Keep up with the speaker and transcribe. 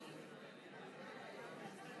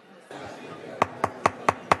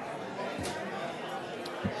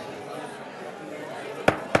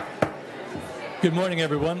Good morning,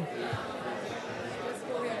 everyone.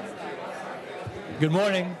 Good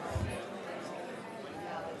morning.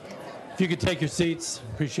 If you could take your seats,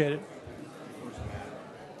 appreciate it.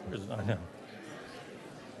 I know.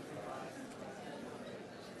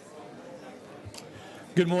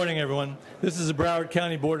 Good morning, everyone. This is the Broward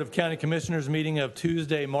County Board of County Commissioners meeting of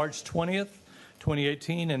Tuesday, March 20th,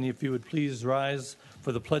 2018. And if you would please rise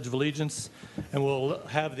for the Pledge of Allegiance. And we'll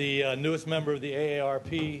have the newest member of the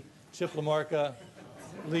AARP, Chip LaMarca,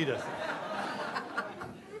 lead us.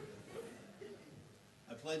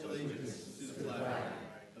 I pledge allegiance to the flag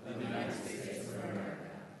of the United States of America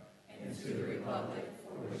and to the republic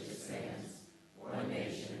for which it stands, one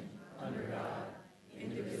nation, under God,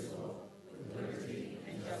 indivisible, with liberty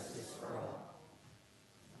and justice for all.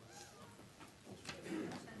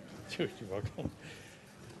 You're welcome.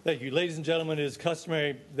 Thank you. Ladies and gentlemen, it is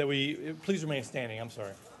customary that we, please remain standing. I'm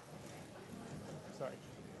sorry.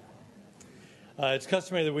 It's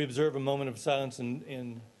customary that we observe a moment of silence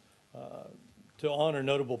to honor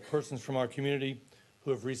notable persons from our community who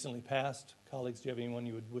have recently passed. Colleagues, do you have anyone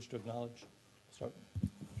you would wish to acknowledge? Start.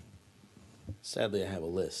 Sadly, I have a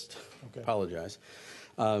list. Okay. Apologize.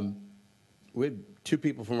 We had two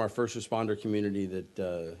people from our first responder community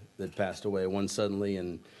that passed away. One suddenly,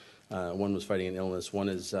 and one was fighting an illness. One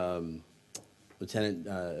is Lieutenant,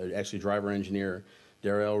 actually driver engineer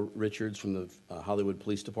Darrell Richards from the Hollywood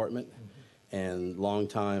Police Department, and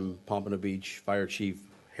longtime Pompano Beach Fire Chief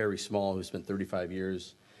Harry Small, who spent 35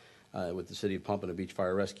 years with the City of Pompano Beach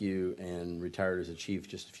Fire Rescue and retired as a chief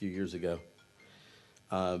just a few years ago.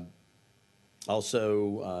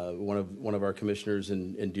 Also, one of our commissioners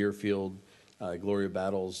in Deerfield, Gloria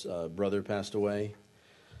Battle's brother, passed away,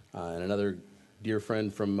 and another dear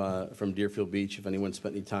friend from Deerfield Beach. If anyone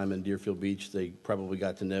spent any time in Deerfield Beach, they probably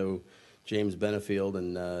got to know James Benefield,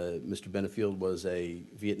 and Mr. Benefield was a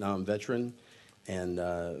Vietnam veteran and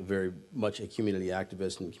very much a community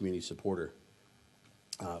activist and community supporter.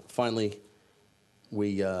 Finally,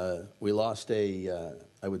 we lost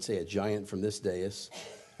I would say a giant from this dais,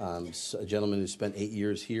 a gentleman who spent 8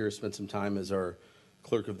 years here, spent some time as our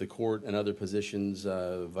clerk of the court and other positions,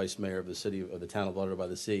 vice mayor of the town of Lauderdale by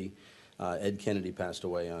the Sea. Ed Kennedy passed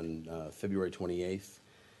away on February 28th.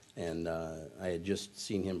 And I had just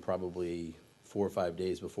seen him probably 4 or 5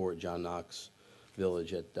 days before at John Knox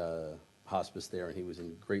Village at hospice there, and he was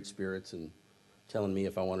in great spirits and telling me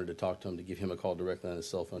if I wanted to talk to him to give him a call directly on his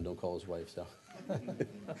cell phone. Don't call his wife. So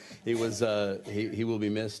he will be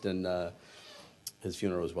missed, and his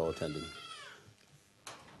funeral was well attended.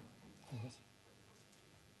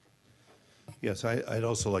 Yes, I'd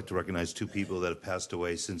also like to recognize two people that have passed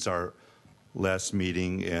away since our last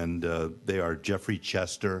meeting, and they are Jeffrey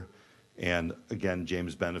Chester and, again,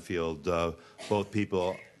 James Benefield. Both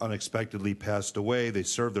people unexpectedly passed away. They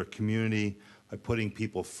served their community by putting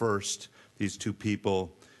people first. These two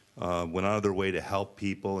people went out of their way to help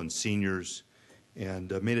people and seniors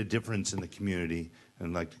and made a difference in the community, and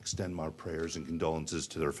I'd like to extend my prayers and condolences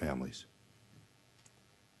to their families.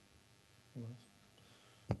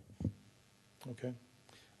 Okay.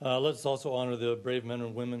 Let's also honor the brave men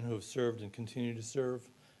and women who have served and continue to serve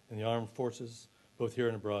in the armed forces, both here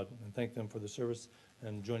and abroad, and thank them for their service.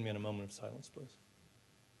 And join me in a moment of silence, please.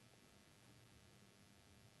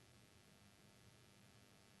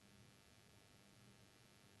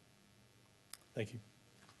 Thank you.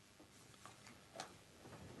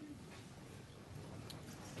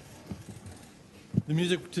 The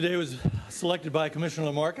music today was selected by Commissioner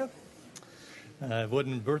LaMarca. It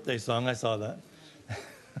wasn't a birthday song, I saw that.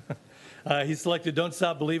 He selected Don't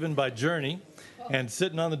Stop Believin' by Journey and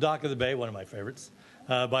Sitting on the Dock of the Bay, one of my favorites,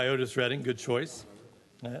 by Otis Redding. Good choice.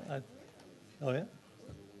 Oh, yeah?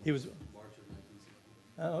 He was...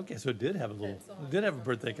 Oh, okay, so it did have a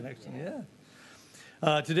birthday connection,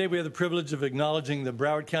 yeah. Today we have the privilege of acknowledging the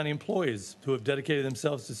Broward County employees who have dedicated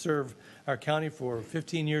themselves to serve our county for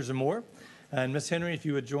 15 years or more. And Ms. Henry, if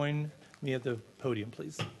you would join me at the podium,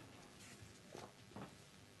 please.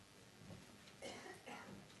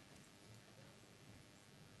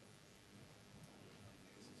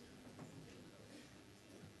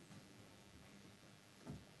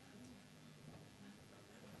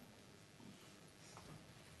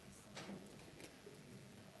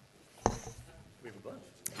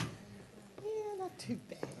 Too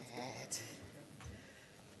bad.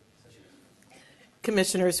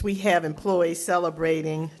 Commissioners, we have employees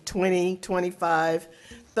celebrating 20, 25,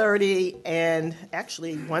 30, and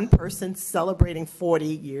actually one person celebrating 40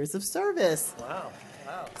 years of service. Wow.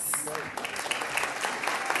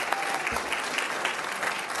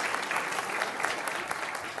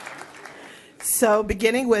 So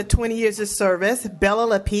beginning with 20 years of service, Bella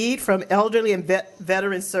Lapide from Elderly and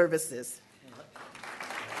Veteran Services.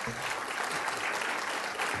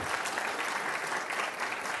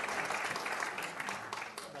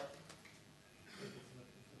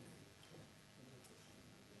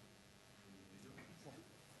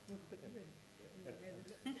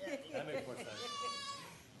 That makes more sense.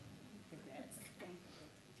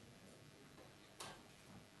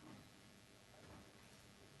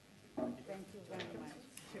 Thank you very much.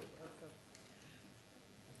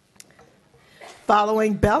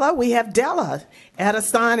 Following Bella, we have Della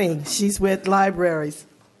Adesani. She's with Libraries.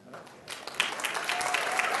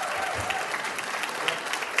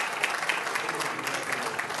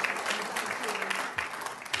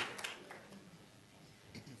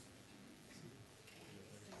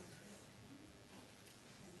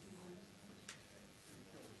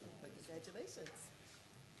 Congratulations.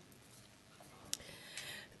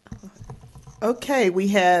 Okay, we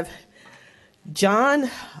have John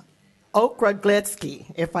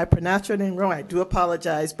Okragletsky. If I pronounce your name wrong, I do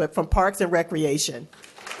apologize, but from Parks and Recreation.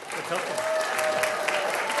 That's helpful.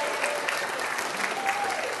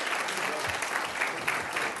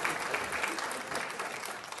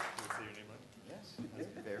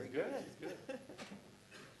 Very good.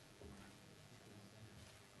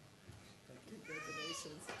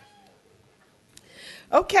 Congratulations.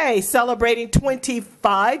 Okay, celebrating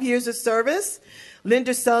 25 years of service,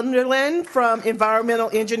 Linda Sunderland from Environmental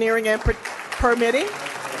Engineering and Permitting.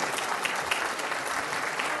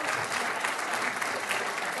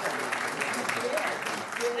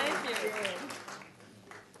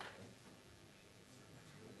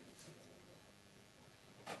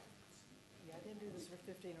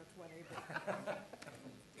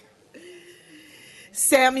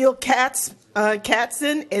 Samuel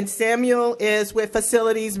Katzen, and Samuel is with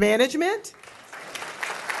Facilities Management.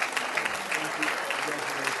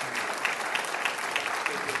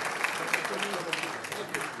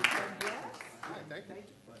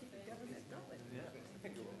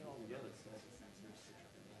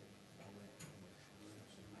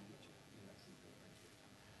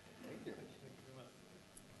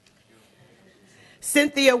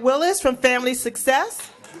 Cynthia Willis from Family Success.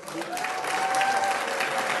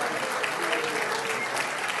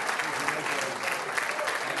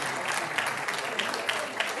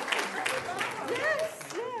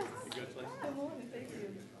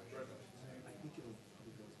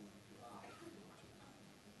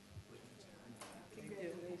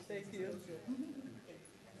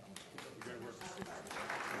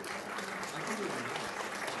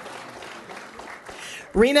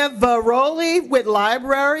 Rena Varoli with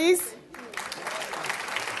Libraries.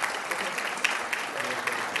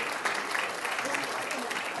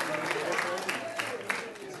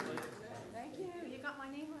 Thank you. You got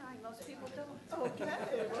my name right. Most people don't. Okay,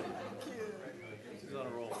 thank you. She's on a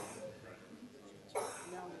roll.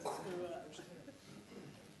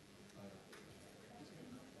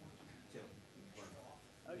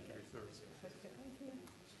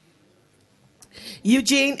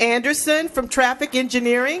 Eugene Anderson from Traffic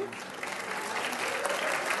Engineering.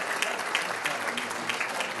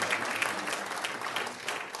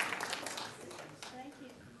 Thank you.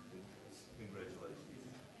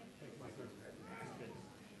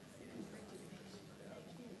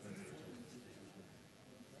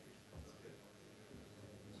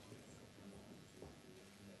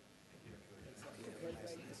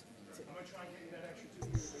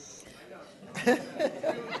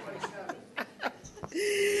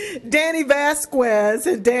 Danny Vasquez,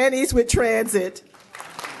 and Danny's with Transit.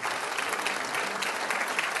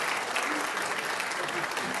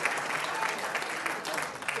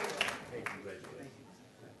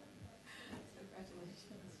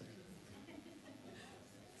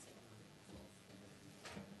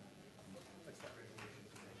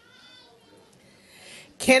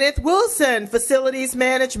 Kenneth Wilson, Facilities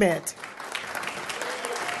Management.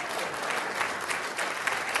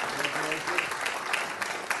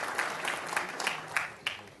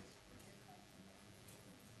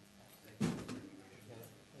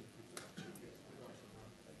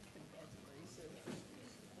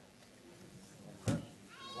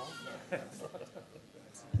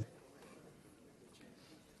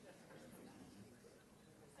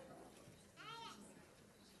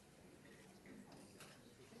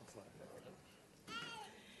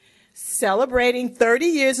 Celebrating 30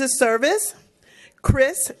 years of service,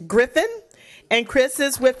 Chris Griffin, and Chris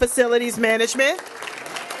is with Facilities Management.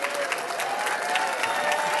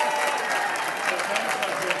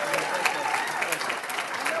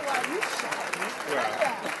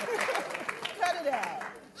 Cut it out.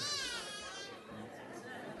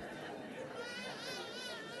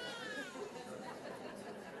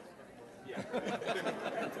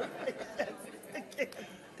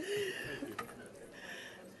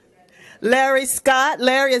 Larry Scott.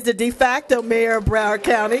 Larry is the de facto mayor of Broward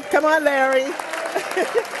County. Come on, Larry.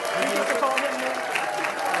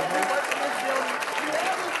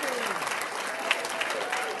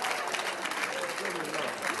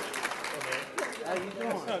 How you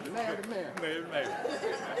doing? Mayor to mayor. Mayor, mayor.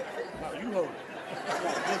 You hold it.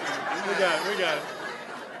 We got it, we got it.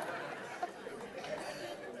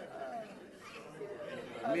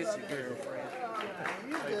 I miss you, girlfriend.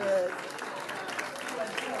 You good.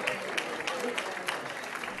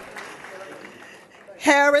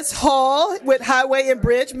 Harris Hall with Highway and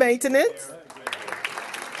Bridge Maintenance.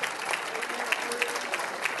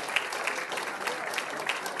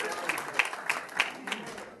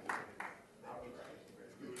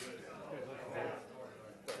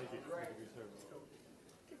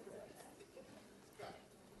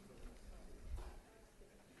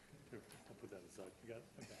 I'll put that aside. You got it?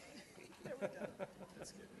 Okay.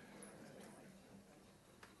 That's good.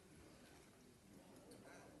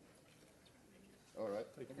 All right.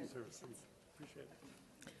 Thank you for your service. Appreciate it.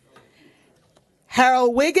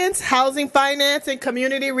 Harold Wiggins, Housing Finance and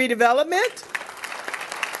Community Redevelopment.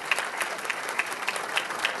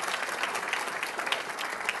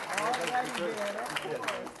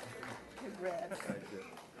 Congrats.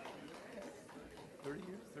 30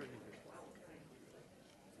 years? 30 years.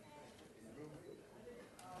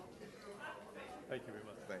 Thank you very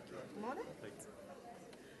much. Thank you. Thank you.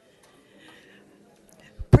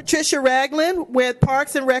 Patricia Ragland with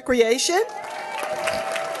Parks and Recreation.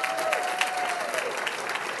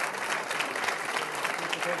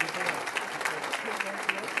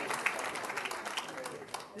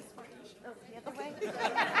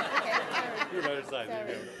 You're better side. There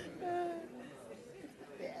you go.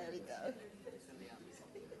 There we go.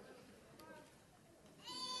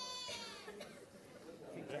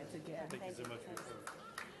 Thank you so much for your service.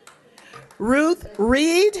 Ruth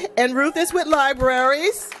Reed, and Ruth is with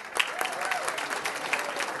Libraries.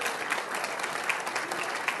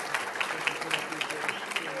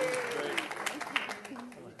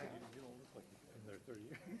 Been there 30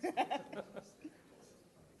 years.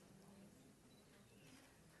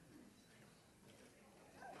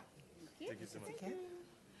 Thank you so much.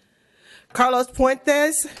 Carlos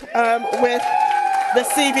Puentes with the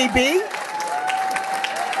CVB.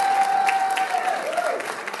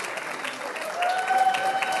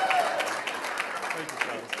 Thank you,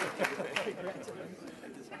 Charles.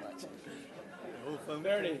 Whole phone,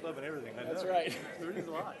 30. Club and everything. I know. That's right. 30 is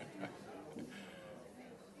a lot.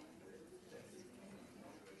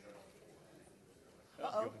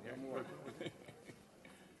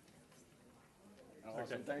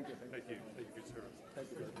 Awesome. Thank you. Thank you. Thank you for your service. Thank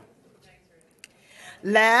you.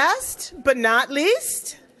 Last but not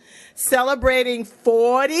least, celebrating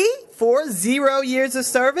 40 years of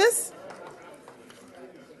service,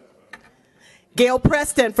 Gail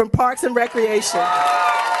Preston from Parks and Recreation.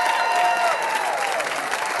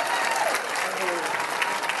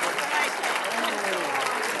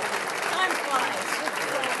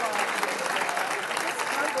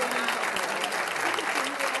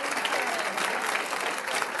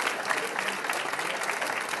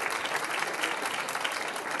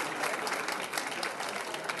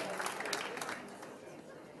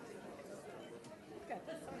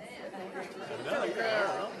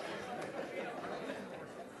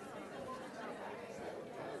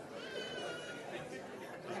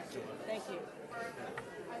 Thank you.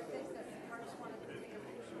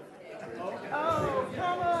 Oh,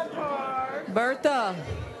 come on, Parks. Bertha,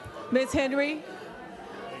 Ms. Henry,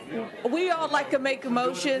 we all like to make a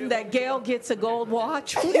motion that Gail gets a gold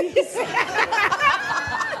watch, please.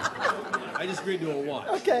 I just agreed to a watch.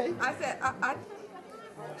 Okay. I said, I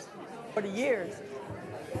 40 years.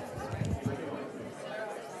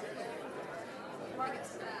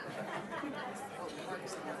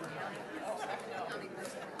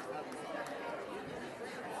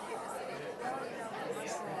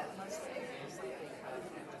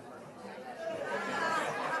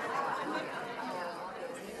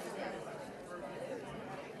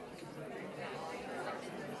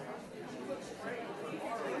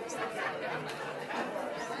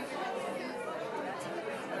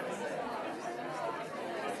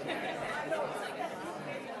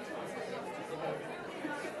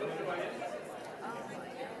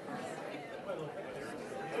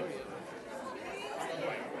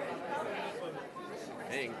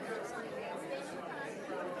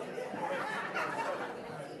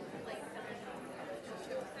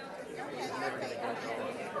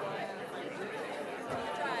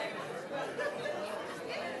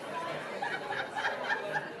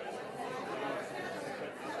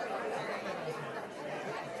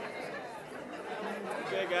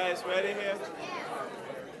 guys ready here?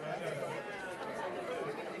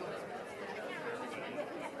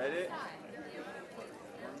 Ready?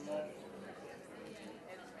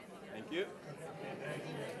 Thank you.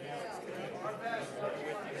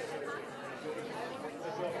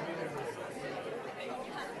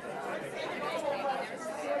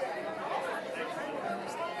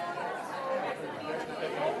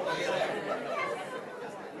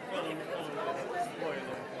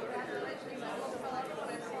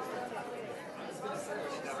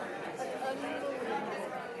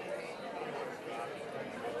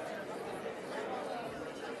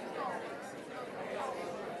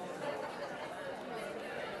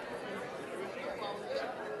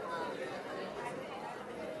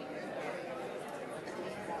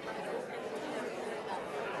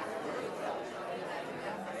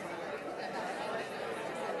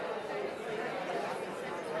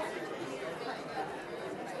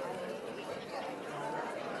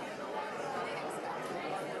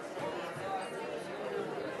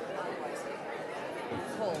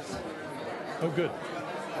 Oh, good.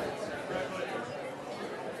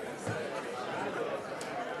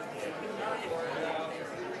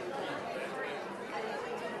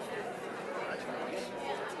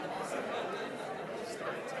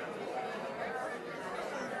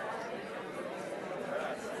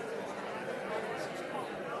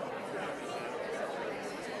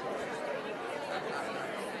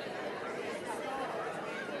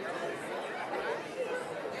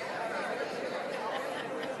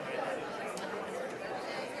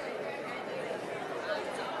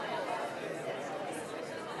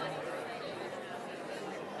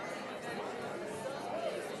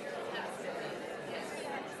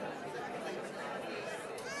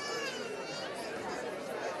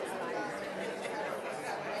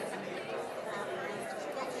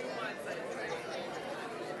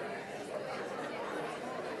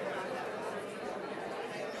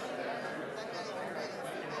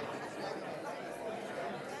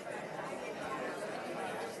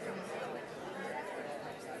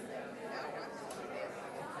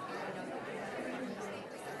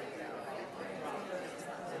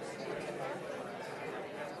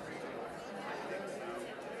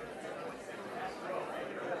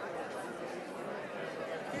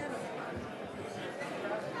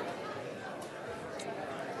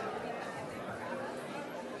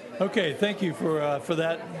 Okay, thank you for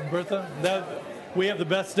that, Bertha. We have the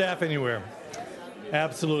best staff anywhere.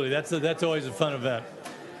 Absolutely, that's always a fun event.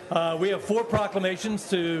 We have 4 proclamations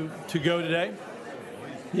to go today.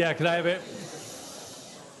 Yeah, can I have it?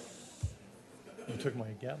 You took my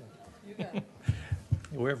gavel.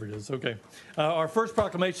 Wherever it is, okay. Our first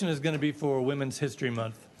proclamation is going to be for Women's History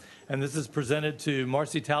Month, and this is presented to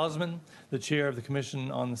Marcy Talisman, the chair of the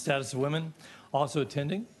Commission on the Status of Women. Also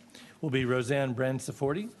attending will be Roseanne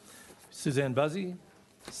Bransaforti, Suzanne Buzzy,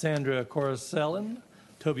 Sandra Coruscallin,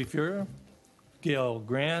 Toby Fuhrer, Gail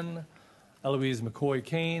Gran, Eloise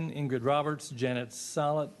McCoy-Kane, Ingrid Roberts, Janet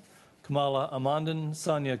Salat, Kamala Amandon,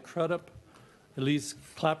 Sonia Crudup, Elise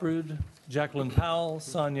Claprud, Jacqueline Powell,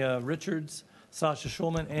 Sonia Richards, Sasha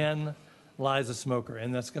Schulman, and Liza Smoker.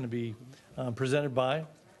 And that's going to be presented by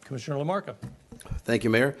Commissioner LaMarca. Thank you,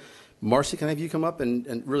 Mayor. Marcy, can I have you come up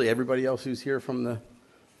and really everybody else who's here from the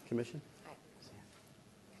commission?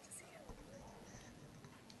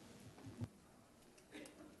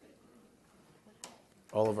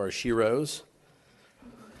 All of our sheroes.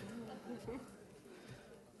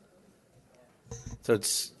 So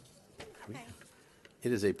it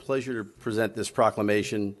is a pleasure to present this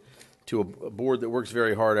proclamation to a board that works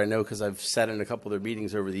very hard. I know because I've sat in a couple of their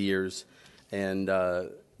meetings over the years, and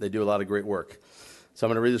they do a lot of great work. So I'm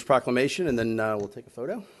going to read this proclamation, and then we'll take a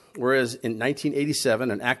photo. Whereas in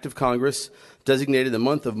 1987, an act of Congress designated the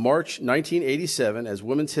month of March 1987 as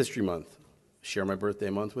Women's History Month. Share my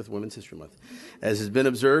birthday month with Women's History Month. As has been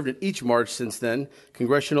observed in each March since then,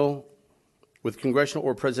 congressional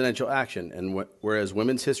or presidential action, and whereas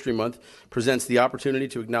Women's History Month presents the opportunity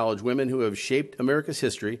to acknowledge women who have shaped America's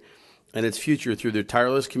history and its future through their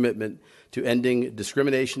tireless commitment to ending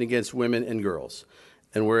discrimination against women and girls.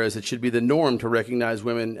 And whereas it should be the norm to recognize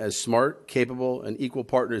women as smart, capable, and equal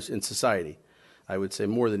partners in society. I would say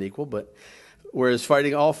more than equal, but whereas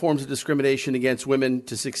fighting all forms of discrimination against women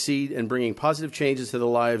to succeed and bringing positive changes to the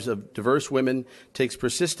lives of diverse women takes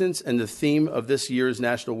persistence, and the theme of this year's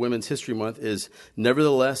National Women's History Month is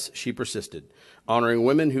Nevertheless, She Persisted, honoring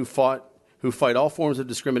women who fight all forms of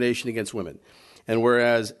discrimination against women. And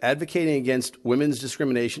whereas advocating against women's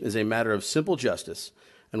discrimination is a matter of simple justice,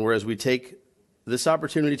 and whereas we take this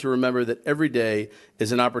opportunity to remember that every day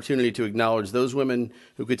is an opportunity to acknowledge those women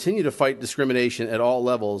who continue to fight discrimination at all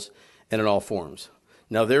levels and in all forms.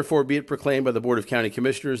 Now therefore be it proclaimed by the Board of County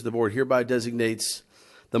Commissioners, the Board hereby designates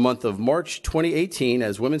the month of March 2018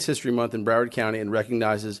 as Women's History Month in Broward County and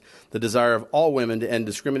recognizes the desire of all women to end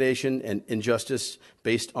discrimination and injustice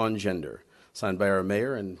based on gender. Signed by our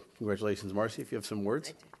mayor, and congratulations, Marcy, if you have some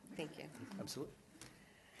words. Thank you. Absolutely.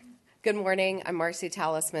 Good morning. I'm Marcy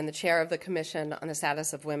Talisman, the chair of the Commission on the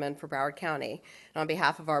Status of Women for Broward County. And on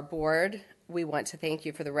behalf of our board, we want to thank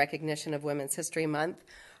you for the recognition of Women's History Month.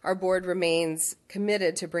 Our board remains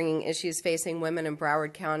committed to bringing issues facing women in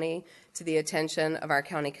Broward County to the attention of our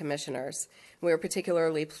county commissioners. We are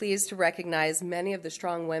particularly pleased to recognize many of the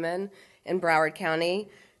strong women in Broward County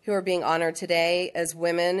who are being honored today as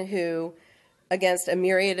women who, against a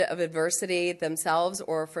myriad of adversity themselves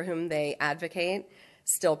or for whom they advocate,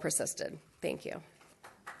 still persisted. Thank you.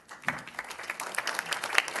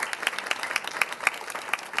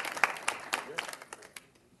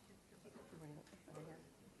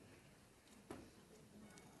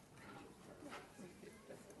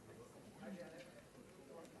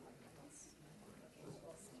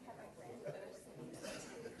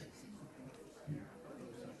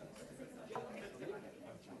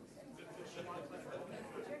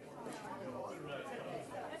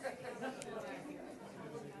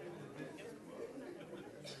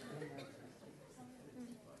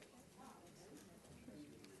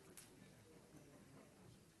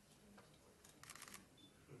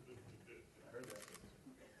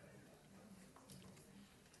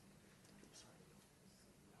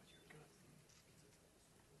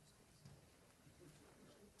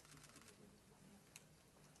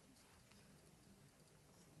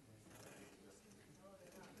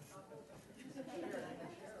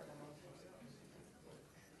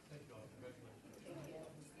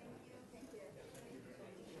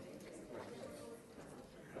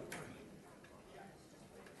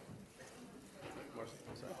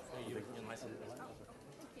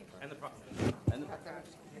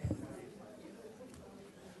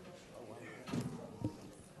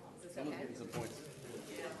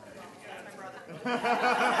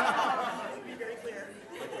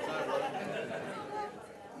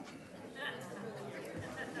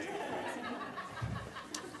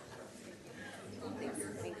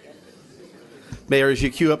 Mayor, as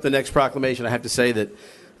you queue up the next proclamation, I have to say that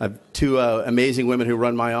I have two amazing women who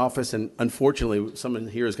run my office, and unfortunately, someone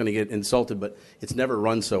here is going to get insulted, but it's never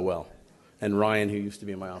run so well. And Ryan, who used to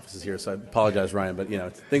be in my office, is here, so I apologize, Ryan, but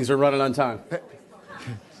things are running on time.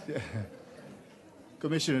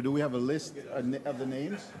 Commissioner, do we have a list of the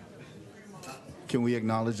names? Can we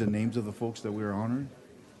acknowledge the names of the folks that we're honoring?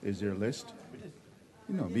 Is there a list?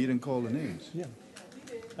 But you didn't call the names. Yeah,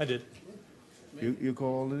 I did. You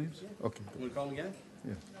call all the names? Okay. You want to call him again?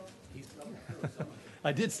 Yeah.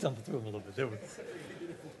 I did stumble through them a little bit.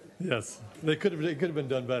 Yes, they could have been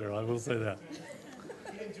done better. I will say that.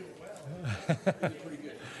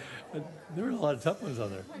 There were a lot of tough ones on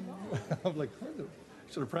there. I'm like,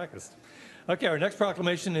 should have practiced. Okay, our next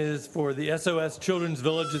proclamation is for the SOS Children's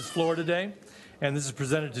Villages Florida Day, and this is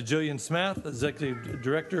presented to Jillian Smith, Executive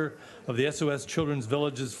Director of the SOS Children's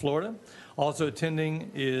Villages Florida. Also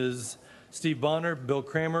attending is Steve Bonner, Bill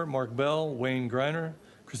Kramer, Mark Bell, Wayne Greiner,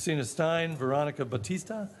 Christina Stein, Veronica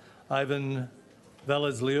Batista, Ivan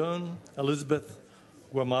Velez Leon, Elizabeth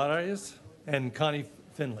Guimaraes, and Connie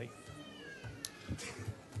Finley.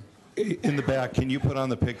 In the back, can you put on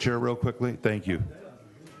the picture real quickly? Thank you.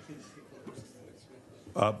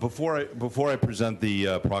 Before I present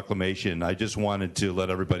the proclamation, I just wanted to let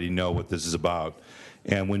everybody know what this is about.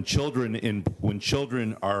 And when children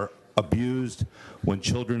are abused, when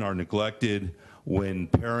children are neglected, when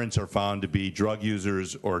parents are found to be drug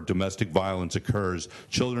users or domestic violence occurs,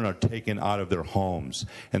 children are taken out of their homes.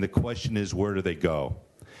 And the question is, where do they go?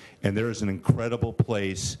 And there is an incredible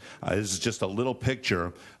place. This is just a little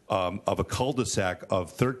picture of a cul-de-sac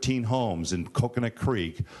of 13 homes in Coconut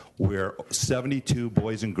Creek where 72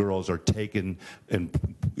 boys and girls are taken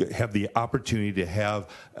and have the opportunity to have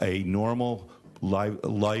a normal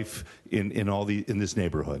life in this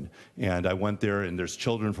neighborhood. And I went there, and there's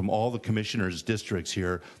children from all the commissioners' districts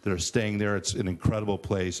here that are staying there. It's an incredible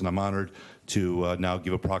place, and I'm honored to now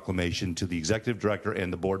give a proclamation to the executive director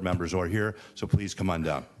and the board members who are here. So please come on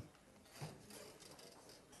down.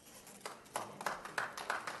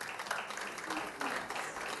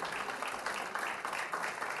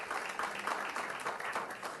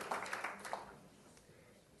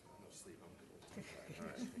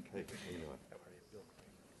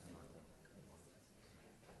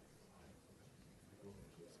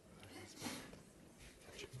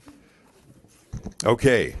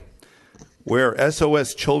 Okay. Where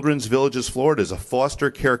SOS Children's Villages, Florida is a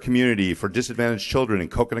foster care community for disadvantaged children in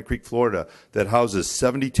Coconut Creek, Florida that houses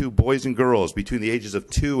 72 boys and girls between the ages of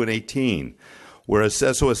 2 and 18. Whereas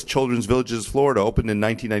SOS Children's Villages, Florida opened in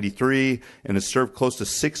 1993 and has served close to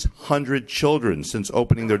 600 children since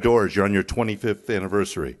opening their doors. You're on your 25th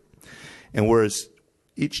anniversary. And whereas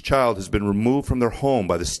each child has been removed from their home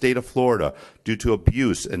by the state of Florida due to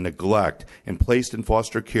abuse and neglect and placed in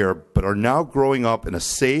foster care, but are now growing up in a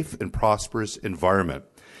safe and prosperous environment.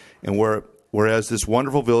 And whereas this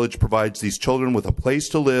wonderful village provides these children with a place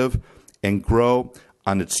to live and grow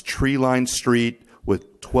on its tree-lined street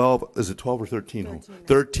with 12, is it 12 or 13 homes?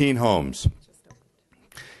 13 homes.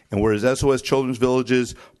 And whereas SOS Children's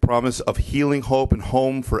Villages' promise of healing, hope, and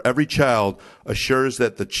home for every child assures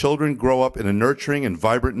that the children grow up in a nurturing and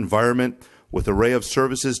vibrant environment with an array of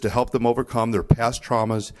services to help them overcome their past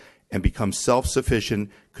traumas and become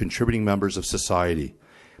self-sufficient, contributing members of society.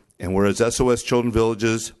 And whereas SOS Children's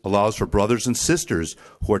Villages allows for brothers and sisters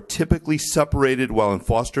who are typically separated while in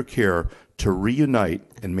foster care to reunite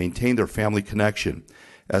and maintain their family connection.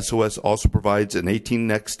 SOS also provides an 18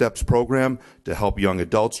 Next Steps program to help young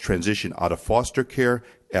adults transition out of foster care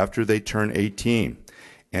after they turn 18.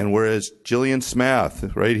 And whereas Jillian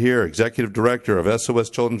Smath, right here, Executive Director of SOS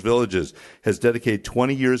Children's Villages, has dedicated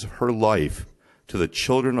 20 years of her life to the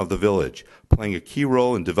children of the village, playing a key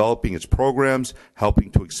role in developing its programs,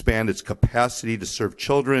 helping to expand its capacity to serve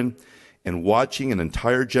children, and watching an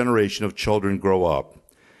entire generation of children grow up.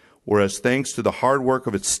 Whereas thanks to the hard work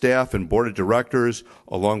of its staff and board of directors,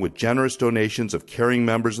 along with generous donations of caring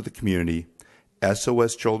members of the community,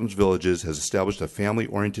 SOS Children's Villages has established a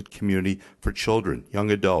family-oriented community for children,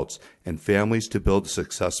 young adults, and families to build a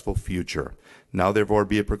successful future. Now therefore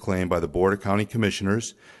be it proclaimed by the Board of County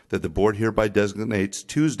Commissioners that the board hereby designates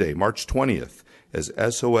Tuesday, March 20th, as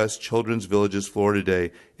SOS Children's Villages Florida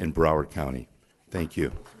Day in Broward County. Thank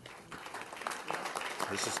you.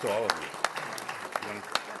 This is to all of you.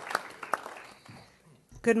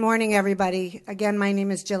 Good morning, everybody. Again, my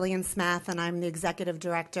name is Jillian Smath, and I'm the Executive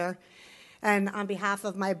Director. And on behalf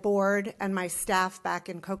of my board and my staff back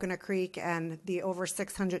in Coconut Creek and the over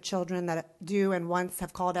 600 children that do and once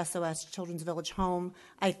have called SOS Children's Village home,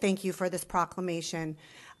 I thank you for this proclamation.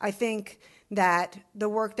 I think that the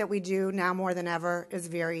work that we do now more than ever is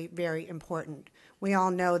very, very important. We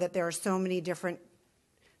all know that there are so many different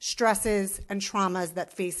stresses and traumas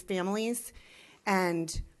that face families,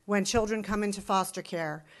 and when children come into foster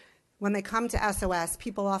care, when they come to SOS,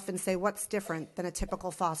 people often say, what's different than a typical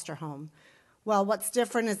foster home? Well, what's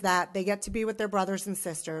different is that they get to be with their brothers and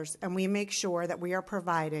sisters, and we make sure that we are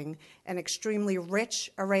providing an extremely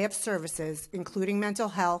rich array of services, including mental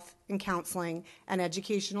health and counseling and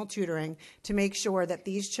educational tutoring, to make sure that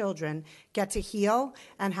these children get to heal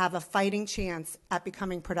and have a fighting chance at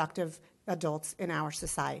becoming productive adults in our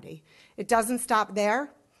society. It doesn't stop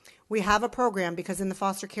there. We have a program because in the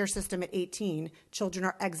foster care system at 18, children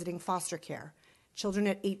are exiting foster care. Children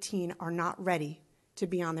at 18 are not ready to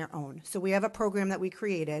be on their own. So we have a program that we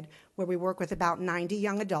created where we work with about 90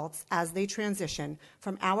 young adults as they transition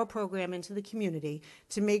from our program into the community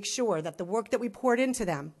to make sure that the work that we poured into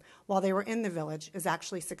them while they were in the village is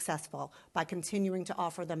actually successful by continuing to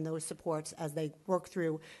offer them those supports as they work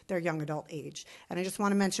through their young adult age. And I just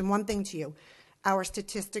want to mention one thing to you. Our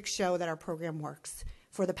statistics show that our program works.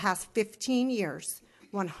 For the past 15 years,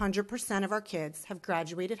 100% of our kids have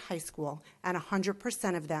graduated high school, and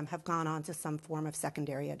 100% of them have gone on to some form of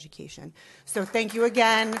secondary education. So thank you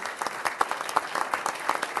again.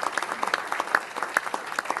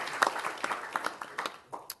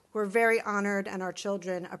 We're very honored, and our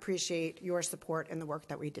children appreciate your support in the work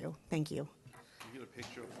that we do. Thank you. Can you get a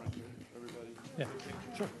picture up front here, everybody? Yeah,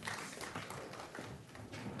 sure.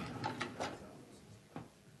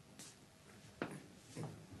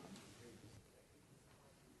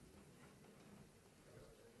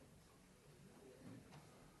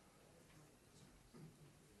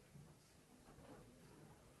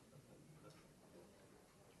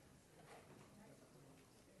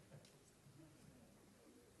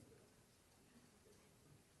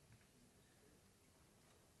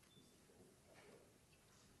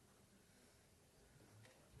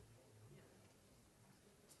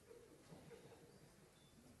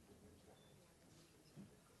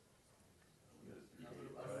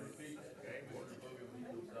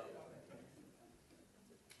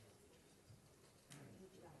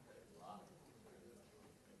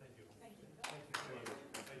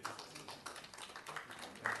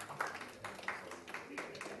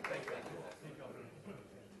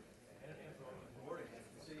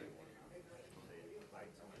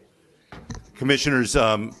 Commissioners,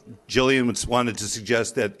 Jillian wanted to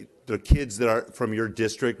suggest that the kids that are from your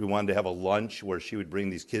district, we wanted to have a lunch where she would bring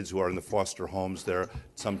these kids who are in the foster homes there at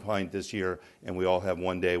some point this year, and we all have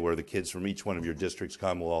one day where the kids from each one of your districts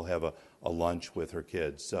come. We'll all have a lunch with her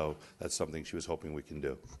kids. So that's something she was hoping we can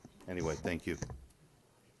do. Anyway, thank you.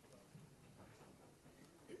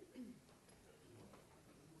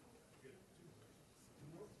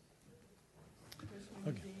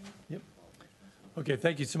 Okay. Yep. Okay,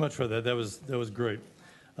 thank you so much for that. That was great.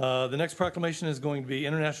 The next proclamation is going to be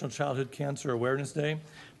International Childhood Cancer Awareness Day,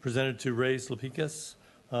 presented to Ray Slapikas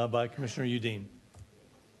by Commissioner Udine.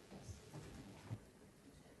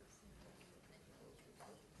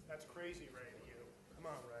 That's crazy, Ray, to you. Come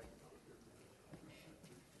on, Ray.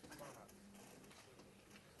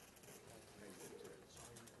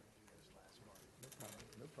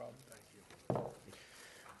 No problem.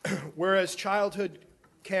 Thank you. Whereas childhood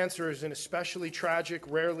cancer is an especially tragic,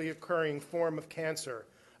 rarely occurring form of cancer,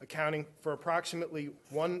 accounting for approximately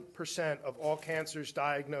 1% of all cancers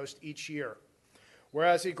diagnosed each year.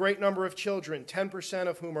 Whereas a great number of children, 10%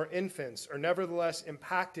 of whom are infants, are nevertheless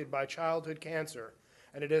impacted by childhood cancer,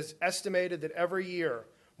 and it is estimated that every year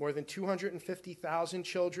more than 250,000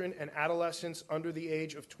 children and adolescents under the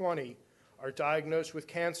age of 20 are diagnosed with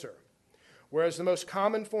cancer. Whereas the most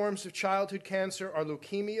common forms of childhood cancer are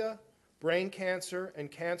leukemia, brain cancer, and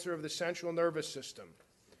cancer of the central nervous system.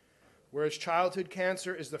 Whereas childhood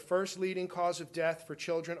cancer is the first leading cause of death for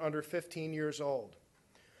children under 15 years old.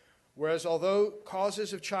 Whereas although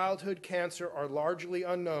causes of childhood cancer are largely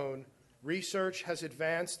unknown, research has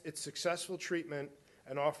advanced its successful treatment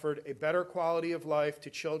and offered a better quality of life to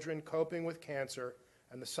children coping with cancer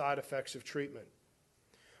and the side effects of treatment.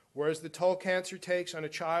 Whereas the toll cancer takes on a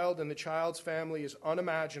child and the child's family is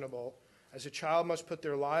unimaginable, as a child must put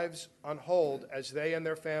their lives on hold as they and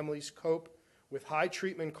their families cope with high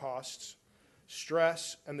treatment costs,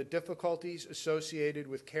 stress, and the difficulties associated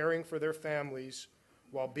with caring for their families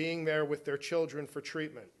while being there with their children for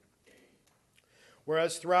treatment.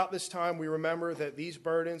 Whereas throughout this time, we remember that these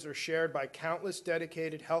burdens are shared by countless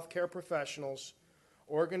dedicated healthcare professionals,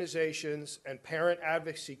 organizations, and parent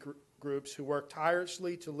advocacy groups who work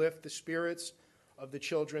tirelessly to lift the spirits of the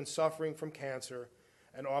children suffering from cancer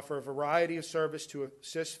and offer a variety of service to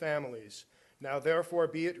assist families. Now, therefore,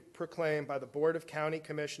 be it proclaimed by the Board of County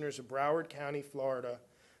Commissioners of Broward County, Florida,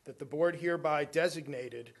 that the Board hereby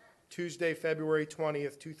designated Tuesday, February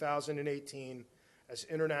 20th, 2018, as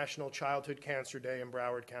International Childhood Cancer Day in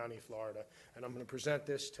Broward County, Florida. And I'm going to present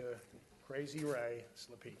this to Crazy Ray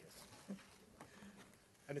Slapikas.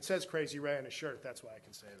 And it says Crazy Ray on his shirt, that's why I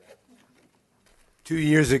can say that. 2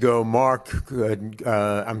 years ago, Marty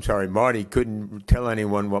couldn't tell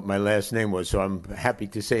anyone what my last name was, so I'm happy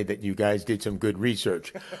to say that you guys did some good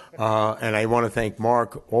research. And I want to thank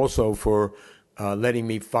Mark also for letting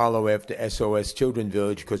me follow after SOS Children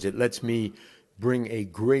Village, because it lets me bring a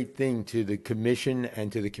great thing to the commission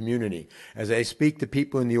and to the community. As I speak to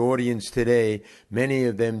people in the audience today, many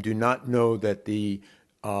of them do not know that the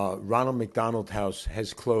Ronald McDonald House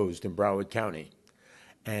has closed in Broward County.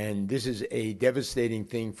 And this is a devastating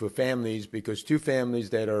thing for families, because two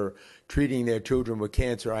families that are treating their children with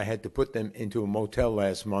cancer, I had to put them into a motel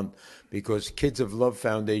last month because Kids of Love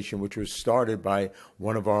Foundation, which was started by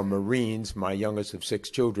one of our Marines, my youngest of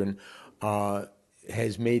 6 children,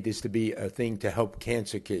 has made this to be a thing to help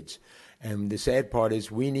cancer kids. And the sad part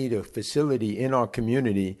is we need a facility in our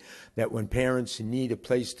community that when parents need a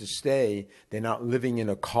place to stay, they're not living in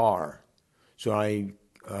a car. So I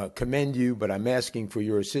commend you, but I'm asking for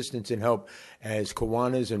your assistance and help as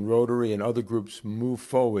Kiwanis and Rotary and other groups move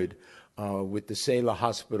forward with the Sailor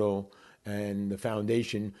Hospital and the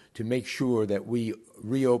foundation to make sure that we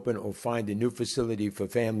reopen or find a new facility for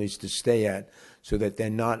families to stay at so that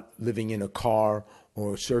they're not living in a car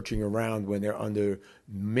or searching around when they're under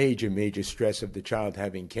major, major stress of the child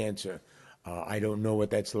having cancer. I don't know what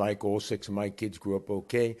that's like. All 6 of my kids grew up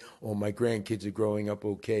okay. All my grandkids are growing up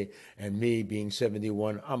okay. And me being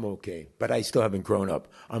 71, I'm okay. But I still haven't grown up.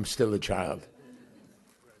 I'm still a child.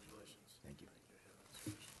 Thank you.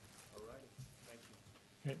 All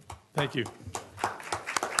right. Thank you.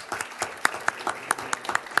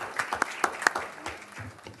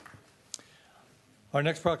 Our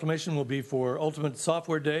next proclamation will be for Ultimate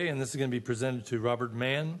Software Day, and this is going to be presented to Robert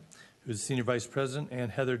Mann, who's Senior Vice President,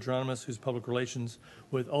 and Heather Dronimus, who's Public Relations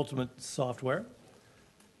with Ultimate Software.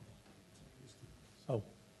 Oh,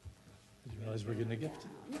 did you realize we're getting a gift?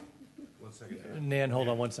 1 second. Nan, hold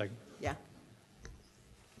on 1 second. Yeah.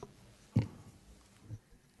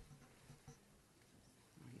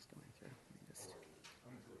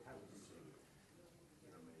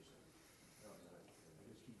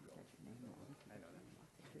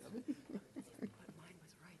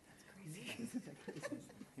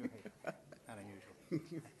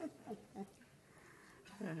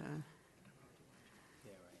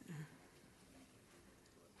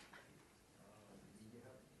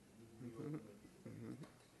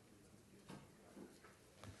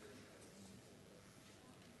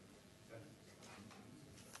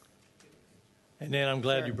 And Nan, I'm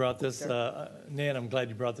glad Sure. you brought this. Sure. Nan, I'm glad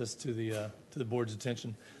you brought this to the board's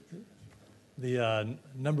attention. The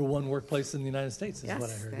number one workplace in the United States is Yes, what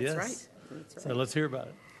I heard. that's Yes. right. That's So right. let's hear about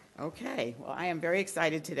it. Okay, well, I am very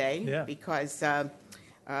excited today Yeah. because the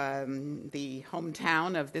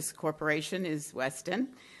hometown of this corporation is Weston.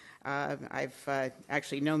 I've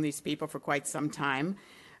actually known these people for quite some time.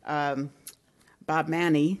 Bob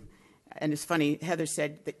Manny, and it's funny, Heather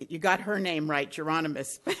said that you got her name right,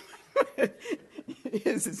 Geronimus.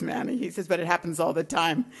 His is Manny. He says, but it happens all the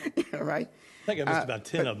time, right? I think I missed about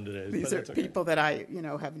 10 of them today. These but are that's okay. people that I,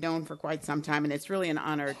 have known for quite some time, and it's really an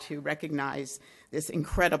honor to recognize this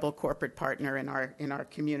incredible corporate partner in our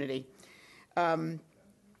community.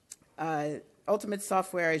 Ultimate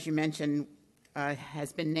Software, as you mentioned,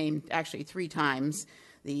 has been named actually 3 times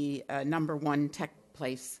the number one tech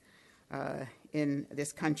place in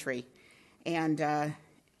this country, and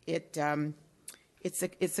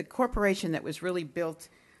it's a corporation that was really built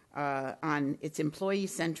on its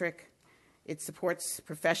employee-centric. It supports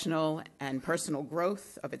professional and personal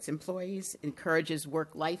growth of its employees, encourages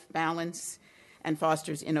work-life balance, and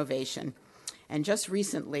fosters innovation. And just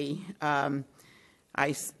recently,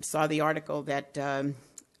 I saw the article that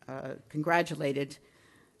congratulated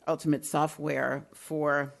Ultimate Software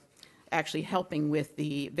for actually helping with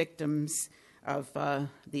the victims of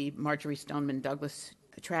the Marjorie Stoneman Douglas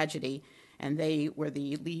tragedy, and they were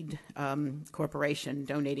the lead corporation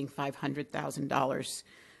donating $500,000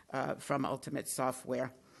 from Ultimate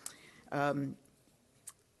Software.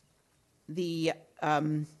 The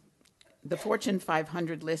Fortune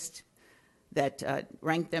 500 list that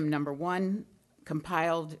ranked them number one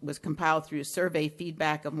was compiled through survey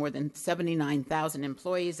feedback of more than 79,000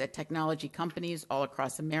 employees at technology companies all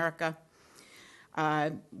across America.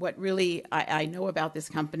 What really I know about this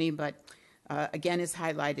company, but again is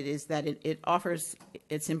highlighted, is that it offers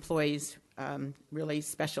its employees really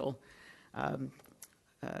special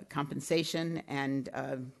compensation and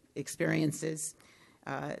experiences.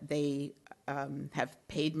 They have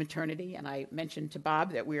paid maternity, and I mentioned to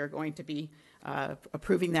Bob that we are going to be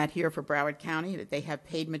approving that here for Broward County, that they have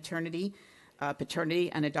paid maternity,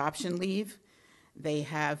 paternity, and adoption leave. They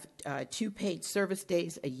have 2 paid service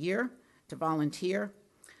days a year to volunteer,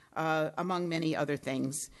 among many other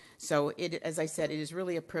things. So, as I said, it is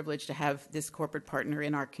really a privilege to have this corporate partner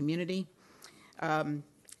in our community. And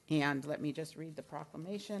let me just read the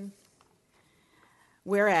proclamation.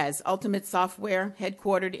 Whereas Ultimate Software,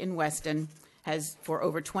 headquartered in Weston, has for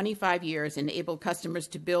over 25 years enabled customers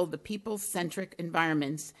to build the people-centric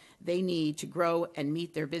environments they need to grow and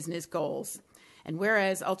meet their business goals. And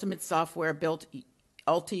whereas Ultimate Software built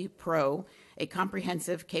Ulti Pro, a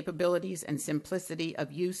comprehensive capabilities and simplicity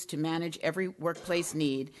of use to manage every workplace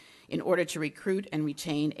need in order to recruit and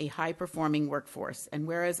retain a high-performing workforce. And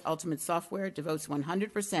whereas Ultimate Software devotes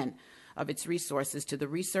 100% of its resources to the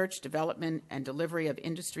research, development, and delivery of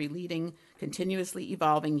industry-leading, continuously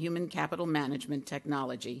evolving human capital management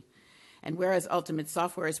technology. And whereas Ultimate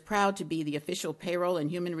Software is proud to be the official payroll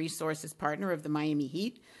and human resources partner of the Miami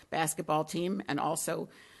Heat basketball team, and also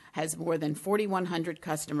has more than 4,100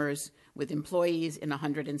 customers with employees in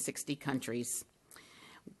 160 countries,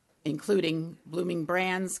 including Blooming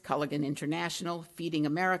Brands, Culligan International, Feeding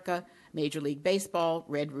America, Major League Baseball,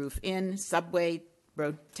 Red Roof Inn, Subway,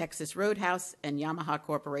 Texas Roadhouse, and Yamaha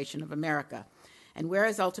Corporation of America. And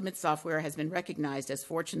whereas Ultimate Software has been recognized as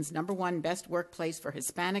Fortune's #1 best workplace for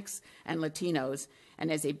Hispanics and Latinos,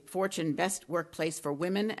 and as a Fortune best workplace for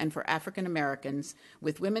women and for African Americans,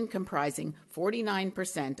 with women comprising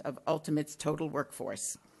 49% of Ultimate's total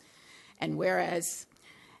workforce. And whereas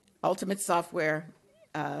Ultimate Software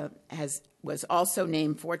was also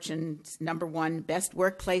named Fortune's #1 best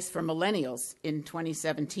workplace for millennials in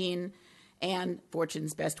 2017, and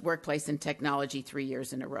Fortune's best workplace in technology 3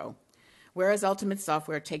 years in a row. Whereas Ultimate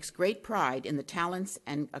Software takes great pride in the talents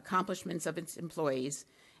and accomplishments of its employees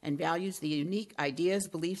and values the unique ideas,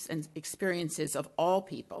 beliefs, and experiences of all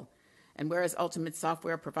people. And whereas Ultimate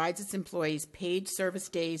Software provides its employees paid service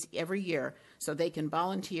days every year so they can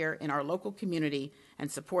volunteer in our local community and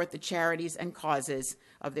support the charities and causes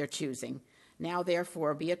of their choosing. Now,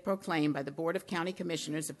 therefore, be it proclaimed by the Board of County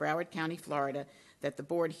Commissioners of Broward County, Florida, that the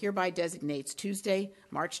Board hereby designates Tuesday,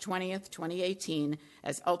 March 20th, 2018,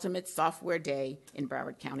 as Ultimate Software Day in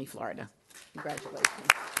Broward County, Florida. Congratulations.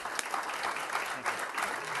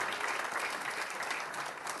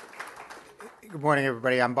 Good morning,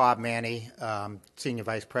 everybody. I'm Bob Manny, Senior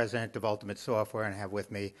Vice President of Ultimate Software, and I have with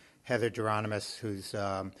me Heather Geronimus, who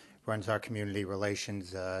runs our Community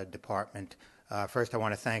Relations Department. First, I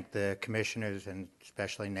want to thank the commissioners, and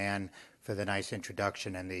especially Nan, for the nice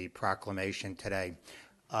introduction and the proclamation today.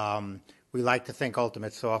 We like to think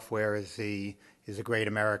Ultimate Software is a great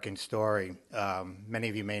American story. Many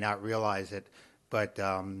of you may not realize it, but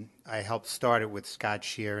I helped start it with Scott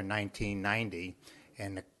Shear in 1990,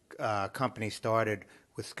 and the company started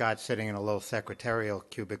with Scott sitting in a little secretarial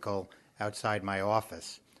cubicle outside my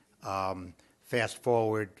office. Fast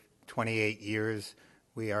forward 28 years,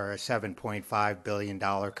 we are a $7.5 billion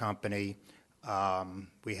company.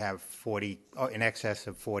 We have in excess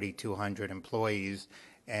of 4,200 employees,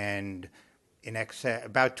 and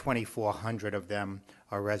about 2,400 of them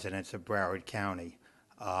are residents of Broward County.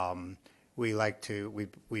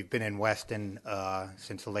 We've been in Weston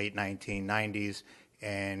since the late 1990s,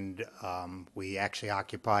 and we actually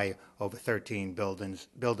occupy over 13 buildings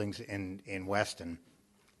in Weston.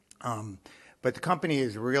 But the company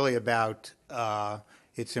is really about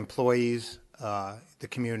its employees, the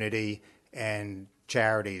community, and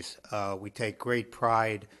charities. We take great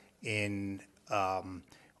pride in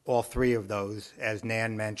all three of those. As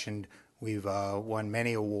Nan mentioned, we've won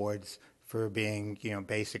many awards for being,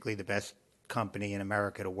 basically the best company in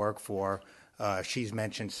America to work for. She's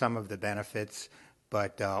mentioned some of the benefits,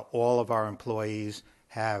 but all of our employees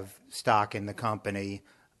have stock in the company.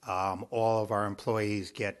 All of our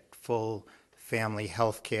employees get full family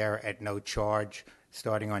health care at no charge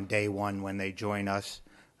starting on day one when they join us,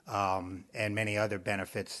 and many other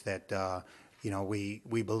benefits that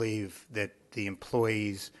we believe that the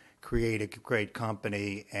employees create a great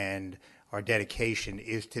company, and our dedication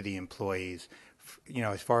is to the employees.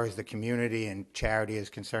 As far as the community and charity is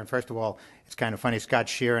concerned, first of all, it's kind of funny. Scott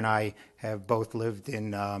Shear and I have both lived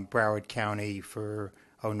in Broward County for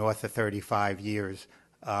north of 35 years,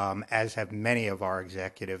 as have many of our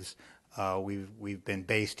executives. We've been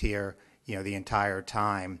based here, the entire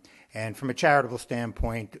time. And from a charitable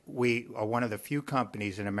standpoint, we are one of the few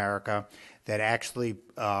companies in America that actually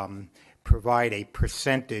provide a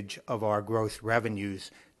percentage of our gross revenues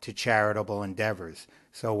to charitable endeavors.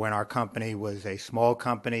 So when our company was a small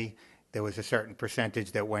company, there was a certain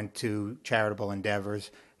percentage that went to charitable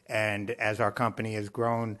endeavors. And as our company has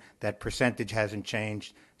grown, that percentage hasn't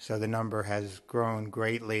changed. So the number has grown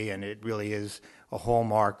greatly, and it really is a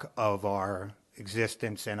hallmark of our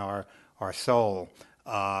existence and our soul.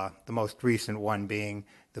 The most recent one being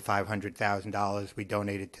the $500,000 we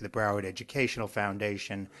donated to the Broward Educational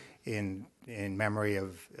Foundation in memory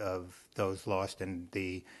of those lost in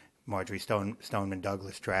the Marjorie Stoneman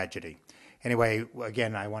Douglas tragedy. Anyway,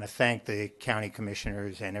 again, I want to thank the county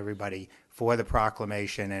commissioners and everybody for the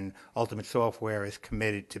proclamation, and Ultimate Software is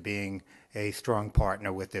committed to being a strong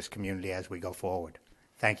partner with this community as we go forward.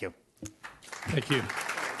 Thank you. Thank you.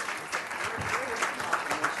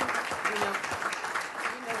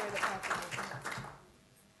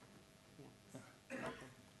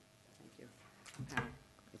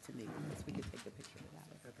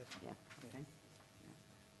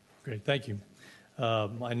 Great, thank you.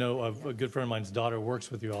 I know a good friend of mine's daughter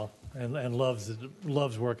works with you all and loves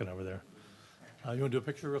working over there. You want to do a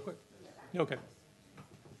picture real quick? Yeah, okay.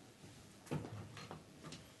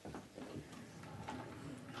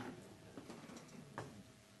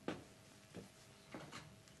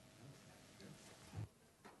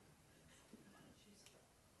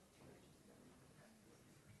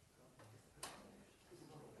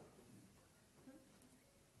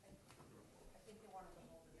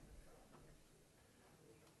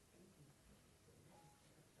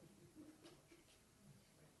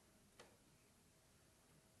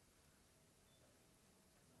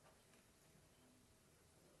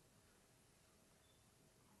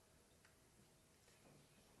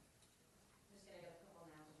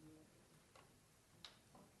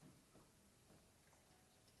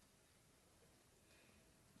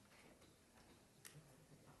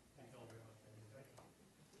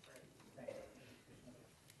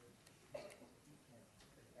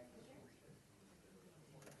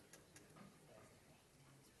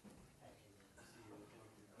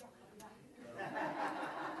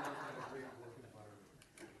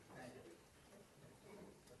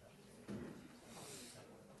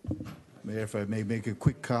 Mayor, if I may make a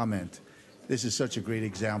quick comment, this is such a great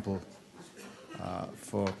example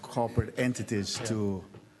for corporate entities to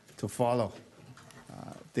follow.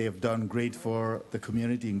 They have done great for the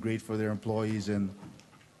community and great for their employees, and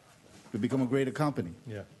to become a greater company.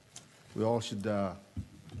 Yeah. We all should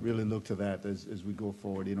really look to that as we go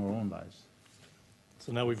forward in our own lives.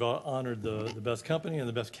 So now we've honored the best company and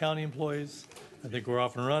the best county employees. I think we're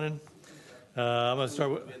off and running. I'm going to start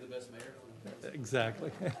with... the best mayor? Exactly.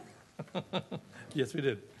 Yes, we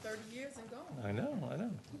did. 30 years and gone. I know.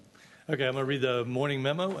 Okay, I'm going to read the morning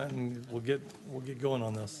memo, and we'll get going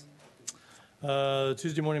on this.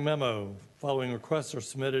 Tuesday morning memo. Following requests are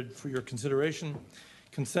submitted for your consideration.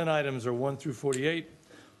 Consent items are 1 through 48.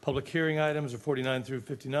 Public hearing items are 49 through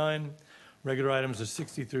 59. Regular items are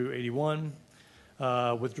 60 through 81.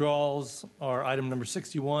 Withdrawals are item number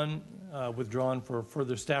 61, withdrawn for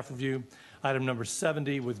further staff review. Item number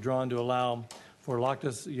 70, withdrawn to allow for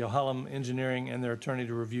Loctus Yohalam Engineering and their attorney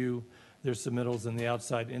to review their submittals and the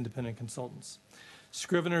outside independent consultants.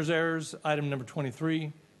 Scrivener's errors, item number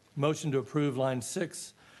 23, motion to approve line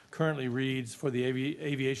 6, currently reads for the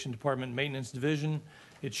Aviation Department Maintenance Division.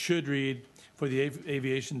 It should read for the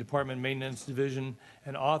Aviation Department Maintenance Division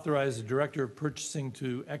and authorize the Director of Purchasing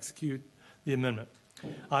to execute the amendment.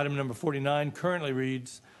 Item number 49 currently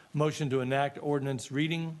reads, motion to enact ordinance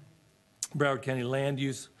reading Broward County Land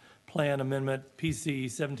Use Plan Amendment PC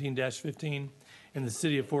 17-15 in the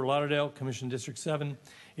City of Fort Lauderdale, Commission District 7.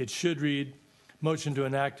 It should read, motion to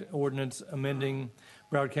enact ordinance amending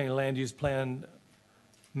Broward County Land Use Plan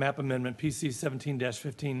Map Amendment PC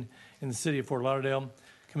 17-15 in the City of Fort Lauderdale,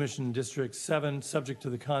 Commission District 7, subject to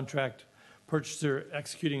the contract purchaser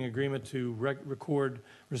executing agreement to record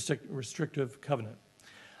restrictive covenant.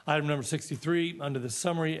 Item number 63, under the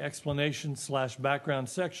summary explanation / background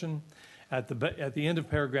section, at the end of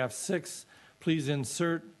paragraph 6, please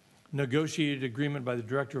insert negotiated agreement by the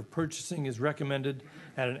Director of Purchasing is recommended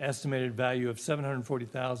at an estimated value of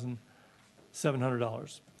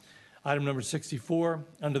 $740,700. Item number 64,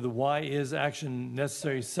 under the why is action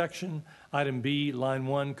necessary section, item B, line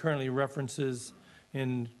 1, currently references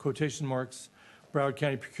in quotation marks, Broward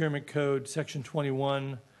County Procurement Code, section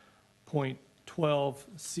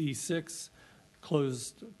 21.12C6,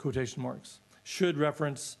 closed quotation marks. Should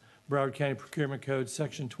reference Broward County Procurement Code,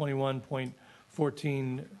 section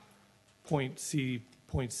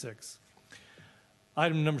 21.14.C.6.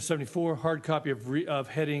 Item number 74, hard copy of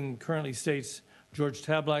heading currently states George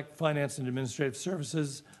Tablack, Finance and Administrative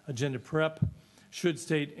Services, Agenda Prep, should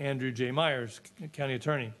state Andrew J. Myers, County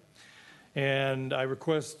Attorney. And I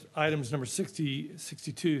request items number 60,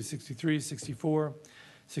 62, 63, 64,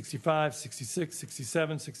 65, 66,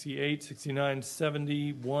 67, 68, 69,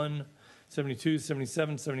 71, 72,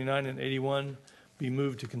 77, 79, and 81 be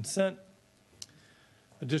moved to consent.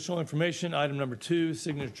 Additional information, item number 2,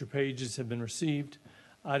 signature pages have been received.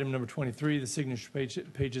 Item number 23, the signature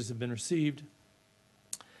pages have been received.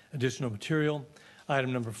 Additional material.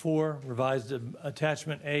 Item number 4, revised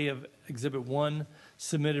attachment A of Exhibit 1,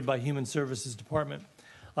 submitted by Human Services Department.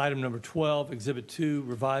 Item number 12, Exhibit 2,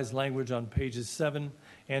 revised language on pages 7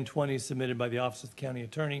 and 20, submitted by the Office of the County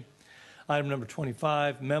Attorney. Item number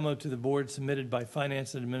 25, memo to the board submitted by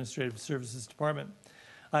Finance and Administrative Services Department.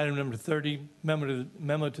 Item number 30,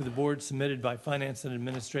 memo to the board submitted by Finance and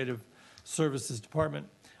Administrative Services Department.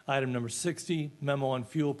 Item number 60, memo on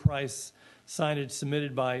fuel price signage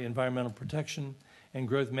submitted by Environmental Protection and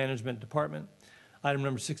Growth Management Department. Item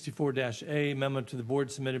number 64-A, memo to the board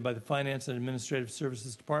submitted by the Finance and Administrative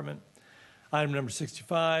Services Department. Item number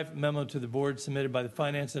 65, memo to the board submitted by the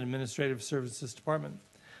Finance and Administrative Services Department.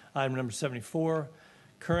 Item number 74,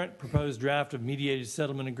 current proposed draft of mediated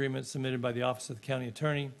settlement agreement submitted by the Office of the County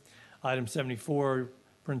Attorney. Item 74,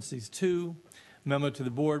 parentheses 2, memo to the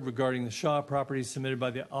board regarding the Shaw properties submitted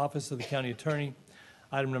by the Office of the County Attorney.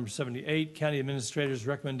 Item number 78, County Administrator's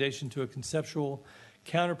recommendation to a conceptual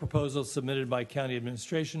counter-proposal submitted by County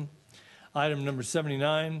Administration. Item number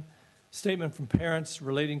 79, statement from parents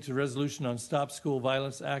relating to resolution on Stop School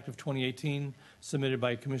Violence Act of 2018 submitted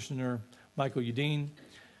by Commissioner Michael Udine.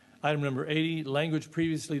 Item number 80, language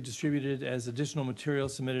previously distributed as additional material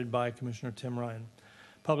submitted by Commissioner Tim Ryan.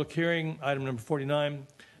 Public hearing, item number 49,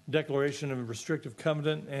 declaration of a restrictive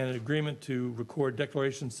covenant and an agreement to record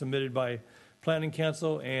declarations submitted by Planning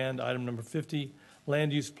Council. And item number 50,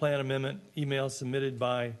 land use plan amendment, email submitted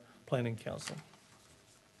by Planning Council.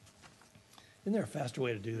 Isn't there a faster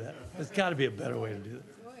way to do that? There's got to be a better way to do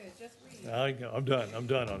that. Go ahead, just read. I go. I'm done. I'm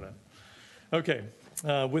done on that. Okay.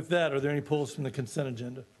 With that, are there any polls from the consent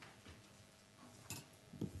agenda?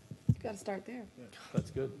 You got to start there.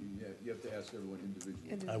 That's good. Yeah, you have to ask everyone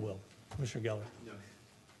individually. I will. Commissioner Geller. No.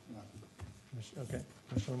 Okay.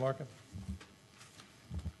 Commissioner Lamarca.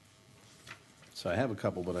 So I have a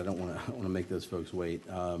couple, but I don't want to make those folks wait.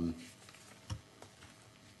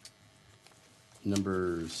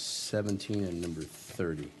 Number 17 and number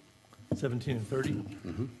 30. 17 and 30?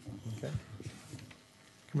 Mm-hmm. Okay.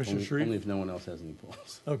 Commissioner Shreve? Only if no one else has any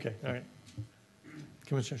polls. Okay, all right.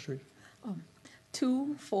 Commissioner Sharif?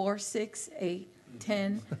 2, 4, 6, 8,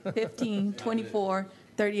 10, 15, 24,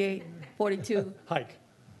 38, 42. Hike.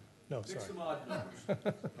 No, sorry.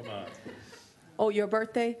 Come on. Oh, your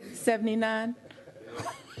birthday? 79?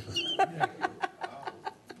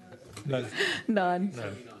 None. None.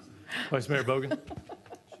 None. Vice Mayor Bogan?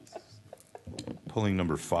 Polling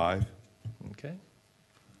number 5. Okay.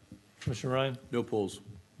 Commissioner Ryan? No polls.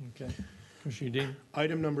 Okay. Commissioner Udine?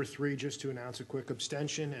 Item number 3, just to announce a quick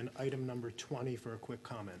abstention, and item number 20 for a quick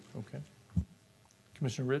comment. Okay.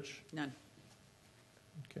 Commissioner Rich? None.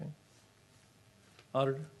 Okay.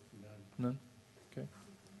 Auditor? None. Okay.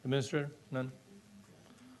 Administrator? None.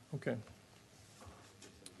 Okay.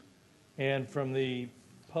 And from the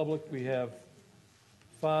public, we have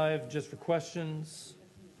 5 just for questions,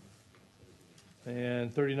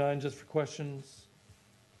 and 39 just for questions,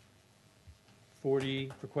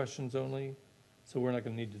 40 for questions only, so we're not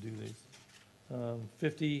going to need to do these.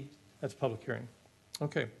 50, that's public hearing.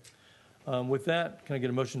 Okay. With that, can I get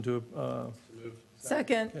a motion to?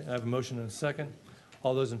 Second. Okay, I have a motion and a second.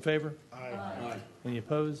 All those in favor? Aye. Any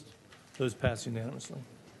opposed? Those pass unanimously.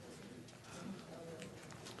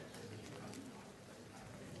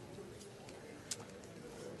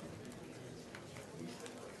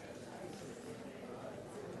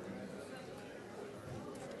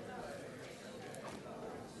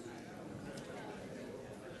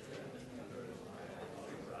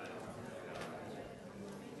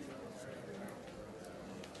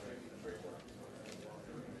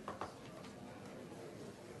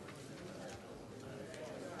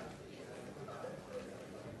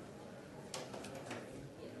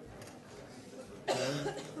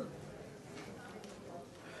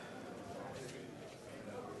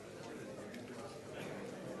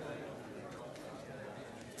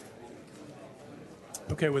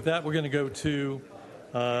 Okay, with that, we're going to go to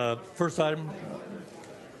first item.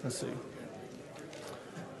 Let's see.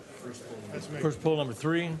 First poll number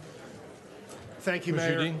 3. Thank you,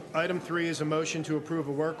 Commissioner Mayor. Dean? Item 3 is a motion to approve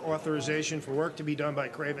a work authorization for work to be done by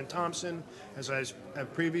Craven Thompson. As I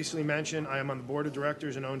have previously mentioned, I am on the board of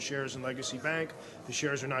directors and own shares in Legacy Bank. The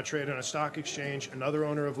shares are not traded on a stock exchange. Another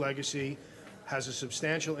owner of Legacy has a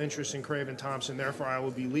substantial interest in Craven Thompson. Therefore, I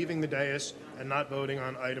will be leaving the dais and not voting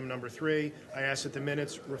on item number 3. I ask that the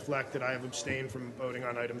minutes reflect that I have abstained from voting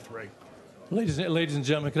on item 3. Ladies and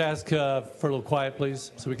gentlemen, could I ask for a little quiet,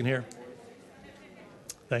 please, so we can hear?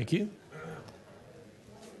 Thank you.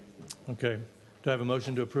 Okay. Do I have a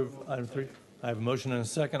motion to approve item 3? I have a motion and a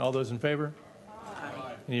second. All those in favor?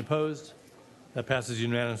 Aye. Any opposed? That passes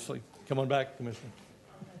unanimously. Come on back, Commissioner.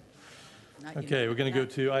 Okay, we're going to go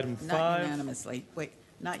to item 5. Not unanimously. Wait,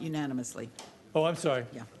 not unanimously. Oh, I'm sorry.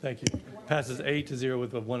 Yeah. Thank you. Passes 8-0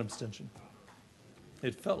 with 1 abstention.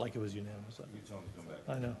 It felt like it was unanimous. You told me to come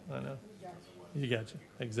back. I know. You got you.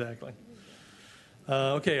 Exactly.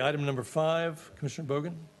 Okay, item number 5, Commissioner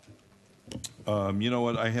Bogan. You know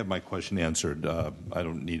what? I have my question answered. I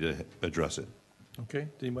don't need to address it. Okay.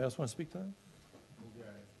 Does anybody else want to speak to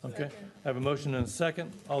that? Okay. I have a motion and a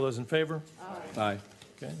second. All those in favor? Aye.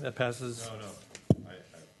 Okay, that passes.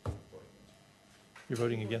 No. You're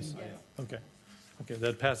voting against? Okay. Okay,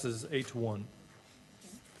 that passes 8-1.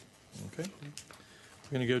 Okay.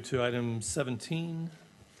 We're going to go to item 17,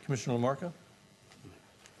 Commissioner LaMarca.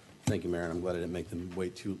 Thank you, Mayor. I'm glad I didn't make them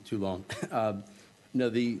wait too long. No,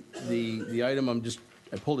 the item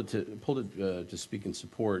I pulled it to speak in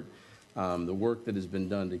support. The work that has been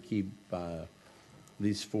done to keep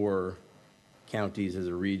these 4 counties as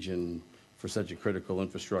a region for such a critical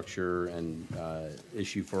infrastructure and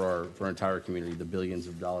issue for our entire community, the billions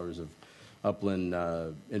of dollars of upland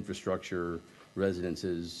infrastructure,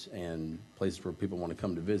 residences, and places where people want to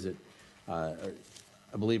come to visit, I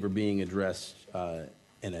believe are being addressed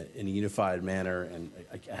in a unified manner. And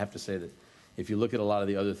I have to say that if you look at a lot of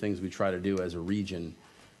the other things we try to do as a region,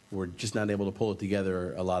 we're just not able to pull it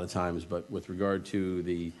together a lot of times. But with regard to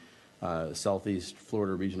the Southeast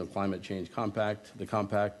Florida Regional Climate Change Compact, the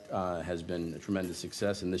compact has been a tremendous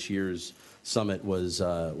success, and this year's summit was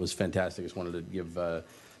fantastic. I just wanted to give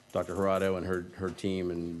Dr. Gerardo and her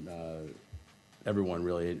team and everyone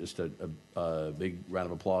really just a big round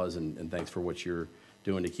of applause and thanks for what you're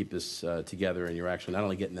doing to keep this together. And you're actually not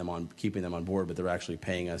only keeping them on board, but they're actually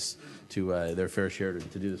paying us to their fair share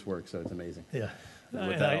to do this work. So it's amazing. Yeah.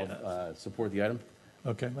 With that, I'll support the item.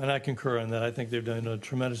 Okay, and I concur on that. I think they've done a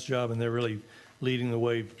tremendous job, and they're really leading the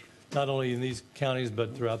way, not only in these counties,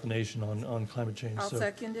 but throughout the nation on climate change. I'll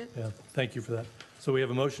second it. Yeah, thank you for that. So we have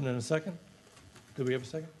a motion and a second? Do we have a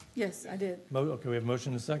second? Yes, I did. Okay, we have a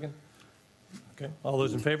motion and a second. Okay, all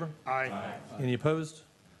those in favor? Aye. Any opposed?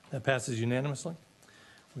 That passes unanimously.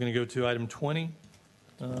 We're going to go to item 20,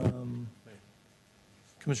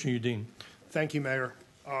 Commissioner Udine. Thank you, Mayor.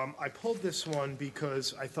 I pulled this one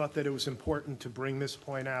because I thought that it was important to bring this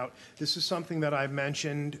point out. This is something that I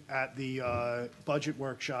mentioned at the budget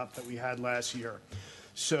workshop that we had last year.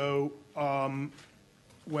 So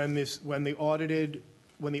when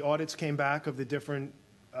the audits came back of the different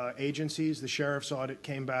agencies, the sheriff's audit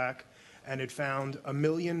came back, and it found $1.4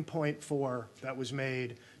 million that was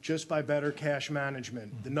made just by better cash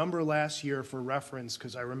management. The number last year, for reference,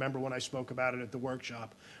 because I remember when I spoke about it at the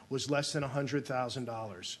workshop, was less than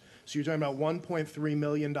 $100,000. So you're talking about $1.3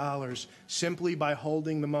 million simply by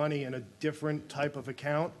holding the money in a different type of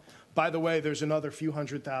account. By the way, there's another few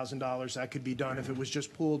 $100,000 that could be done if it was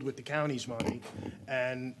just pooled with the county's money.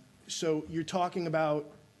 And so you're talking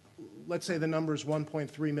about, let's say the number is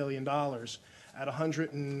 $1.3 million. At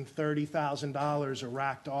 $130,000 a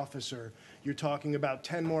racked officer, you're talking about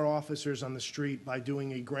 10 more officers on the street by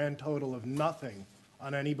doing a grand total of nothing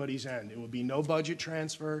on anybody's end. It would be no budget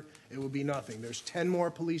transfer. It would be nothing. There's 10 more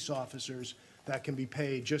police officers that can be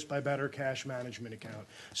paid just by better cash management account.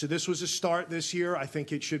 So this was a start this year. I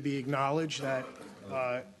think it should be acknowledged that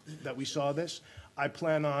we saw this. I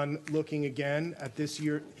plan on looking again at this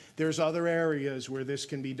year. There's other areas where this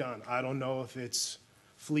can be done. I don't know if it's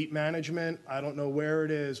fleet management. I don't know where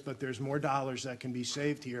it is, but there's more dollars that can be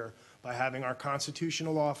saved here by having our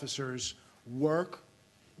constitutional officers work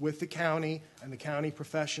with the county and the county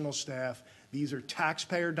professional staff. These are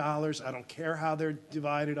taxpayer dollars. I don't care how they're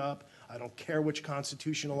divided up. I don't care which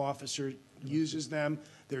constitutional officer uses them.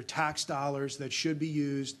 They're tax dollars that should be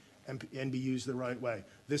used and be used the right way.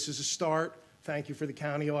 This is a start. Thank you for the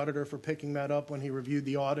county auditor for picking that up when he reviewed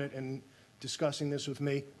the audit and discussing this with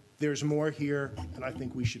me. There's more here, and I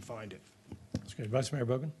think we should find it. That's good. Vice Mayor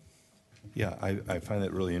Bogan? Yeah, I find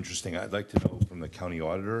that really interesting. I'd like to know from the county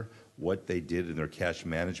auditor what they did in their cash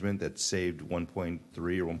management that saved 1.3 or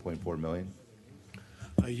 1.4 million.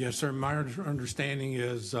 Yes, sir. My understanding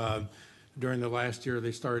is during the last year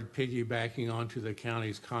they started piggybacking onto the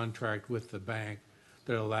county's contract with the bank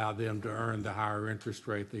that allowed them to earn the higher interest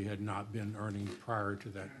rate they had not been earning prior to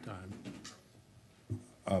that time.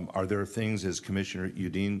 Are there things, as Commissioner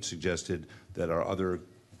Udine suggested, that our other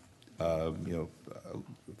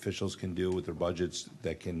officials can do with their budgets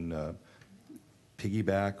that can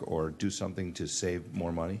piggyback or do something to save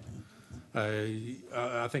more money?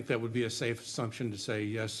 I think that would be a safe assumption to say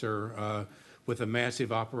yes, sir. With the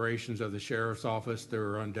massive operations of the sheriff's office, there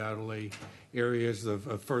are undoubtedly areas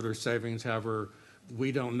of further savings. However,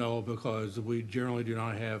 we don't know because we generally do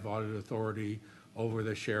not have audit authority over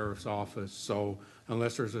the sheriff's office. So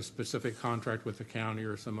unless there's a specific contract with the county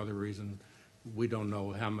or some other reason, we don't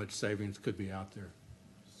know how much savings could be out there.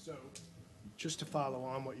 So just to follow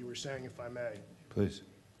on what you were saying, if I may. Please.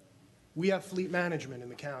 We have fleet management in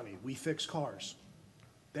the county. We fix cars.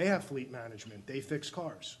 They have fleet management. They fix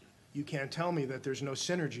cars. You can't tell me that there's no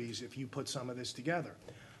synergies if you put some of this together.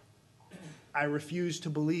 I refuse to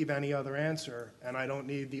believe any other answer, and I don't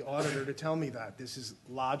need the auditor to tell me that. This is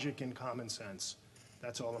logic and common sense.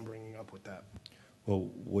 That's all I'm bringing up with that. Well,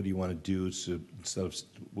 what do you want to do? So is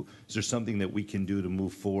there something that we can do to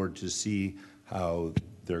move forward to see how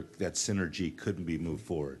that synergy couldn't be moved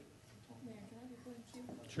forward?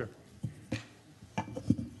 Sure.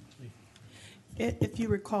 If you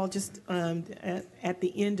recall, just at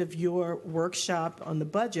the end of your workshop on the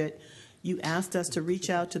budget, you asked us to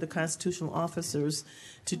reach out to the constitutional officers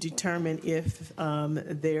to determine if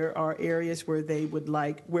there are areas where they would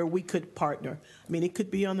where we could partner. I mean, it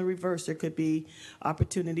could be on the reverse. There could be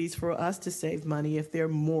opportunities for us to save money if they're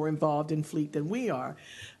more involved in fleet than we are.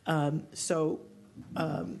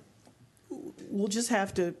 We'll just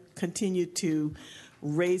have to continue to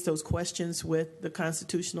raise those questions with the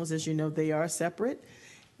constitutionals. As you know, they are separate,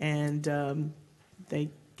 and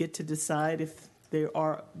they get to decide if there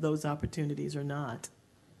are those opportunities or not.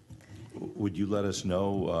 Would you let us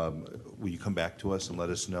know, will you come back to us and let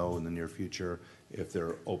us know in the near future if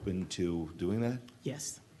they're open to doing that?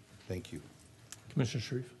 Yes. Thank you. Commissioner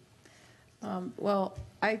Sharif? Well,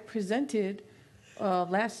 I presented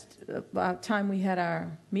about time we had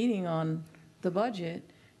our meeting on the budget,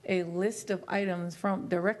 a list of items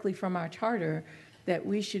directly from our charter that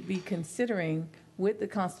we should be considering with the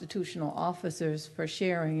constitutional officers for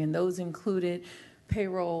sharing, and those included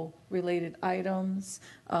payroll-related items,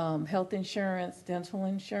 health insurance, dental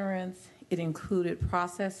insurance. It included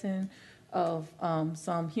processing of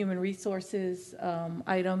some human resources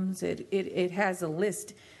items. It has a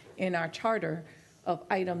list in our charter of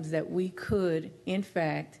items that we could, in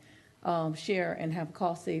fact, share and have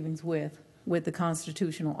cost savings with the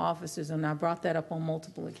constitutional officers, and I brought that up on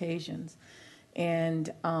multiple occasions.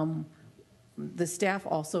 And the staff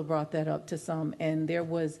also brought that up to some, and there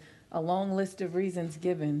was a long list of reasons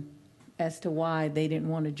given as to why they didn't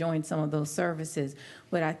want to join some of those services.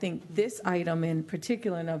 But I think this item in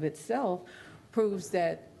particular and of itself proves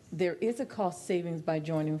that there is a cost savings by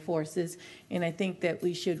joining forces, and I think that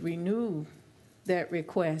we should renew that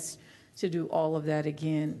request to do all of that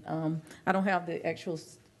again. I don't have the actual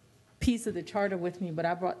piece of the charter with me, but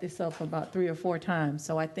I brought this up about 3 or 4 times,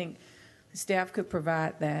 so I think the staff could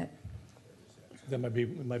provide that. That might be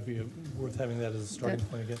worth having that as a starting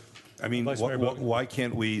point again. I mean, Vice Mayor Bogan. why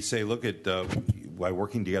can't we say, look at, by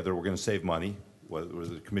working together, we're going to save money, whether it was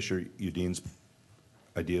Commissioner Udin's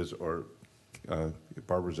ideas or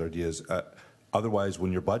Barbara's ideas. Otherwise,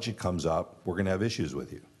 when your budget comes up, we're going to have issues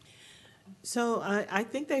with you. So I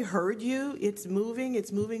think they heard you. It's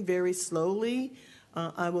moving very slowly.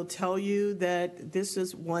 I will tell you that this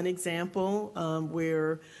is one example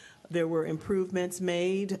where there were improvements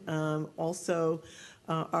made. Also,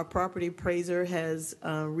 our property appraiser has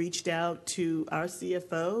reached out to our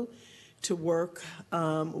CFO to work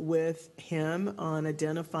with him on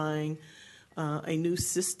identifying a new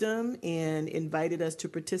system and invited us to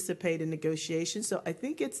participate in negotiations. So I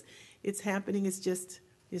think it's happening.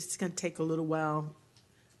 It's going to take a little while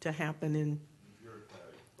to happen. And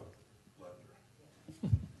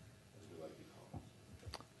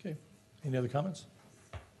Okay. Any other comments?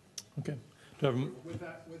 Okay. Do I have With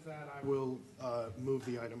that, I will move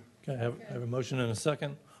the item. I have a motion and a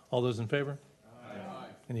second. All those in favor? Aye.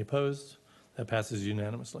 Any opposed? That passes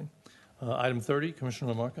unanimously. Item 30,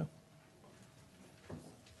 Commissioner LaMarca.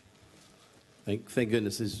 Thank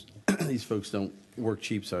goodness these folks don't work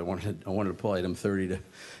cheap, so I wanted to pull item 30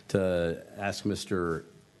 to ask Mr.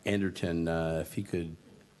 Anderton if he could,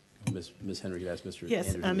 Ms. Henry could ask Mr.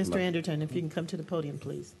 yes, Anderton. Mr. Anderton, if you can come to the podium,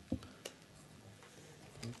 please.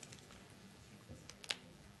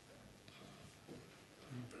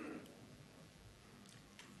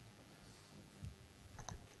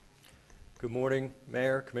 Good morning,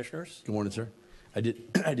 Mayor, Commissioners. Good morning, sir. I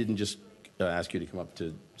didn't just ask you to come up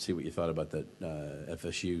to see what you thought about that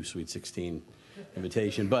FSU Sweet 16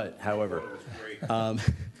 invitation, but however,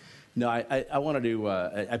 no, I wanted to.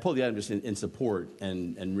 I pulled the item just in support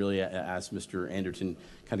and really asked Mr. Anderton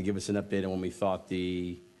kind of give us an update on when we thought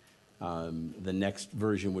the next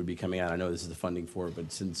version would be coming out. I know this is the funding for it,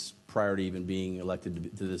 but since prior to even being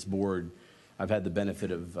elected to this board, I've had the benefit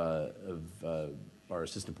of our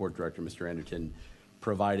Assistant Port Director, Mr. Anderton,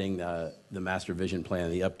 providing the master vision plan,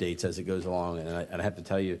 the updates as it goes along. And I have to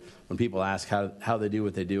tell you, when people ask how they do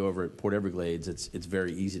what they do over at Port Everglades, it's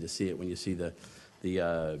very easy to see it when you see the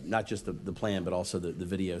not just the plan, but also the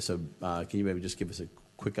video. So can you maybe just give us a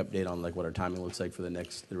quick update on like what our timing looks like for the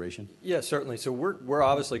next iteration? Yeah, certainly. So we're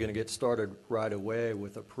obviously going to get started right away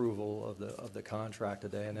with approval of the contract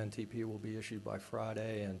today, and NTP will be issued by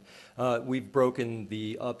Friday. And we've broken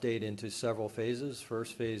the update into several phases.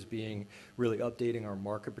 First phase being really updating our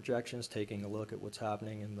market projections, taking a look at what's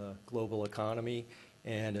happening in the global economy,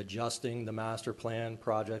 and adjusting the master plan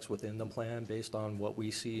projects within the plan based on what we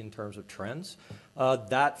see in terms of trends.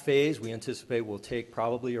 That phase we anticipate will take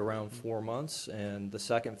probably around 4 months, and the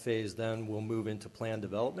second phase then will move into plan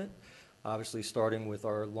development, obviously starting with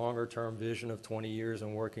our longer-term vision of 20 years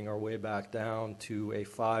and working our way back down to a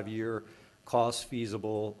 5-year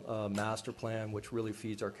cost-feasible master plan, which really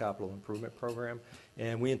feeds our capital improvement program.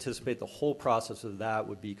 And we anticipate the whole process of that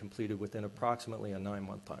would be completed within approximately a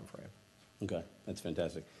 9-month time frame. Okay, that's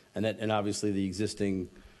fantastic. And obviously the existing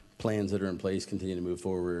plans that are in place continue to move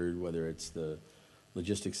forward, whether it's the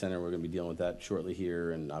logistics center, we're going to be dealing with that shortly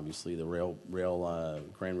here, and obviously the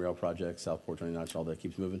Grand Rail project, Southport 29, all that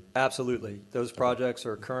keeps moving? Absolutely. Those projects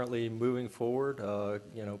are currently moving forward.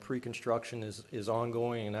 Pre-construction is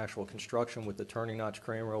ongoing, and actual construction with the Turning Notch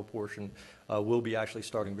Crane Rail portion will be actually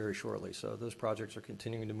starting very shortly. So those projects are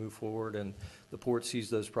continuing to move forward, and the port sees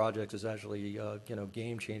those projects as actually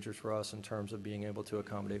game changers for us in terms of being able to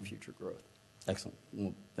accommodate future growth. Excellent.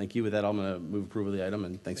 Well, thank you. With that, I'm going to move approval of the item,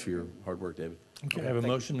 and thanks for your hard work, David. Okay, I have a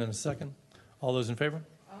motion and a second. All those in favor?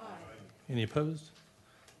 Aye. Any opposed?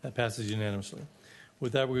 That passes unanimously.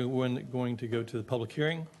 With that, we're going to go to the public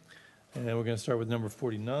hearing, and we're going to start with number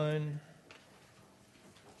 49.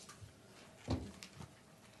 Okay,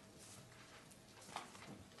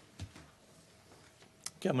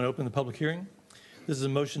 I'm going to open the public hearing. This is a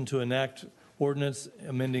motion to enact ordinance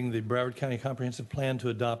amending the Broward County Comprehensive Plan to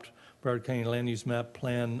adopt Broward County Land Use Map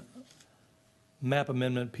Plan Map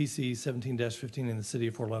Amendment PC 17-15 in the city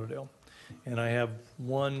of Fort Lauderdale. And I have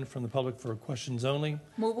one from the public for questions only.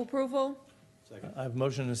 Move approval? Second. I have a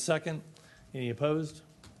motion and a second. Any opposed?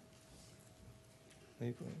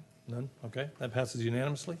 None? Okay, that passes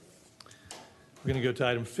unanimously. We're going to go to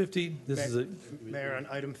item 50. This is a, Mayor, on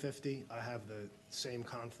item 50, I have the same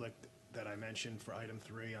conflict that I mentioned for item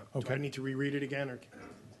 3. Do Okay. I need to reread it again, or?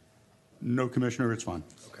 No, Commissioner, it's fine.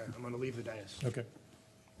 Okay, I'm going to leave the dais. okay.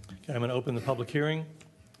 Okay, I'm going to open the public hearing.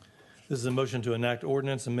 This is a motion to enact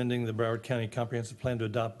ordinance amending the Broward County Comprehensive Plan to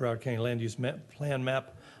adopt Broward County Land Use Plan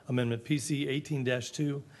Map Amendment PC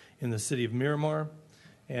 18-2 in the city of Miramar.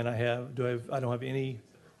 And I don't have any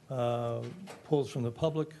polls from the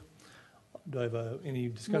public. Do I have any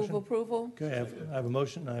discussion? Move approval. Okay, I have a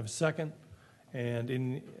motion, I have a second. And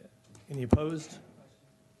any opposed?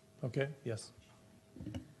 Okay, yes.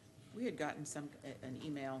 We had gotten an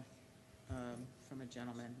email from a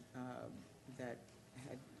gentleman that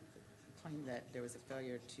had claimed that there was a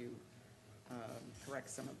failure to correct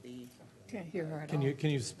some of the. Can't hear her at Can all.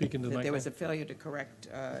 you speak into the That there was a microphone? failure to correct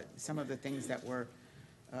some of the things that were,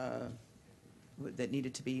 that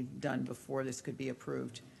needed to be done before this could be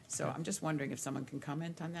approved. So I'm just wondering if someone can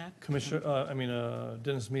comment on that? Commissioner,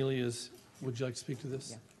 Dennis Mealy would you like to speak to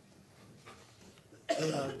this?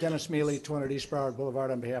 Yeah. Dennis Mealy, 200 East Broward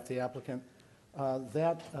Boulevard, on behalf of the applicant.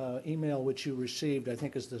 That email which you received, I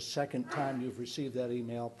think is the second time you've received that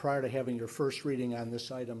email. Prior to having your first reading on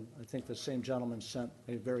this item, I think the same gentleman sent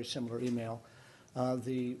a very similar email.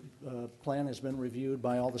 The plan has been reviewed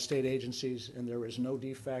by all the state agencies, and there is no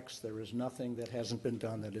defects. There is nothing that hasn't been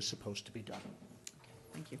done that is supposed to be done.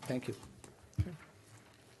 Thank you. Thank you.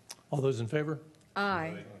 All those in favor?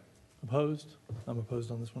 Aye. Opposed? I'm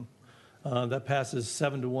opposed on this one. That passes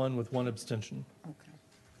 7-1 with one abstention. Okay.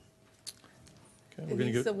 Okay, we're going to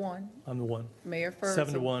He's go. the one. I'm the one. Mayor first.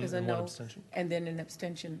 7-1 is a and one no, abstention. and then an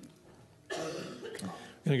abstention. Going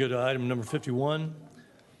to go to item number 51.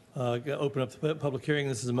 Open up the public hearing.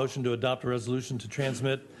 This is a motion to adopt a resolution to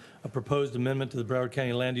transmit a proposed amendment to the Broward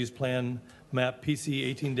County Land Use Plan Map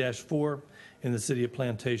PC 18-4 in the city of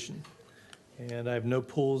Plantation. And I have no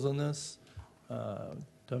polls on this. Do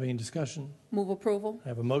I have any discussion? Move approval. I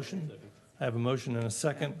have a motion. I have a motion and a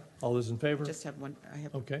second. All those in favor? Just have one, I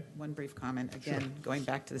have Okay. one brief comment. Again, going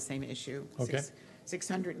back to the same issue. Okay.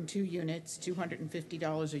 602 units,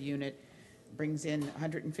 $250 a unit, brings in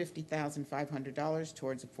 $150,500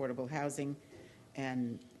 towards affordable housing.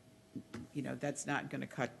 And, you know, that's not going to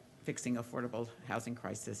cut fixing affordable housing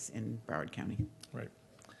crisis in Broward County. Right.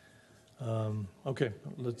 Okay,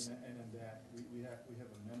 let's, And in that, we have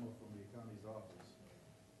a memo from the attorney's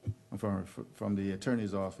office. From the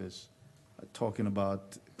attorney's office, talking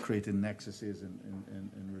about creating nexuses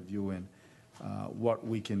and reviewing what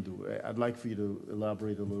we can do. I'd like for you to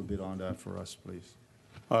elaborate a little bit on that for us, please.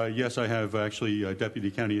 Yes, I have actually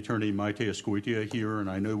Deputy County Attorney Maite Escoitia here,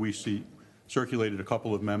 and I know we circulated a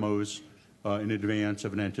couple of memos in advance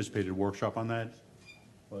of an anticipated workshop on that.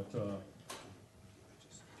 But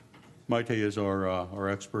Maite is our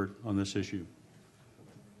expert on this issue.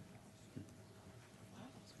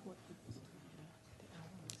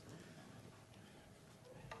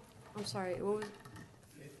 I'm sorry, what was,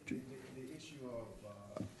 The issue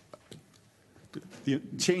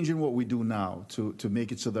of changing what we do now to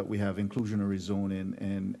make it so that we have inclusionary zoning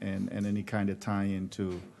and any kind of tie-in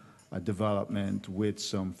to development with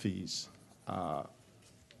some fees.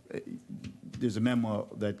 There's a memo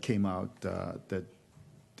that came out that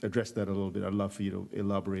addressed that a little bit. I'd love for you to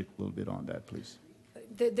elaborate a little bit on that, please.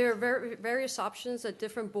 there are various options that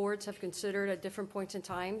different boards have considered at different points in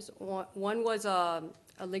times. One was a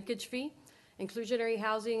linkage fee. Inclusionary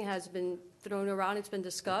housing has been thrown around, it's been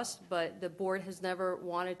discussed, but the board has never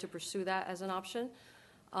wanted to pursue that as an option.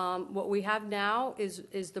 What we have now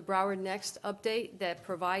is the Broward Next update that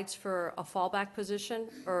provides for a fallback position,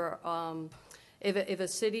 or if a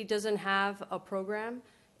city doesn't have a program,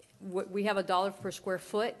 we have $1 per square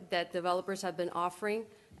foot that developers have been offering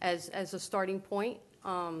as a starting point.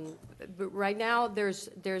 But right now, there's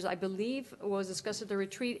I believe what was discussed at the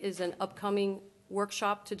retreat is an upcoming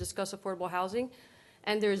workshop to discuss affordable housing,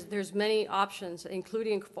 and there's many options,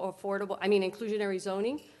 including inclusionary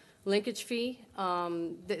zoning, linkage fee.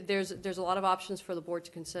 There's a lot of options for the board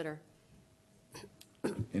to consider.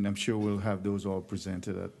 And I'm sure we'll have those all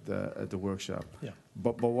presented at the workshop. Yeah.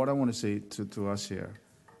 But what I want to say to us here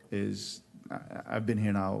is I've been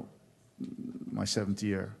here now my 7th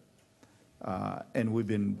year, and we've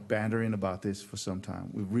been bantering about this for some time.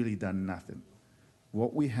 We've really done nothing.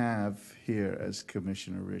 What we have here, as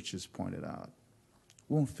Commissioner Rich has pointed out,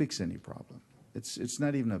 won't fix any problem. It's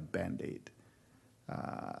not even a Band-Aid.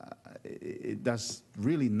 It does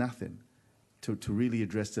really nothing to really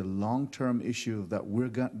address the long-term issue that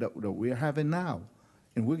we're having now,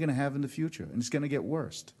 and we're going to have in the future, and it's going to get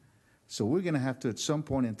worse. So we're going to have to, at some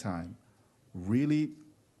point in time, really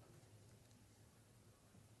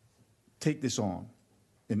take this on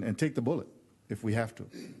and take the bullet if we have to,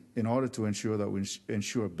 in order to ensure that we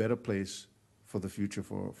ensure a better place for the future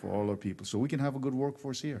for all our people, so we can have a good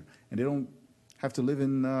workforce here, and they don't have to live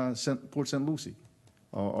in Port St. Lucie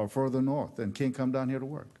or further north and can't come down here to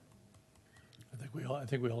work. I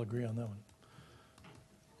think we all agree on that one.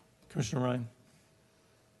 Commissioner Ryan.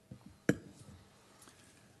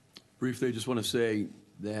 Briefly, I just want to say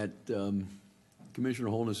that Commissioner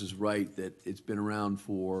Holness is right, that it's been around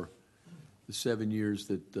for the 7 years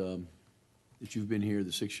that that you've been here,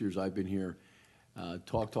 the 6 years I've been here.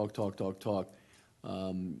 Talk.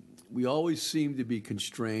 We always seem to be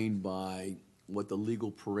constrained by what the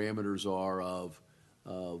legal parameters are of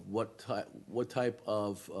what type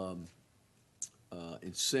of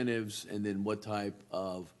incentives, and then what type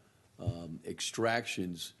of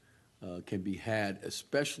extractions can be had,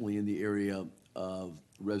 especially in the area of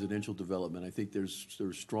residential development. I think there's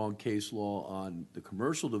strong case law on the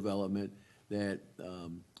commercial development that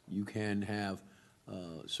you can have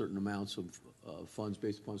certain amounts of funds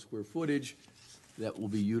based upon square footage that will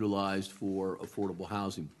be utilized for affordable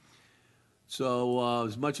housing. So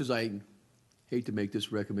as much as I hate to make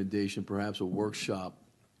this recommendation, perhaps a workshop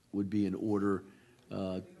would be in order.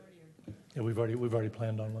 Yeah, we've already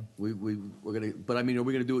planned on one. We're gonna, but I mean, are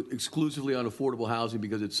we gonna do it exclusively on affordable housing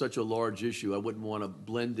because it's such a large issue? I wouldn't want to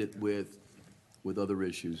blend it with other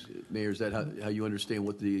issues. Mayor, is that how you understand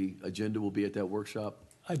what the agenda will be at that workshop?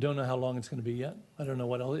 I don't know how long it's going to be yet. I don't know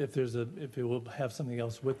what else, if it will have something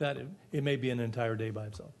else with that. It may be an entire day by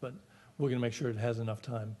itself, but we're going to make sure it has enough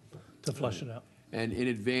time to flesh it out. And in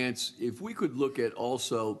advance, if we could look at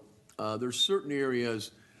also, there's certain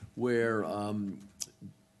areas where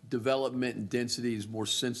development and density is more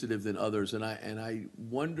sensitive than others, and I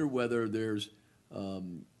wonder whether there's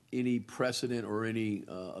any precedent or any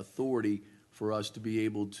authority for us to be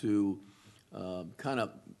able to kind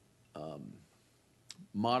of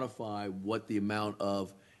modify what the amount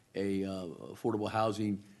of a affordable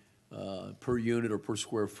housing per unit or per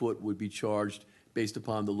square foot would be charged based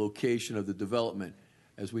upon the location of the development.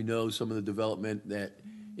 As we know, some of the development that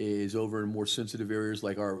is over in more sensitive areas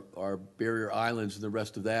like our barrier islands and the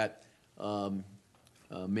rest of that,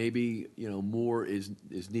 maybe more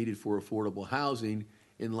is needed for affordable housing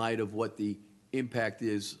in light of what the impact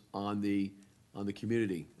is on the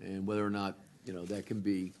community and whether or not that can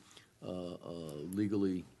be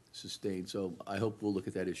legally sustained. So I hope we'll look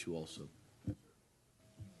at that issue also.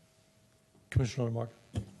 Commissioner Lamarck.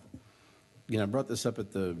 I brought this up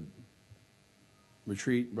at the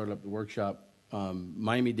retreat, brought it up at the workshop.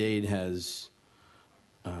 Miami-Dade has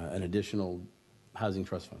an additional housing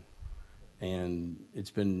trust fund, and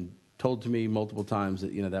it's been told to me multiple times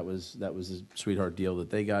that that was a sweetheart deal that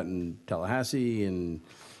they got in Tallahassee, and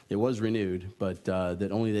it was renewed, but that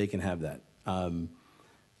only they can have that.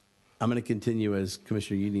 I'm going to continue, as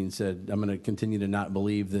Commissioner Udine said, I'm going to continue to not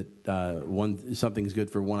believe that something's good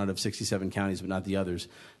for 1 out of 67 counties, but not the others.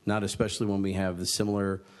 Not especially when we have the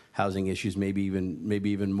similar housing issues, maybe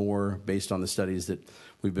even more, based on the studies that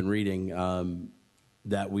we've been reading.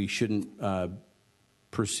 That we shouldn't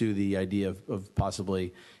pursue the idea of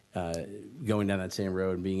possibly going down that same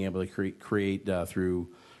road and being able to create through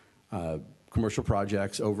commercial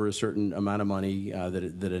projects over a certain amount of money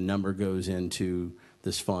that a number goes into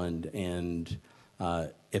this fund. And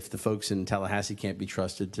if the folks in Tallahassee can't be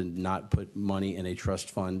trusted to not put money in a trust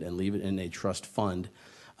fund and leave it in a trust fund,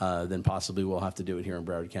 then possibly we'll have to do it here in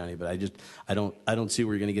Broward County. But I don't see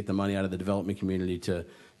where you're going to get the money out of the development community to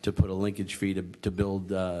put a linkage fee to build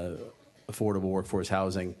affordable workforce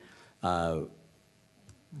housing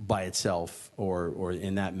by itself, or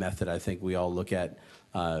in that method. I think we all look at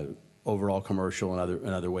overall commercial and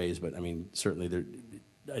other ways. But I mean, certainly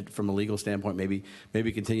from a legal standpoint,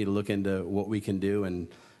 maybe continue to look into what we can do. And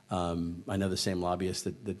I know the same lobbyist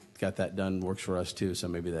that got that done works for us too, so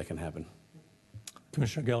maybe that can happen.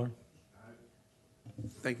 Commissioner Geller.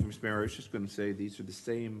 Thank you, Mr. Mayor. I was just going to say these are the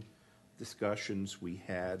same discussions we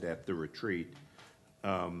had at the retreat.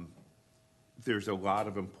 There's a lot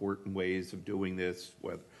of important ways of doing this,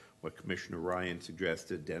 what Commissioner Ryan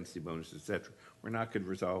suggested, density bonus, et cetera. We're not going to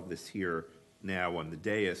resolve this here now on the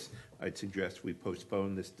dais. I'd suggest we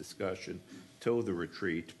postpone this discussion till the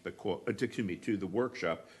retreat, to the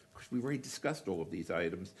workshop, because we've already discussed all of these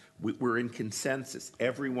items. We're in consensus.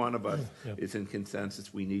 Every one of us is in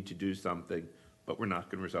consensus. We need to do something, but we're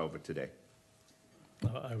not going to resolve it today.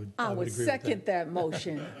 I would agree second that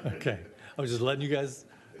motion. Okay. I was just letting you guys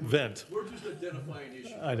vent. We're just identifying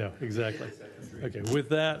issues. I know, exactly. Okay, with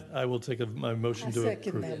that, I will take my motion to approve.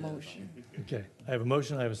 Second that motion. Okay, I have a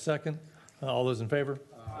motion, I have a second. All those in favor?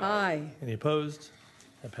 Aye. Any opposed?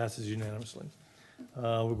 That passes unanimously.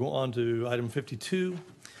 We'll go on to item 52,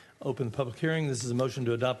 open the public hearing. This is a motion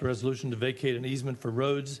to adopt a resolution to vacate an easement for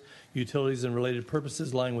roads, utilities, and related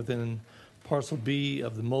purposes lying within Parcel B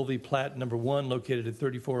of the Mulvey Plat Number 1, located at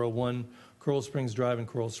 3401 Coral Springs Drive in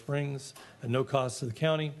Coral Springs, at no cost to the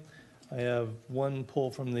county. I have one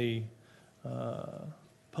pull from the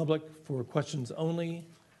public for questions only.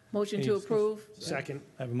 Motion Any to discussion? approve. Second.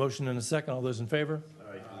 I have a motion and a second. All those in favor?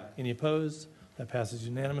 Aye. Any opposed? That passes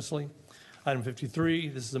unanimously. Item 53,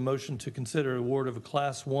 this is a motion to consider award of a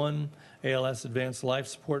Class 1 ALS Advanced Life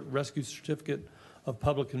Support Rescue Certificate of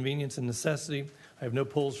Public Convenience and Necessity. I have no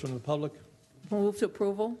polls from the public. Move to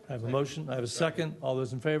approval. I have a motion. I have a second. All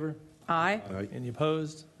those in favor? Aye. Any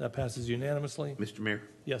opposed? That passes unanimously. Mr. Mayor?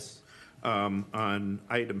 Yes. On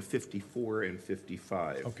item 54 and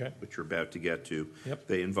 55, Okay. which we're about to get to, Yep.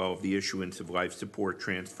 they involve the issuance of life support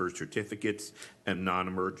transfer certificates and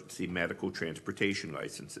non-emergency medical transportation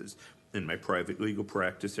licenses. In my private legal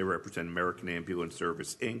practice, I represent American Ambulance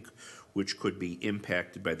Service, Inc., which could be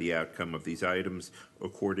impacted by the outcome of these items.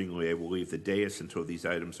 Accordingly, I will leave the dais until these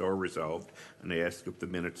items are resolved, and I ask if the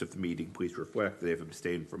minutes of the meeting please reflect that I have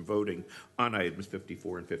abstained from voting on items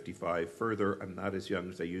 54 and 55. Further, I'm not as young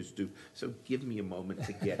as I used to, so give me a moment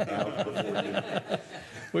to get out before you.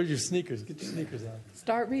 Where's your sneakers? Get your sneakers on.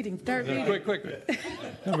 Start reading. Start reading. Quick.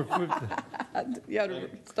 Number 50. You have to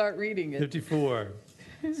start reading it. 54.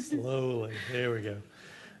 Slowly. There we go.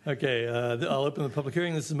 Okay, I'll open the public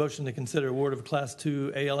hearing. This is a motion to consider award of a Class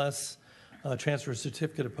 2 ALS transfer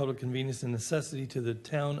certificate of public convenience and necessity to the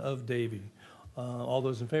town of Davie. All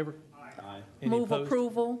those in favor? Aye. Any Move opposed?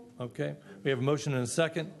 approval. Okay. We have a motion and a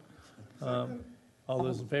second. All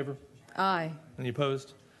those in favor? Aye. Any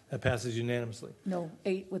opposed? That passes unanimously. No,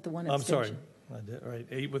 8 with the one I'm sorry. abstention. I did, all right,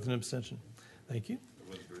 8 with an abstention. Thank you.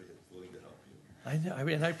 I know,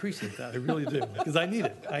 and I appreciate that. I really do, because I need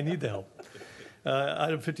it. I need the help.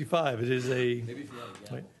 Item 55, it is a... Maybe if you had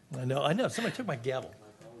a gavel. I know. Somebody took my gavel.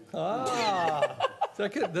 So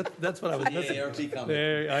that's what I was missing. ARP comment.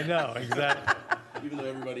 There, I know, exactly. Even though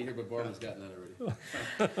everybody here but Barbara's gotten that already.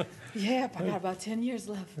 Yeah, I got about 10 years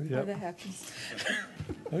left before Yep. that happens.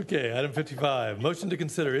 Okay, item 55, motion to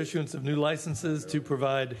consider issuance of new licenses to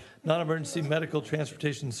provide non-emergency medical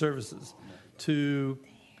transportation services to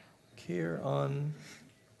Carione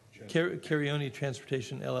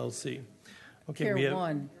Transportation, LLC. Okay, Care we have,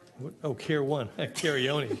 One. Oh, Care One,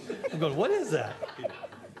 Carione. I'm going, what is that?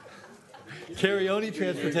 Carione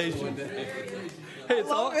Transportation. Hey,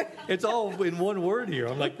 it's all in one word here.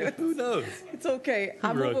 I'm like, who knows? It's okay. I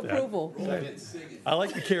Who move wrote that? approval. I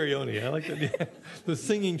like the Carione. I like the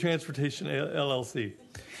Singing Transportation LLC.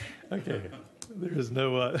 Okay, there is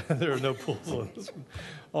no there are no pulls on this one.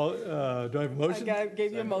 Do I have a motion?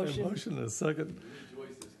 Gave you a A motion. motion and a second.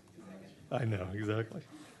 I know, exactly.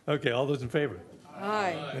 Okay, all those in favor?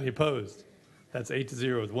 Aye. Any opposed? That's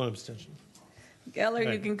 8-0 with one abstention. Geller, you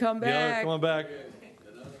Right. can come Geller, back. come on back.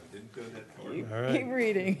 All right. Keep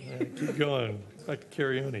reading. All right, keep going. Back to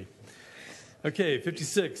Carione. Okay,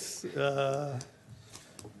 56.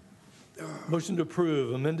 Motion to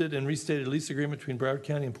approve amended and restated lease agreement between Broward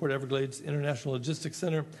County and Port Everglades International Logistics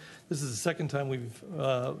Center. This is the second time we've,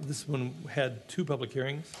 this one had 2 public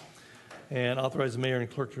hearings, and authorize the mayor and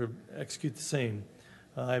clerk to execute the same.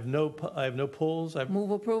 I have no polls.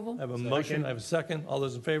 Move approval. I have a motion. I have a second. All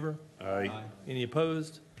those in favor? Aye. Any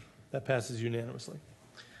opposed? That passes unanimously.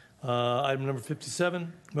 Item number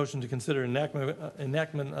 57, motion to consider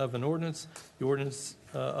enactment of an ordinance, the ordinance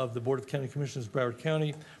of the Board of County Commissioners of Broward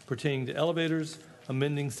County pertaining to elevators,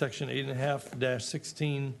 amending Section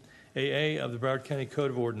 8.5-16AA of the Broward County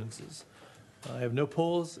Code of Ordinances. I have no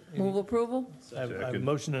polls. Move approval. I have a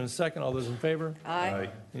motion and a second. All those in favor? Aye.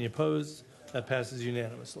 Any opposed? That passes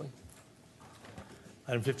unanimously.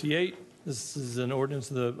 Item 58, this is an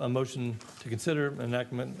ordinance, a motion to consider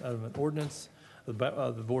enactment of an ordinance of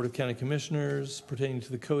the Board of County Commissioners pertaining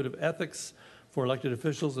to the Code of Ethics for elected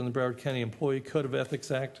officials and the Broward County Employee Code of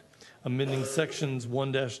Ethics Act, amending sections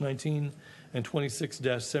 1-19 and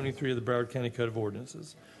 26-73 of the Broward County Code of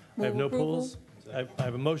Ordinances. I have no polls. I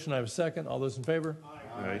have a motion. I have a second. All those in favor?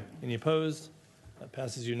 Aye. Any opposed? That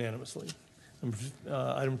passes unanimously.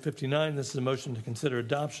 Item 59, this is a motion to consider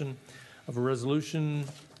adoption of a resolution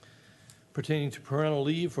pertaining to parental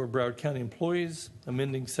leave for Broward County employees,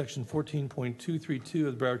 amending Section 14.232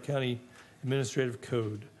 of the Broward County Administrative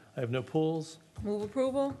Code. I have no polls. Move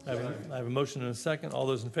approval. I have a motion and a second. All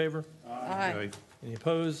those in favor? Aye. Any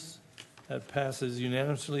opposed? That passes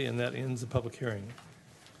unanimously, and that ends the public hearing.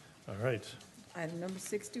 All right. Item number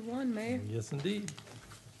 61, Mayor. Yes, indeed.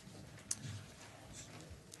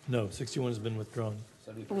 No, 61 has been withdrawn.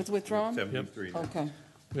 It was withdrawn? 73. Okay.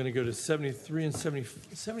 We're going to go to 73 and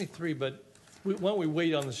 73, but why don't we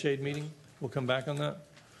wait on the shade meeting? We'll come back on that.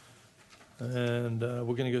 And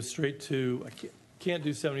we're going to go straight to, I can't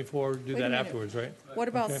do 74, do Wait a that minute. afterwards, right? What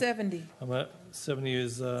about Okay. 70? I'm at 70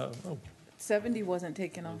 is, 70 wasn't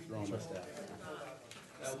taken off.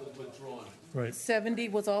 That was withdrawn. right, 70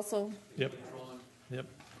 was also, yep, yep.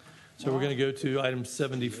 So we're going to go to item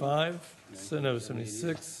 75, no,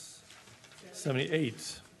 76, 78.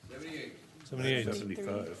 78.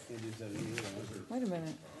 75. wait a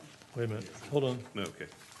minute. Wait a minute, hold on. No, okay.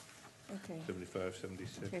 Okay. 75,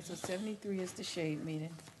 76. Okay, so 73 is the shade meeting.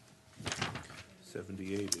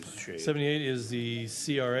 78 is shade. 78 is the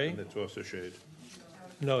CRA. And that's also shade.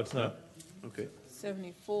 No, it's not. Okay.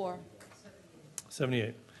 74.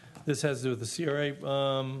 78. This has to do with the CRA.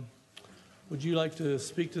 Would you like to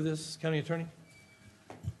speak to this, County Attorney?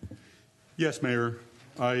 Yes, Mayor.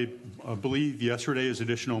 I believe yesterday as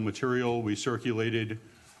additional material, we circulated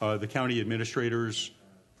the county administrator's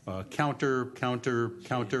counter,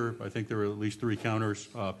 I think there were at least 3 counters,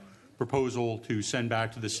 proposal to send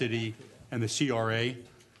back to the city and the CRA.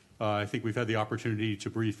 I think we've had the opportunity to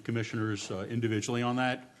brief commissioners individually on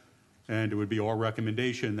that, and it would be our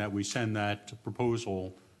recommendation that we send that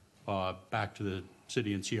proposal back to the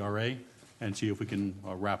city and CRA and see if we can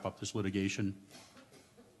wrap up this litigation.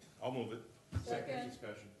 I'll move it. Second.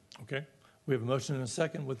 Discussion. Okay. We have a motion and a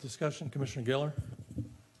second with discussion. Commissioner Geller?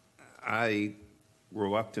 I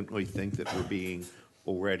reluctantly think that we're being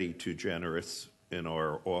already too generous in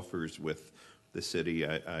our offers with the city.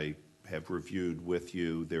 I have reviewed with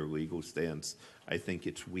you their legal stance. I think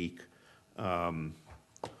it's weak. I'll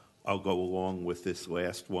go along with this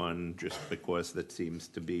last one just because that seems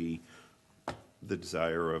to be the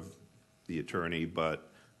desire of the attorney, but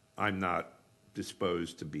I'm not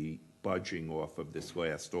disposed to be budging off of this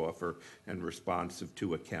last offer and responsive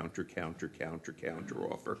to a counter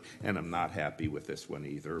offer, and I'm not happy with this one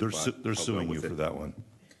either. They're but I'll go suing you with for it. that one.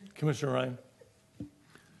 Commissioner Ryan?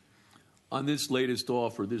 On this latest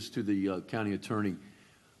offer, this to the county attorney,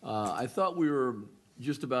 I thought we were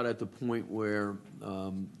just about at the point where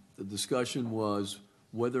the discussion was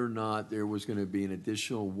whether or not there was going to be an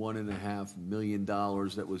additional $1.5 million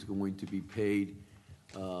that was going to be paid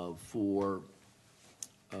for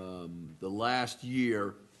the last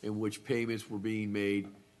year in which payments were being made.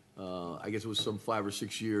 I guess it was some 5 or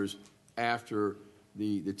 6 years after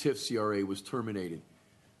the TIF CRA was terminated.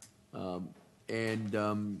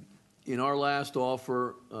 In our last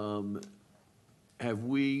offer, have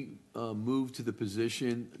we moved to the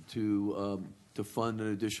position to fund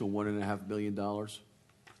an additional $1.5 million?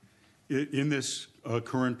 In this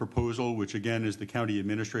current proposal, which again is the county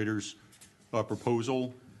administrator's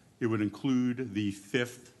proposal, it would include the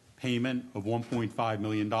 5th payment of $1.5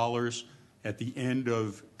 million at the end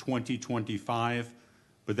of 2025,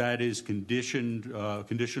 but that is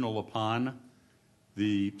conditional upon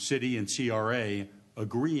the city and CRA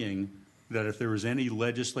agreeing that if there was any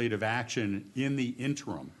legislative action in the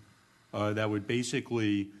interim that would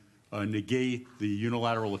basically negate the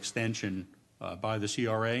unilateral extension by the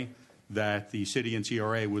CRA, that the city and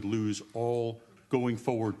CRA would lose all going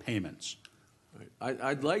forward payments.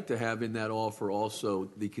 I'd like to have in that offer also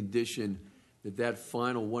the condition that that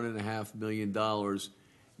final $1.5 million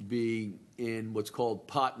be in what's called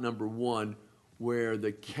pot number 1, where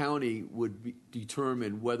the county would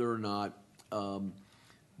determine whether or not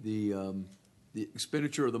the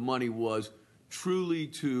expenditure of the money was truly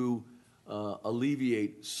to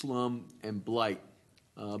alleviate slum and blight.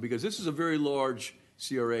 Because this is a very large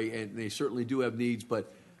CRA, and they certainly do have needs,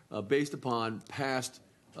 but based upon past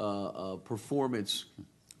performance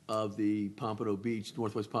of the Pompano Beach,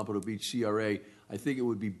 Northwest Pompano Beach CRA, I think it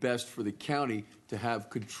would be best for the county to have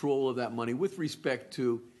control of that money with respect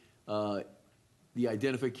to the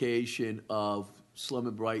identification of slum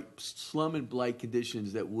and blight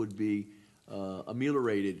conditions that would be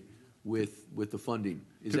ameliorated with the funding.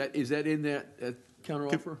 Is that in that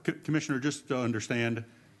counteroffer? Commissioner, just to understand,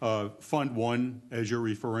 Fund 1, as you're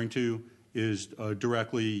referring to, is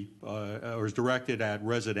directed at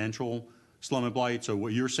residential slum and blight. So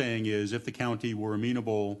what you're saying is if the county were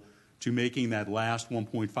amenable to making that last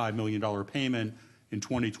 $1.5 million payment in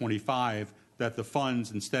 2025, that the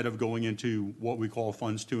funds, instead of going into what we call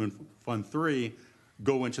Funds 2 and Fund 3,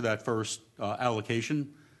 go into that first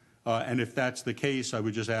allocation. And if that's the case, I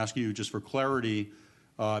would just ask you, just for clarity,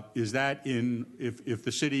 is that if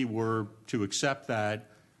the city were to accept that,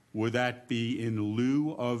 would that be in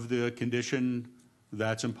lieu of the condition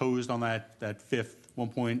that's imposed on that 5th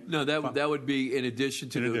 1.5? No, that would be in addition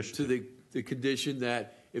to the condition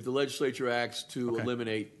that if the legislature acts to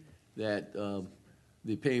eliminate that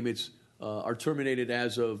the payments are terminated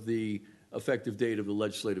as of the effective date of the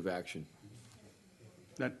legislative action.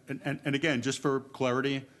 And again, just for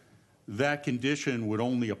clarity, that condition would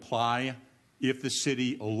only apply if the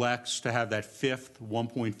city elects to have that fifth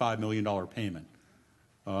 $1.5 million payment.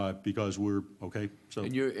 Because we're, okay, so.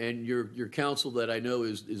 And your counsel that I know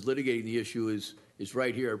is litigating the issue is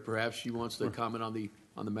right here. Perhaps she wants to comment on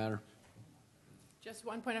the matter. Just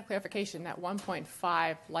one point of clarification, that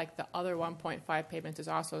 1.5, like the other 1.5 payments, is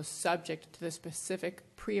also subject to the specific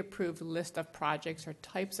pre-approved list of projects or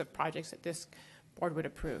types of projects that this board would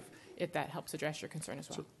approve, if that helps address your concern as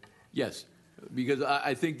well. Yes, because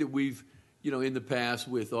I think that we've, in the past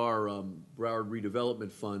with our Broward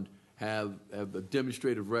Redevelopment Fund, have a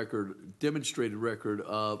demonstrated record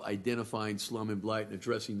of identifying slum and blight and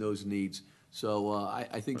addressing those needs. So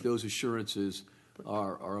I think those assurances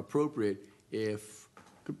are appropriate if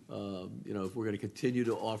if we're going to continue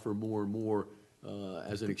to offer more and more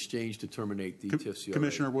as an exchange to terminate the TIF CRA.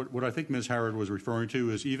 Commissioner, what I think Ms. Harrod was referring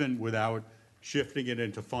to is even without shifting it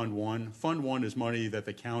into Fund 1, Fund 1 is money that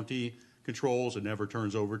the county controls and never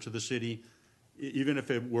turns over to the city. Even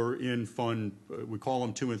if it were in Fund, we call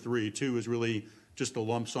them 2 and 3. 2 is really just a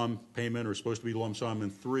lump sum payment, or supposed to be lump sum,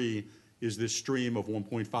 and 3 is this stream of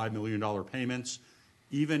 $1.5 million payments.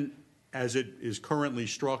 Even as it is currently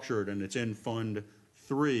structured and it's in Fund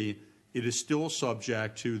 3, it is still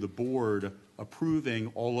subject to the board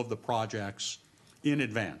approving all of the projects in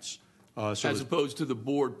advance. As opposed to the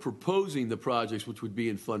board proposing the projects, which would be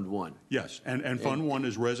in Fund 1. Yes, and Fund 1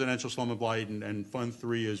 is residential slum and blight, and Fund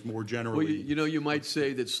 3 is more generally. Well, you might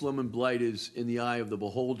say that slum and blight is in the eye of the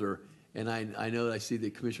beholder, and I know I see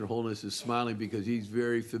that Commissioner Holness is smiling because he's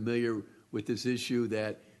very familiar with this issue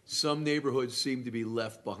that some neighborhoods seem to be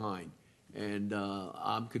left behind. And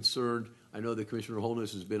I'm concerned. I know that Commissioner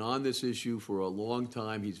Holness has been on this issue for a long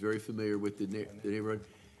time. He's very familiar with the neighborhood.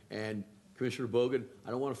 And Commissioner Bogan, I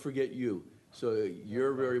don't want to forget you. So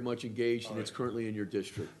you're very much engaged, and it's currently in your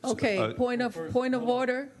district. Okay, point of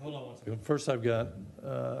order. Hold on one second. First, I've got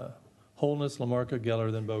Holness, Lamarca,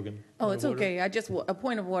 Geller, then Bogan. Oh, it's okay. A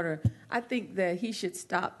point of order. I think that he should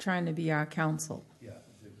stop trying to be our counsel. Yeah,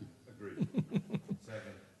 agreed.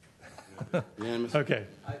 Second. Okay,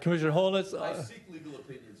 Commissioner Holness. I seek legal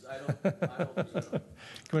opinions. I don't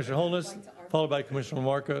Commissioner Holness, followed by Commissioner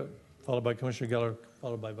Lamarca, followed by Commissioner Geller,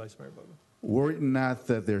 followed by Vice Mayor Bogan. Were it not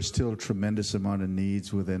that there's still a tremendous amount of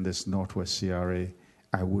needs within this Northwest CRA,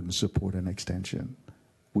 I wouldn't support an extension.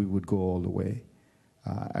 We would go all the way.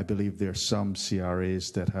 I believe there are some CRAs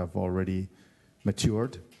that have already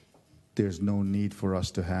matured. There's no need for us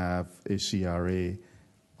to have a CRA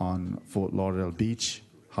on Fort Lauderdale Beach,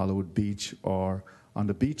 Hollywood Beach, or on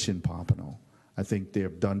the beach in Pompano. I think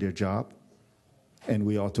they've done their job, and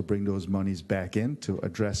we ought to bring those monies back in to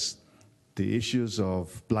address the issues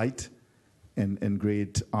of blight and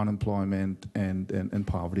great unemployment and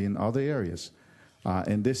poverty in other areas.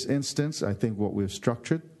 In this instance, I think what we've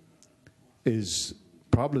structured is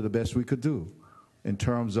probably the best we could do in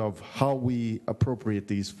terms of how we appropriate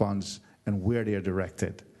these funds and where they are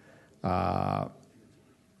directed.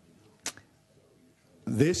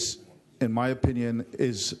 This, in my opinion,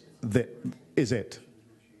 is it.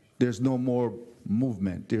 There's no more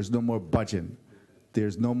movement. There's no more budgeting.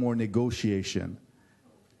 There's no more negotiation.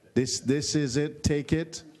 This is it. Take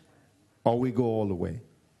it, or we go all the way.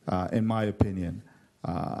 In my opinion,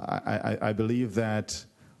 I believe that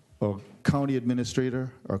a county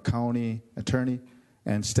administrator or county attorney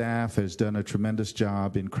and staff has done a tremendous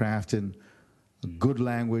job in crafting good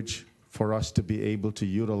language for us to be able to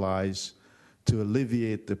utilize to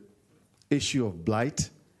alleviate the issue of blight,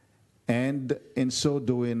 and in so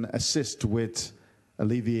doing assist with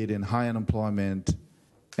alleviating high unemployment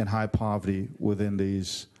and high poverty within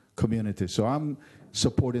these communities. So I'm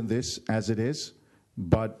supporting this as it is,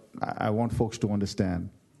 but I want folks to understand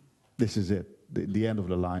this is it, the end of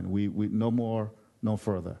the line. We no more, no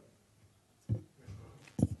further.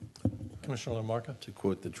 Commissioner Lamarca. To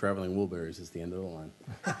quote the Traveling Wilburys, it's the end of the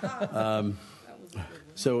line.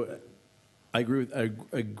 So I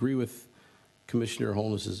agree with Commissioner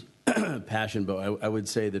Holness's passion, but I would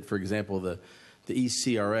say that, for example, the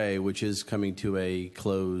ECRA, which is coming to a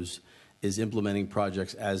close, is implementing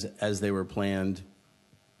projects as they were planned,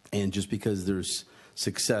 and just because there's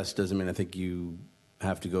success doesn't mean I think you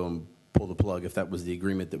have to go and pull the plug if that was the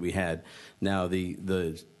agreement that we had. Now, the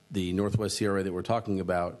Northwest CRA that we're talking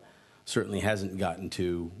about certainly hasn't gotten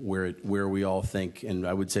to where we all think, and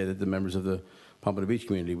I would say that the members of the Pompano Beach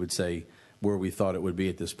community would say where we thought it would be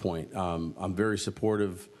at this point. I'm very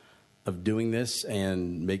supportive of doing this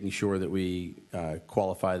and making sure that we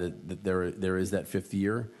qualify that there is that fifth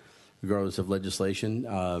year. regardless of legislation.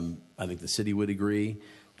 I think the city would agree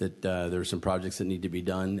that there are some projects that need to be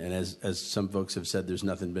done, and as some folks have said, there's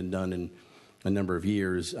nothing been done in a number of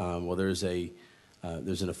years. Well, there's an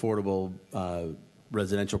affordable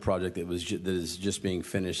residential project that is just being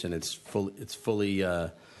finished, and it's fully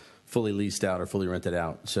leased out or fully rented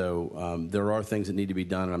out. So there are things that need to be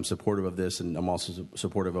done, and I'm supportive of this, and I'm also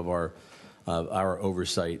supportive of our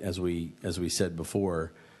oversight, as we said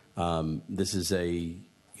before. This is an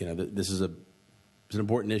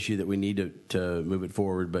important issue that we need to move it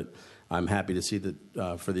forward, but I'm happy to see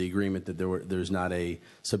that for the agreement that there's not a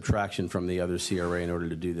subtraction from the other CRA in order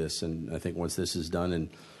to do this. And I think once this is done and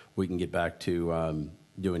we can get back to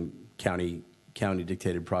doing county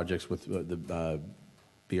dictated projects with the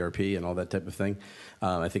BRP and all that type of thing,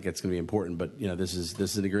 I think that's going to be important. But this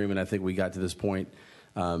is an agreement. I think we got to this point.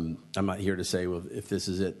 I'm not here to say, well, if this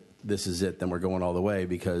is it, then we're going all the way,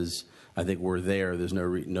 because I think we're there. There's no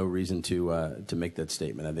reason to make that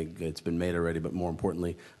statement. I think it's been made already, but more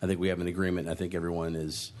importantly, I think we have an agreement. I think everyone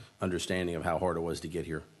is understanding of how hard it was to get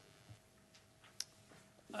here.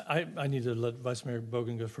 I need to let Vice Mayor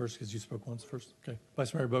Bogan go first, because you spoke once first. Okay,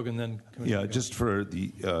 Vice Mayor Bogan, then Commissioner. Yeah, just for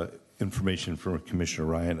the information from Commissioner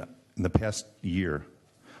Ryan, in the past year,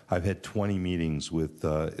 I've had 20 meetings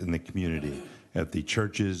in the community, at the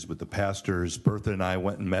churches, with the pastors. Bertha and I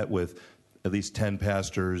went and met with at least 10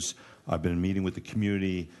 pastors. I've been meeting with the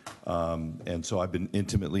community, and so I've been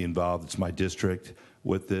intimately involved. It's my district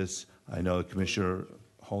with this. I know Commissioner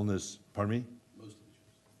Holness, pardon me?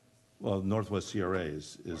 Well, Northwest CRA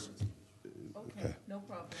is okay. No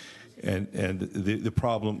problem. And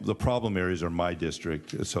the problem areas are my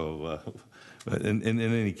district. So, in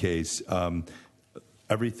any case,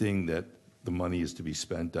 everything that the money is to be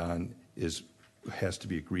spent on has to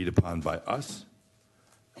be agreed upon by us,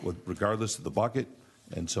 regardless of the bucket.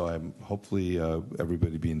 And so I'm hopefully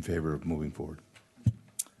everybody be in favor of moving forward.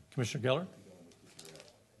 Commissioner Geller?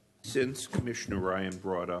 Since Commissioner Ryan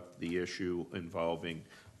brought up the issue involving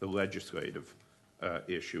the legislative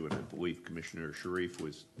issue, and I believe Commissioner Sharif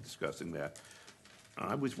was discussing that,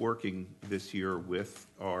 I was working this year with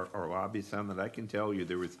our lobbyists on that. I can tell you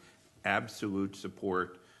there was absolute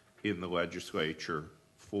support in the legislature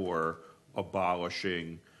for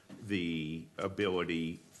abolishing the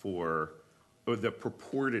ability or the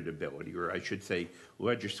purported ability, or I should say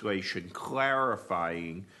legislation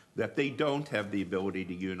clarifying that they don't have the ability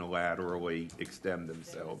to unilaterally extend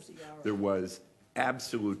themselves. There was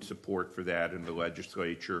absolute support for that in the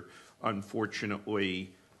legislature.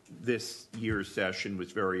 Unfortunately, this year's session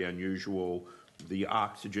was very unusual. The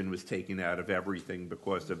oxygen was taken out of everything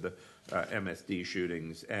because of the MSD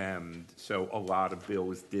shootings, and so a lot of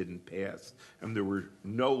bills didn't pass. And there were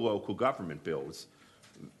no local government bills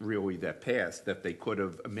really that passed that they could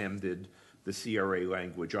have amended the CRA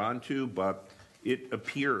language onto, but it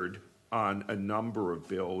appeared on a number of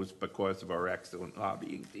bills because of our excellent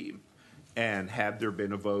lobbying team. And had there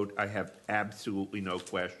been a vote, I have absolutely no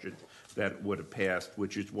question that it would have passed,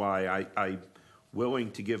 which is why I'm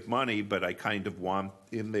willing to give money, but I kind of want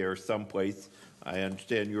in there someplace. I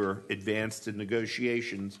understand you're advanced in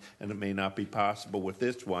negotiations, and it may not be possible with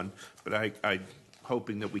this one, but I'm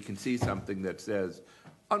hoping that we can see something that says,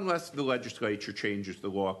 unless the legislature changes the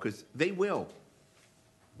law, because they will.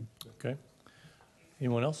 Okay.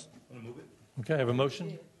 Anyone else? Okay, I have a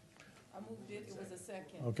motion. I moved it. It was a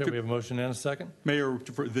second. Okay, we have a motion and a second. Mayor,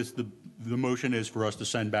 the motion is for us to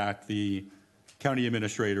send back the county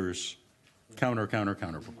administrator's counter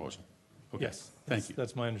proposal. Okay. Yes. Thank you.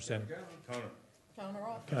 That's my understanding. Counter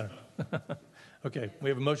off. Counter. Okay, we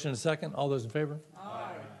have a motion and a second. All those in favor?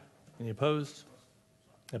 Aye. Any opposed?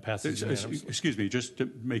 That passes unanimously. Excuse me, just to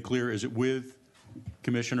make clear, is it with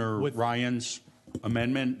Commissioner Ryan's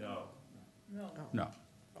amendment? No. No.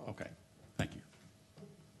 Okay. Thank you.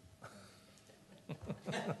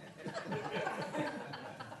 I'm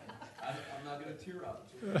not going to tear up.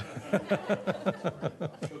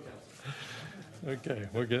 Okay,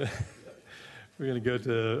 we're going to go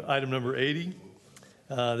to item number 80.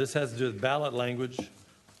 This has to do with ballot language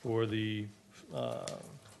for the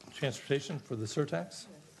transportation for the surtax.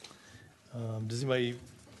 Does anybody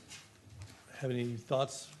have any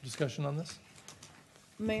thoughts, discussion on this?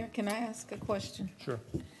 Mayor, can I ask a question? Sure.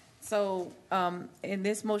 So in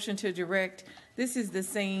this motion to direct, this is the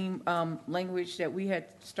same language that we had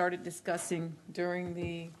started discussing during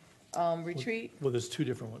the retreat? Well, there's two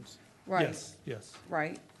different ones. Right. Yes.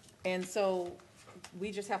 Right. And so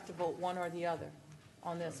we just have to vote one or the other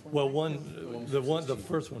on this one? Well, right? the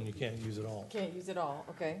first one you can't use at all. Can't use it all,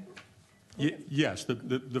 okay. Yes,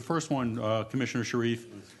 the first one, Commissioner Sharif,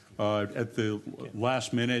 At the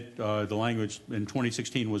last minute, the language in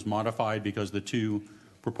 2016 was modified because the two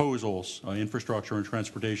proposals, infrastructure and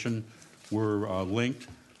transportation, were linked.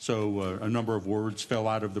 So a number of words fell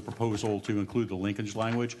out of the proposal to include the linkage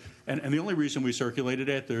language. And the only reason we circulated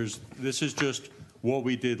it, this is just what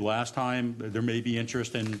we did last time. There may be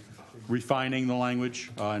interest in refining the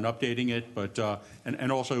language and updating it, but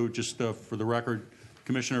and also just for the record,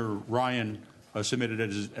 Commissioner Ryan submitted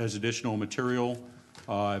it as additional material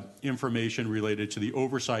information related to the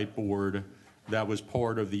oversight board that was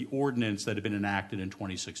part of the ordinance that had been enacted in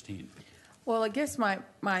 2016. Well, I guess my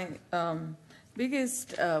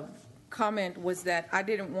biggest comment was that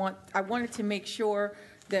I wanted to make sure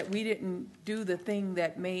that we didn't do the thing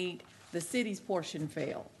that made the city's portion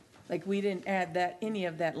fail. Like we didn't add any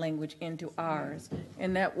of that language into ours,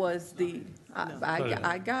 and that was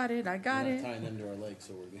I got it. We're not tying them to our legs,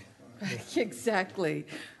 so we're good. Exactly.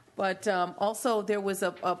 But also there was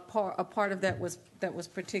a part of that was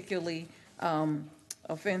particularly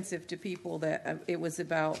offensive to people, that it was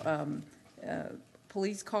about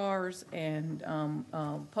police cars and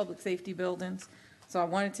public safety buildings. So I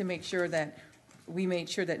wanted to make sure that we made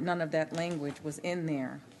sure that none of that language was in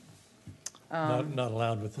there. Not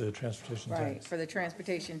allowed with the transportation tax. Right, for the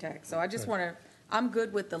transportation tax. So I just want to, I'm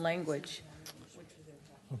good with the language.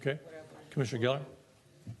 Okay. Commissioner Geller?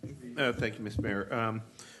 Thank you, Mr. Mayor.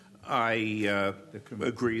 I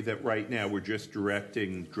agree that right now we're just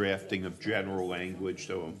directing drafting of general language,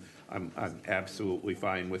 so I'm absolutely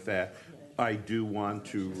fine with that. I do want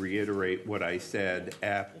to reiterate what I said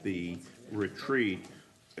at the retreat,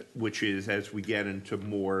 which is as we get into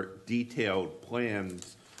more detailed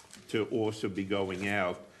plans to also be going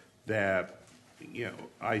out, that, you know,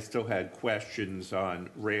 I still had questions on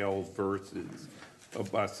rail versus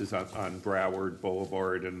buses on Broward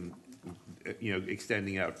Boulevard and, you know,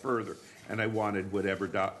 extending out further. And I wanted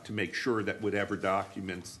to make sure that whatever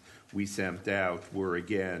documents we sent out were,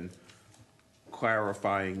 again,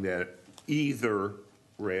 clarifying that either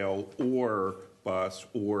rail or bus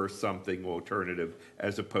or something alternative,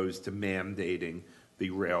 as opposed to mandating the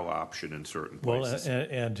rail option in certain places. Well,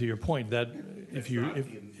 and to your point, that if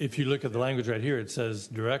you look at the language right here, it says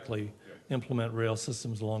directly implement rail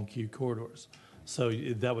systems along key corridors. So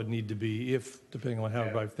that would need to be depending on how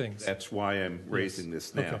everybody thinks. That's why I'm raising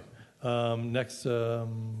this now. Okay. Next,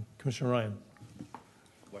 Commissioner Ryan.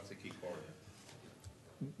 What's the key corridor?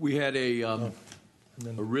 We had a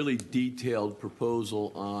really detailed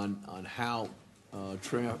proposal on how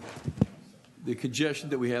the congestion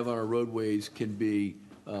that we have on our roadways can be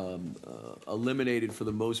eliminated for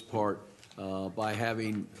the most part by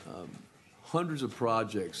having hundreds of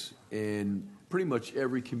projects in pretty much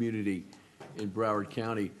every community in Broward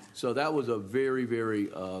County. So that was a very, very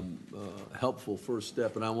helpful first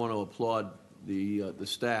step, and I want to applaud the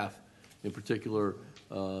staff, in particular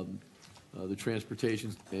the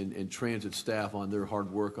transportation and transit staff, on their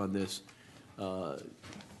hard work on this.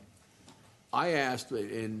 I asked at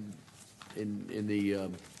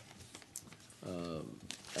the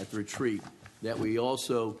retreat that we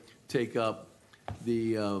also take up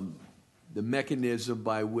the mechanism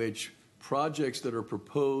by which projects that are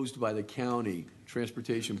proposed by the county,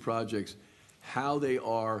 transportation projects, how they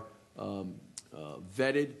are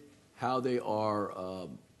vetted, how they are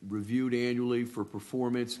reviewed annually for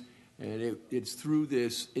performance, and it's through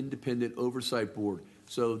this independent oversight board.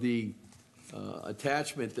 So the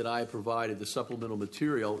attachment that I provided, the supplemental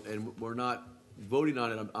material, and we're not voting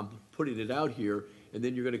on it, I'm putting it out here, and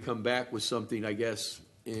then you're going to come back with something, I guess,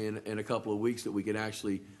 in a couple of weeks that we can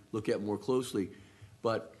actually look at more closely.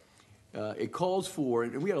 But it calls for,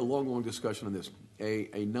 and we had a long discussion on this, a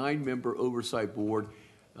 9-member oversight board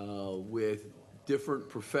with different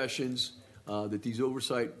professions, that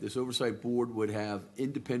this oversight board would have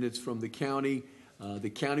independence from the county. The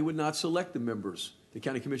county would not select the members. The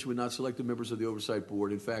county commission would not select the members of the oversight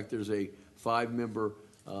board. In fact, there's a 5-member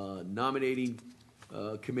nominating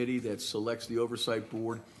committee that selects the oversight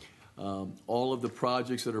board. All of the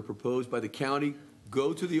projects that are proposed by the county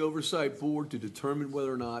go to the oversight board to determine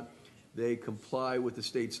whether or not they comply with the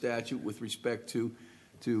state statute with respect to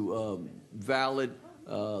valid,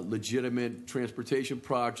 legitimate transportation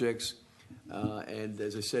projects. And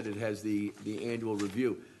as I said, it has the annual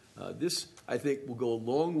review. This, I think, will go a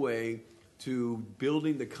long way to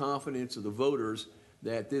building the confidence of the voters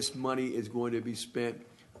that this money is going to be spent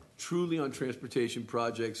truly on transportation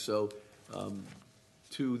projects. So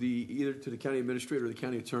either to the county administrator or the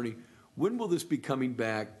county attorney, when will this be coming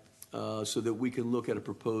back so that we can look at a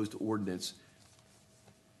proposed ordinance?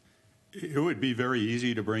 It would be very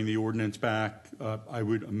easy to bring the ordinance back, I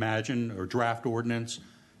would imagine, or draft ordinance,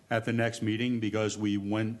 at the next meeting because we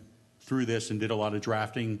went through this and did a lot of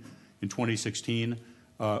drafting in 2016.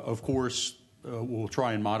 Of course, we'll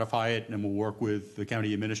try and modify it, and we'll work with the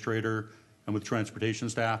county administrator and with transportation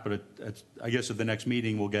staff. But I guess at the next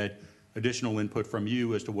meeting, we'll get additional input from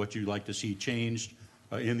you as to what you'd like to see changed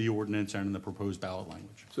in the ordinance and in the proposed ballot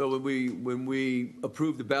language. So when we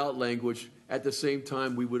approve the ballot language, at the same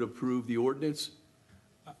time, we would approve the ordinance?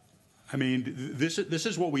 I mean, this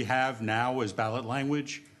is what we have now as ballot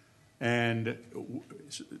language, and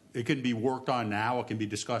it can be worked on now, it can be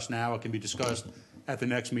discussed now, it can be discussed at the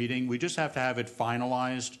next meeting. We just have to have it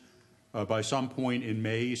finalized by some point in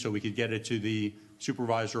May so we could get it to the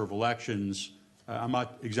supervisor of elections. I'm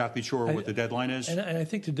not exactly sure what the deadline is. And I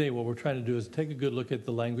think today what we're trying to do is take a good look at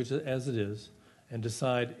the language as it is and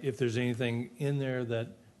decide if there's anything in there that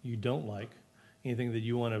you don't like, anything that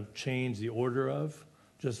you want to change the order of,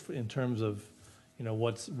 just in terms of, you know,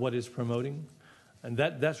 what is promoting. And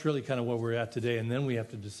that's really kind of where we're at today. And then we have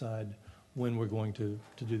to decide when we're going to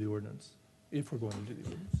do the ordinance, if we're going to do the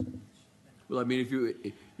ordinance. Well, I mean, if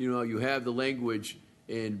you have the language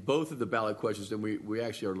in both of the ballot questions, then we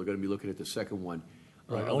actually are going to be looking at the second one.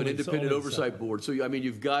 Right, Of an independent oversight board. So, I mean,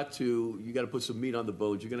 you got to put some meat on the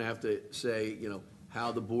bones. You're going to have to say, you know,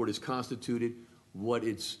 how the board is constituted, what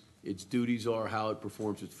its duties are, how it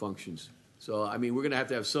performs its functions. So, I mean, we're going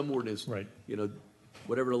to have some ordinance. Right. You know,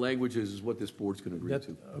 whatever the language is what this board's going to agree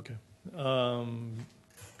to. Okay.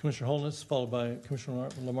 Commissioner Holness, followed by Commissioner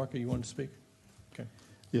LaMarca. You wanted to speak? Okay.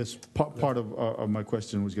 Yes, part of my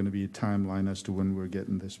question was going to be a timeline as to when we're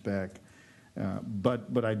getting this back.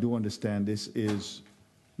 But I do understand this is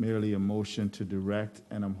merely a motion to direct,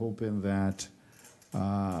 and I'm hoping that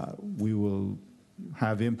we will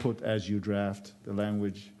have input as you draft the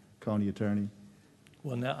language, County Attorney.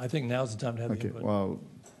 Well, now I think now's the time to have the input. Well,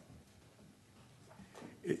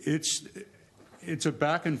 it's a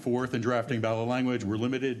back and forth in drafting ballot language. We're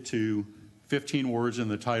limited to 15 words in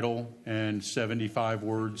the title and 75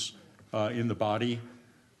 words in the body.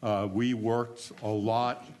 We worked a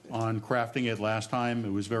lot on crafting it last time.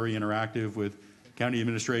 It was very interactive with county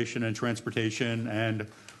administration and transportation and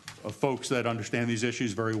folks that understand these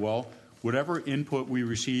issues very well. Whatever input we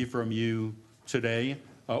receive from you today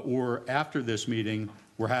or after this meeting,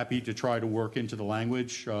 we're happy to try to work into the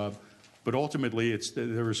language. But ultimately,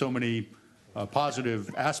 there are so many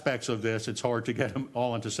positive aspects of this, it's hard to get them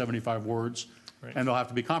all into 75 words, right. And there'll have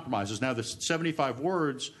to be compromises. Now, the 75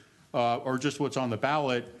 words are just what's on the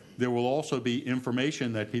ballot. There will also be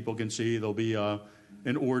information that people can see. There'll be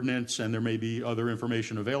an ordinance, and there may be other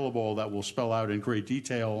information available that will spell out in great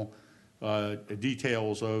detail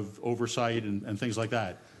details of oversight and things like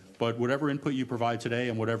that. But whatever input you provide today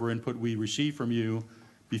and whatever input we receive from you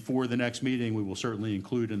before the next meeting, we will certainly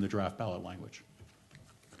include in the draft ballot language.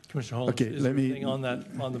 Commissioner Holmes, is there anything on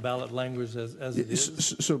the ballot language as it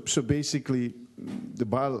is? So basically, the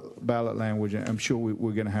ballot language, I'm sure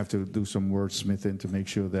we're going to have to do some wordsmithing to make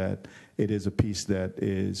sure that it is a piece that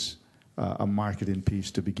is a marketing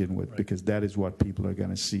piece to begin with, right. Because that is what people are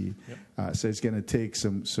going to see. Yep. So it's going to take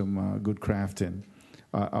some good crafting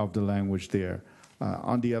of the language there.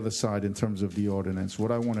 On the other side, in terms of the ordinance,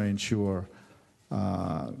 what I want to ensure,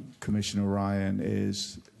 Commissioner Ryan,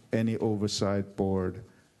 is any oversight board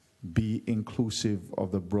be inclusive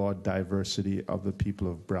of the broad diversity of the people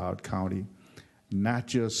of Broward County, not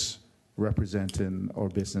just representing our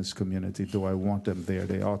business community, though I want them there.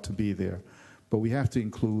 They ought to be there. But we have to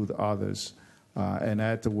include others. And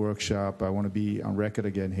at the workshop, I want to be on record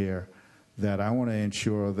again here that I want to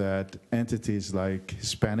ensure that entities like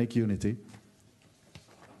Hispanic Unity,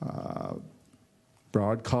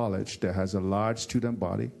 Broward College, that has a large student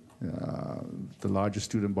body, the largest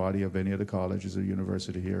student body of any other college is a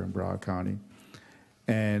university here in Broward County,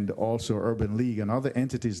 and also Urban League and other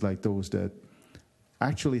entities like those that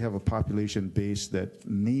actually have a population base that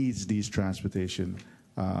needs these transportation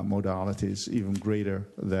modalities even greater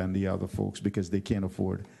than the other folks because they can't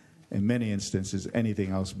afford, in many instances,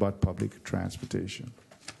 anything else but public transportation.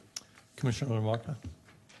 Commissioner LaMarca.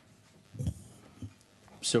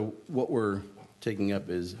 So what we're taking up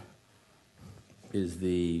is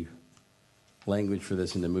the language for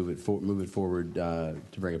this and to move it forward to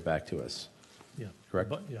bring it back to us. Yeah.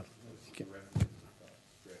 Correct? Yeah. Okay.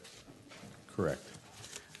 Correct.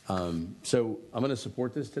 So I'm going to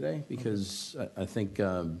support this today because I think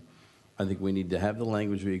we need to have the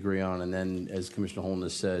language we agree on, and then, as Commissioner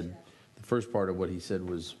Holness said, the first part of what he said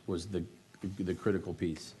was the critical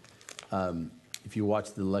piece. If you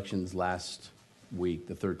watched the elections last week,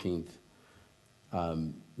 the 13th,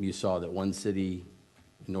 you saw that one city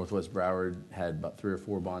in Northwest Broward had about 3 or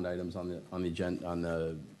 4 bond items on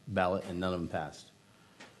the ballot, and none of them passed.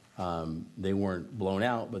 They weren't blown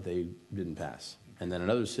out, but they didn't pass. And then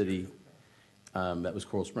another city, that was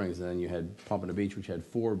Coral Springs, and then you had Pompano Beach, which had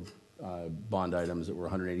 4 bond items that were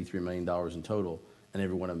 $183 million in total, and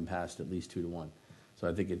every one of them passed at least 2-1. So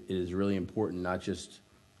I think it is really important, not just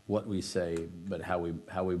what we say, but how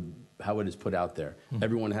it is put out there. Mhm.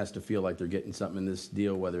 Everyone has to feel like they're getting something in this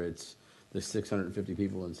deal, whether it's the 650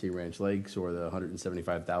 people in Sea Ranch Lakes or the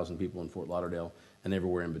 175,000 people in Fort Lauderdale and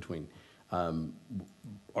everywhere in between.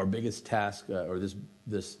 Our biggest task, or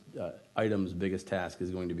this item's biggest task, is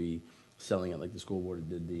going to be selling it like the school board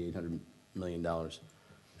did the $800 million.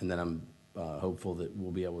 And then I'm hopeful that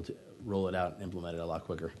we'll be able to roll it out and implement it a lot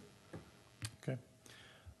quicker. Okay.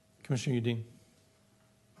 Commissioner Udine.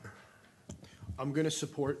 I'm going to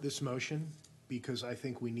support this motion because I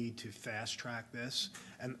think we need to fast track this.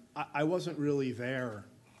 And I wasn't really there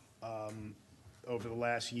over the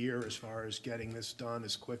last year as far as getting this done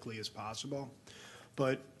as quickly as possible.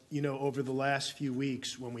 But, you know, over the last few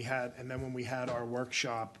weeks when we had our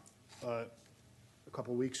workshop a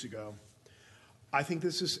couple weeks ago, I think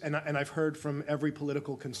this is, and I've heard from every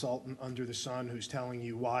political consultant under the sun who's telling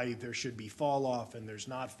you why there should be fall off and there's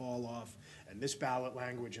not fall off, and this ballot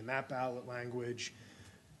language and that ballot language.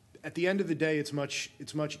 At the end of the day, it's much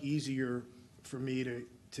easier for me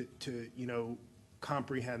to you know,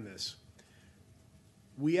 comprehend this.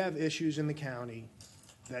 We have issues in the county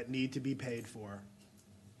that need to be paid for,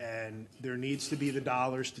 and there needs to be the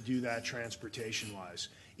dollars to do that transportation-wise.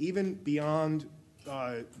 Even beyond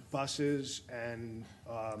buses and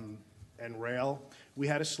rail, we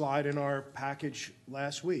had a slide in our package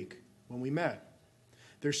last week when we met.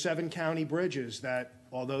 There's 7 county bridges that,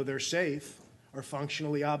 although they're safe, are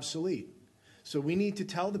functionally obsolete. So we need to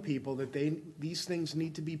tell the people that these things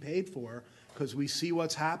need to be paid for, because we see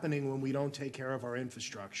what's happening when we don't take care of our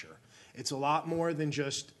infrastructure. It's a lot more than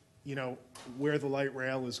just, you know, where the light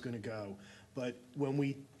rail is going to go. But when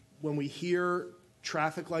we hear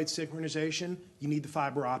traffic light synchronization, you need the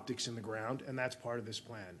fiber optics in the ground, and that's part of this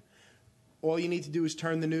plan. All you need to do is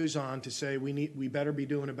turn the news on to say we better be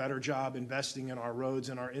doing a better job investing in our roads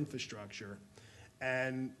and our infrastructure.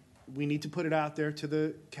 And we need to put it out there to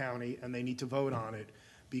the county, and they need to vote on it,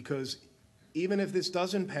 because even if this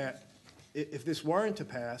doesn't pass, if this weren't to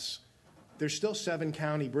pass, there's still 7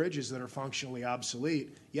 county bridges that are functionally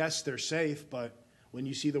obsolete. Yes, they're safe, but when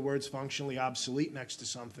you see the words functionally obsolete next to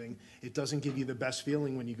something, it doesn't give you the best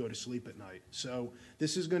feeling when you go to sleep at night. So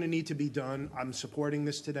this is going to need to be done. I'm supporting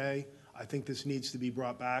this today. I think this needs to be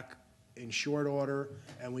brought back in short order,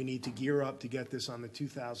 and we need to gear up to get this on the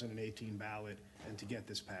 2018 ballot and to get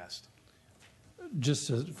this passed. Just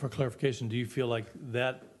for clarification, do you feel like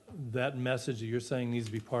that message that you're saying needs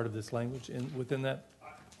to be part of this language within that,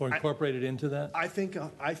 or incorporated into that? I think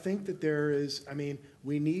that there is, I mean,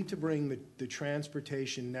 we need to bring the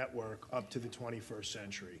transportation network up to the 21st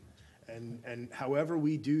century. And however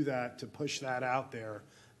we do that, to push that out there,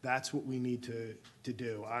 that's what we need to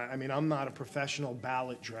do. I mean, I'm not a professional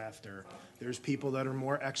ballot drafter. There's people that are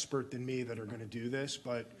more expert than me that are going to do this,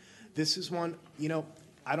 but this is one, you know,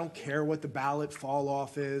 I don't care what the ballot fall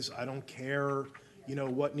off is. I don't care, you know,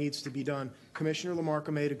 what needs to be done. Commissioner LaMarca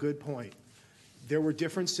made a good point. There were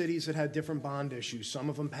different cities that had different bond issues. Some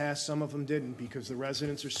of them passed, some of them didn't, because the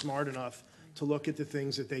residents are smart enough to look at the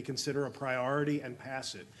things that they consider a priority and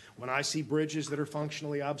pass it. When I see bridges that are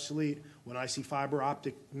functionally obsolete, when I see fiber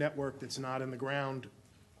optic network that's not in the ground,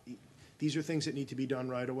 these are things that need to be done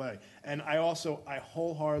right away. And I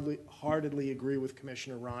wholeheartedly agree with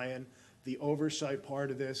Commissioner Ryan. The oversight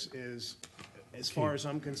part of this is, as far as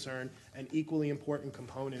I'm concerned, an equally important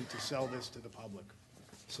component to sell this to the public.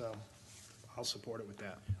 So I'll support it with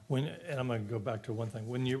that. And I'm going to go back to one thing.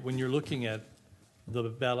 When you're looking at the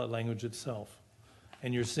ballot language itself,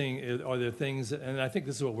 and you're seeing, are there things, and I think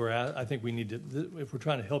this is what we're at, I think we need to, if we're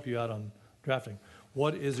trying to help you out on drafting,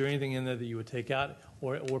 is there anything in there that you would take out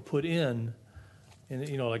or put in, and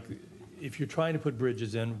you know, like if you're trying to put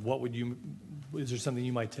bridges in, is there something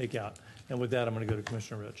you might take out? And with that, I'm going to go to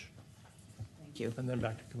Commissioner Rich. Thank you. And then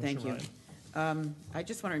back to Commissioner Thank you. I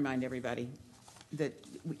just want to remind everybody that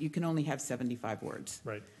you can only have 75 words.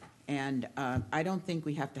 Right. And I don't think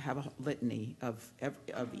we have to have a litany of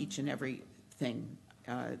each and every thing.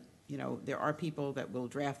 You know, there are people that will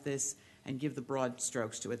draft this and give the broad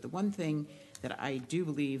strokes to it. The one thing that I do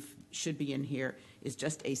believe should be in here is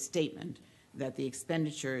just a statement that the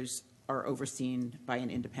expenditures are overseen by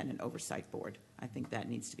an independent oversight board. I think that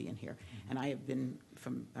needs to be in here. And I have been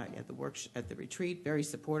at the retreat very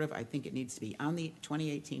supportive. I think it needs to be on the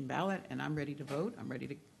 2018 ballot, and I'm ready to vote. I'm ready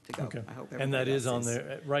to go. Okay. I hope and that is on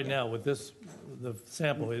there right yeah. now with this, the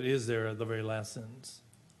sample. It is there at the very last sentence.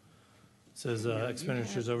 says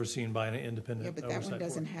expenditures overseen by an independent Yeah, but that oversight one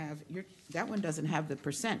doesn't board. have, that one doesn't have the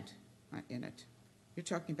percent in it. You're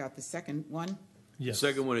talking about the second one? The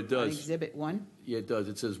second one, it On does. Exhibit 1 Yeah, it does.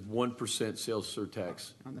 It says 1% sales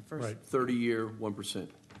surtax. on the first. 30-year, 1%. Okay,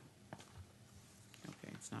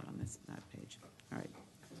 it's not on this, that page. All right.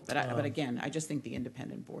 But again, I just think the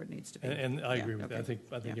independent board needs to be. And I yeah, agree with that. I okay. think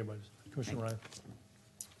Yeah. everybody's, Commissioner Ryan.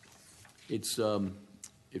 It's,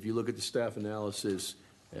 if you look at the staff analysis,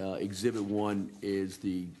 Exhibit 1 is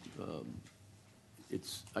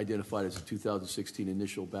it's identified as the 2016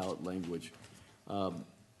 initial ballot language.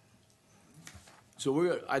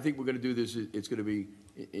 So I think we're going to do this, it's going to be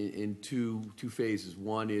in two phases.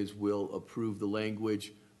 One is we'll approve the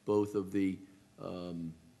language, both of the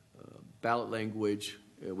ballot language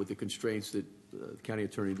with the constraints that the county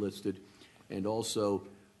attorney listed, and also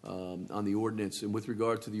on the ordinance. And with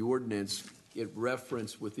regard to the ordinance, it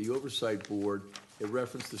referenced with the oversight board, it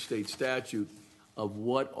referenced the state statute of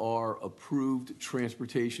what are approved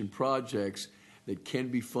transportation projects that can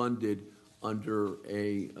be funded under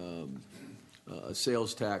a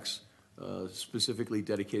sales tax specifically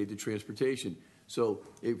dedicated to transportation. So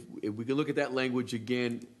if we can look at that language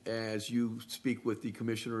again as you speak with the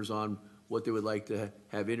commissioners on what they would like to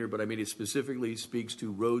have in here, but I mean, it specifically speaks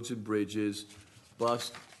to roads and bridges,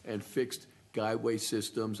 bus and fixed guideway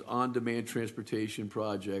systems, on-demand transportation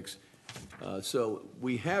projects. So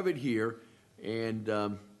we have it here, and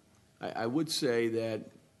I would say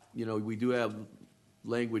that, you know, we do have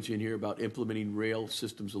language in here about implementing rail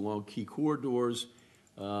systems along key corridors.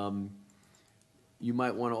 You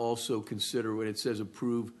might want to also consider when it says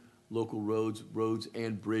approve local roads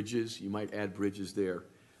and bridges, you might add bridges there.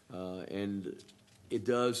 And it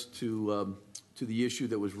does to the issue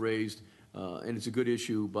that was raised, and it's a good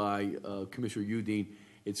issue by Commissioner Udine.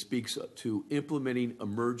 It speaks to implementing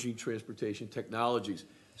emerging transportation technologies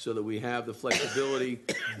so that we have the flexibility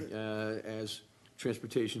as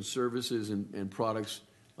transportation services and products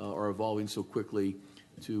are evolving so quickly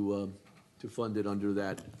to fund it under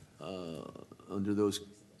that under those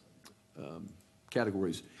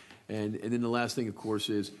categories. And then the last thing, of course,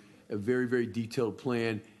 is a very, very detailed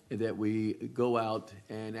plan that we go out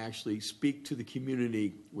and actually speak to the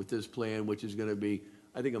community with this plan, which is going to be,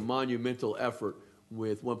 I think, a monumental effort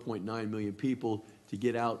with 1.9 million people to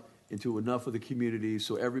get out into enough of the community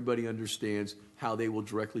so everybody understands how they will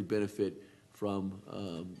directly benefit from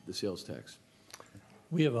the sales tax.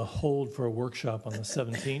 We have a hold for a workshop on the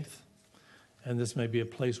 17th, and this may be a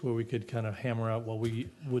place where we could kind of hammer out what we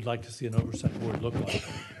would like to see an oversight board look like.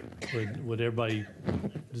 Would everybody,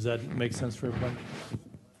 does that make sense for everybody?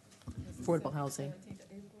 Affordable housing.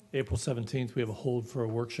 April 17th, we have a hold for a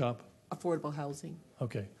workshop. Affordable housing.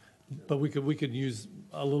 Okay, but we could use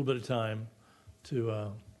a little bit of time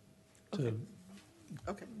to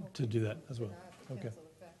do that as well. Okay.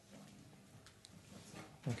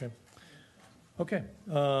 Okay. Okay.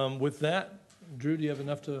 With that, Drew, do you have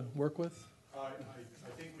enough to work with? I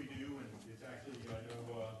think we do, and it's actually, I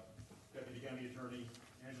know Deputy County Attorney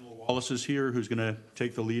Angela Wallace is here, who's going to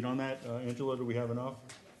take the lead on that. Angela, do we have enough?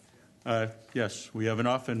 Yes, we have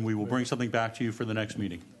enough, and we will bring something back to you for the next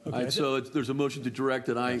meeting. Okay. All right, so there's a motion to direct,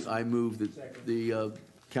 and I move that the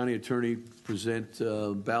county attorney present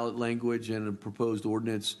ballot language and a proposed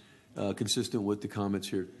ordinance consistent with the comments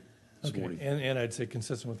here this morning. And I'd say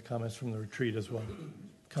consistent with the comments from the retreat as well.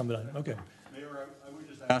 Comment on, okay. Mayor, I would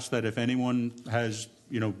just ask that if anyone has,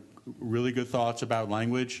 really good thoughts about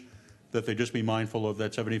language, that they just be mindful of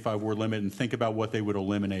that 75-word limit and think about what they would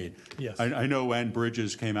eliminate. Yes. I know and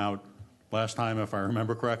bridges came out last time, if I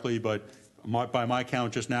remember correctly, but by my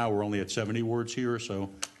count just now, we're only at 70 words here, so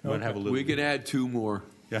we might have a little. We can add two more.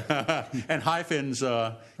 Yeah, and hyphens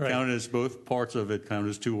count as both parts of it, count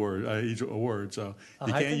as two words, each a word. So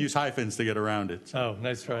you can't use hyphens to get around it. Oh,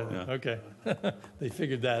 nice try. Yeah. Okay. They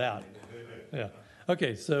figured that out. Yeah.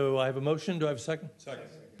 Okay, so I have a motion. Do I have a second? Second.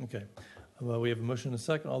 Okay. Well, we have a motion and a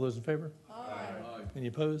second. All those in favor? Aye. Any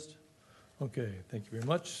opposed? Okay, thank you very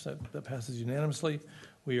much. That passes unanimously.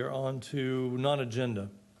 We are on to non-agenda.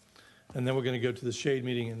 And then we're going to go to the shade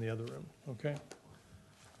meeting in the other room. Okay?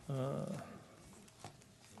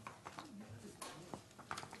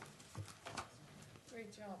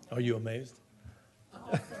 Great job. Are you amazed?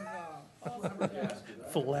 Awesome job.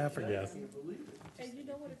 Flabbergasted. And you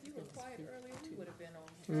know what? If you were quiet earlier, we would have been on.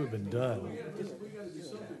 We would have been done. We got to do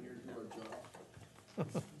something here to do our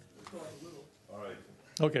job. All right.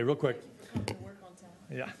 Okay, real quick. Work on time.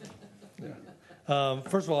 Yeah.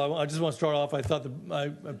 First of all, I just want to start off. I thought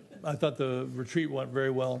the retreat went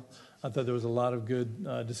very well. I thought there was a lot of good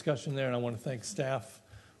discussion there, and I want to thank staff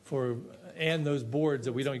and those boards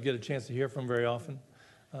that we don't get a chance to hear from very often.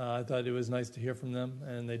 I thought it was nice to hear from them,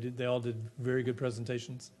 and they all did very good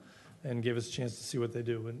presentations and gave us a chance to see what they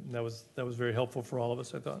do, and that was very helpful for all of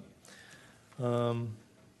us, I thought.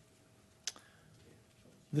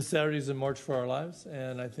 This Saturday is a March for Our Lives,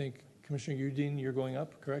 and I think Commissioner Udine, you're going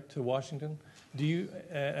up, correct, to Washington? Do you?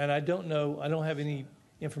 And I don't know. I don't have any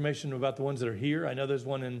information about the ones that are here. I know there's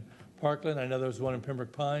one in Parkland. I know there's one in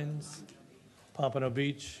Pembroke Pines, Pompano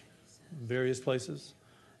Beach, various places.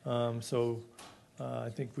 I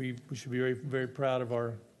think we should be very, very proud of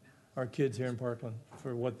our kids here in Parkland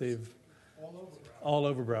for what they've all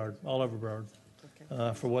over Broward,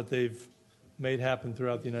 for what they've made happen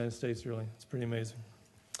throughout the United States. Really, it's pretty amazing.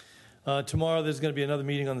 Tomorrow there's going to be another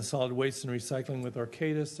meeting on the solid waste and recycling with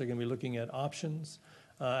Arcadis. They're going to be looking at options.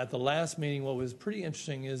 At the last meeting, what was pretty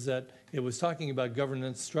interesting is that it was talking about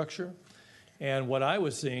governance structure. And what I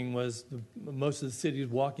was seeing was most of the cities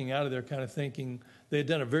walking out of there kind of thinking they had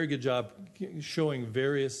done a very good job showing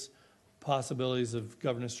various possibilities of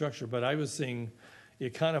governance structure. But I was seeing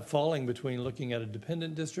it kind of falling between looking at a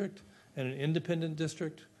dependent district and an independent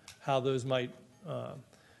district, how those might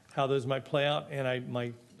play out. And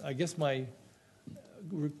I guess my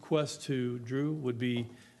request to Drew would be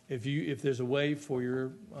if there's a way for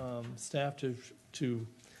your staff to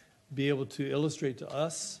be able to illustrate to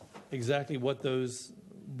us exactly what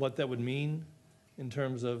that would mean in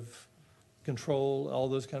terms of control, all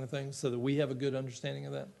those kind of things, so that we have a good understanding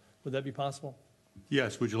of that. Would that be possible?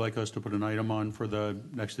 Yes. Would you like us to put an item on for the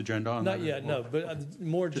next agenda on that? Not yet, no, but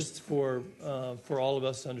more just for all of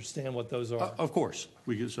us to understand what those are. Of course.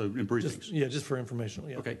 We get so in briefings. Just for informational.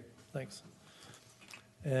 Yeah. Okay. Thanks.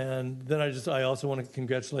 And then I also want to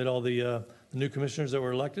congratulate all the new commissioners that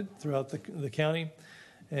were elected throughout the county,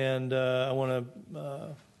 and I want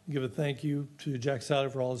to give a thank you to Jack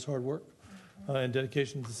Sowder for all his hard work and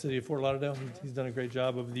dedication to the city of Fort Lauderdale. He's done a great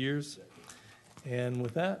job over the years. And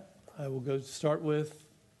with that, I will go start with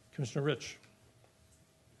Commissioner Rich.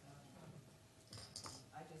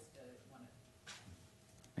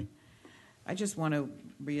 I just want to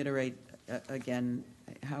reiterate again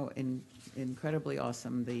how incredibly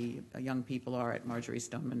awesome the young people are at Marjorie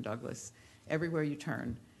Stoneman Douglas. Everywhere you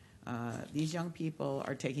turn, these young people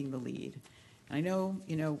are taking the lead. And I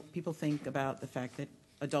know, people think about the fact that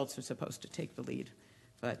adults are supposed to take the lead,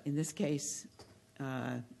 but in this case,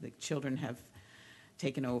 the children have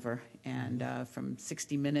taken over. And from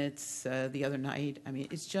 60 Minutes the other night, I mean,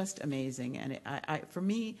 it's just amazing. And for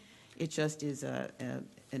me, it just is an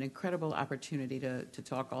incredible opportunity to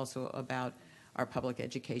talk also about our public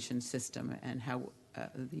education system and how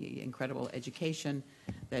the incredible education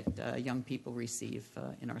that young people receive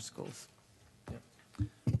in our schools.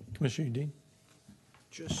 Commissioner Udine.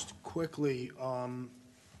 Just quickly,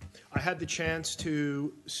 I had the chance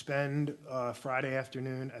to spend Friday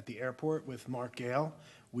afternoon at the airport with Mark Gale.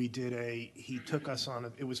 He took us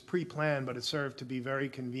on it was pre-planned, but it served to be very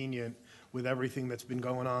convenient with everything that's been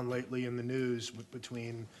going on lately in the news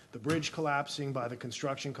between the bridge collapsing by the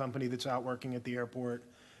construction company that's out working at the airport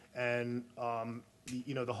and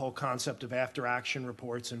the whole concept of after-action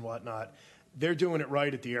reports and whatnot. They're doing it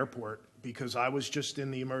right at the airport because I was just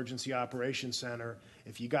in the Emergency Operations Center.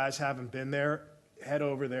 If you guys haven't been there, head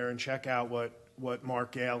over there and check out what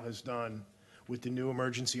Mark Gale has done with the new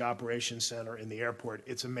Emergency Operations Center in the airport.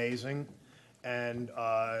 It's amazing, and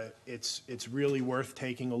it's really worth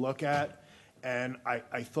taking a look at. And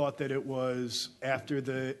I thought that it was after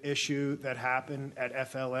the issue that happened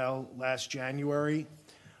at FLL last January,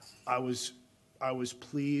 I was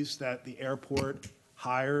pleased that the airport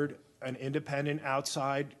hired an independent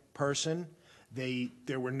outside person.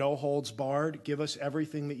 There were no holds barred. Give us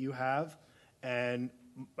everything that you have, and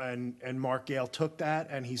Mark Gale took that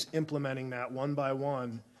and he's implementing that one by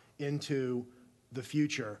one into the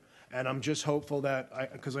future. And I'm just hopeful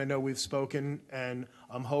that, because I know we've spoken, and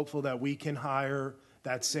I'm hopeful that we can hire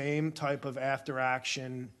that same type of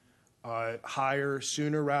after-action hire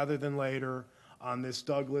sooner rather than later on this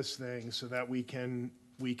Douglas thing, so that we can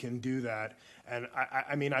do that. And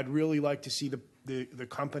I mean, I'd really like to see the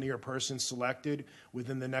company or person selected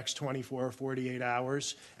within the next 24 or 48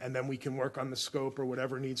 hours, and then we can work on the scope or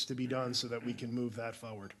whatever needs to be done so that we can move that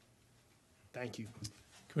forward. Thank you.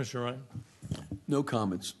 Commissioner Ryan. No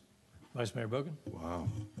comments. Vice Mayor Bogan. Wow.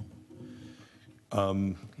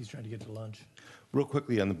 He's trying to get to lunch. Real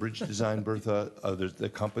quickly on the bridge design, Bertha, there's the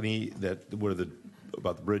company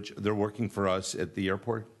about the bridge, they're working for us at the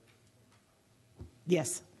airport?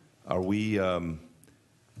 Yes. Are we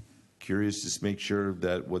curious to make sure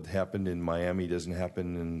that what happened in Miami doesn't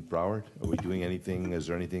happen in Broward? Are we doing anything? Is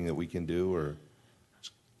there anything that we can do? Or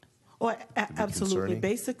Well, Absolutely. concerning?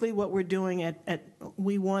 Basically, what we're doing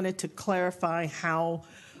we wanted to clarify how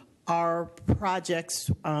our projects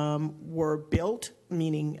were built,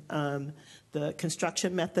 meaning the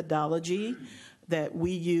construction methodology that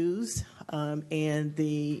we use and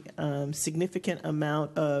the significant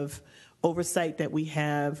amount of oversight that we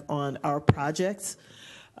have on our projects.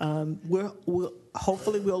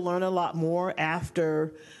 Hopefully we'll learn a lot more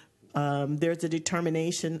after there's a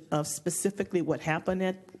determination of specifically what happened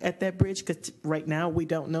at that bridge, because right now we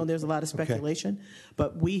don't know. There's a lot of speculation,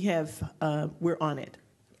 but we're on it.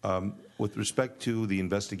 With respect to the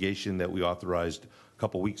investigation that we authorized a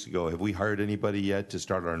couple weeks ago, have we hired anybody yet to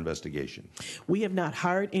start our investigation? We have not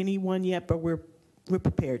hired anyone yet, but we're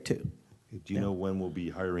prepared to. Do you know when we'll be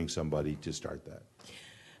hiring somebody to start that?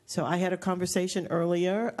 So I had a conversation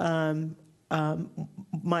earlier.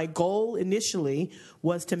 My goal initially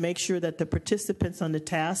was to make sure that the participants on the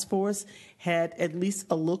task force had at least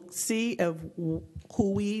a look-see of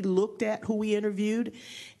who we looked at, who we interviewed,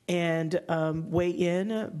 and weigh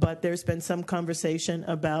in. But there's been some conversation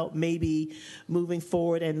about maybe moving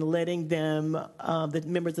forward and letting them, the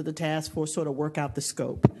members of the task force, sort of work out the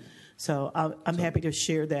scope. So I'm happy to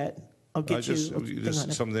share that. I'll get you. This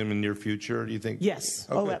is something in the near future, do you think? Yes.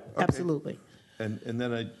 Okay. Absolutely. And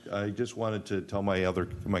then I just wanted to tell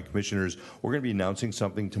my commissioners, we're going to be announcing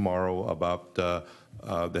something tomorrow about that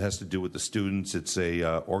has to do with the students. It's a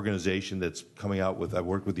organization that's coming out with. I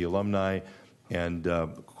worked with the alumni, and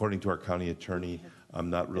according to our county attorney, I'm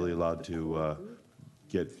not really allowed to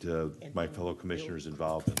get my fellow commissioners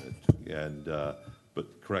involved in it. And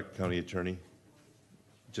but correct, county attorney.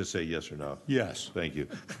 Just say yes or no. Yes. Thank you.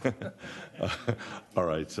 All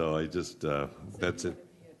right. So I just that's it.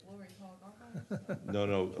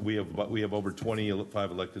 No. We have over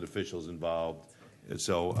 25 elected officials involved,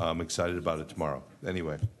 so I'm excited about it tomorrow.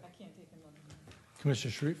 Anyway.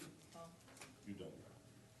 Commissioner Sharif? You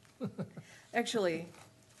don't. Actually,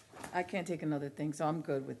 I can't take another thing, so I'm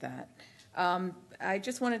good with that. I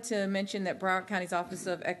just wanted to mention that Broward County's Office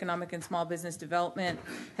of Economic and Small Business Development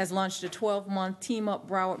has launched a 12-month Team Up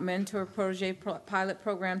Broward Mentor Protege pilot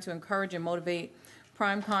program to encourage and motivate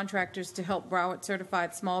prime contractors to help Broward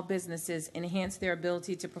certified small businesses enhance their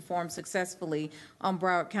ability to perform successfully on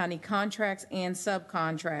Broward County contracts and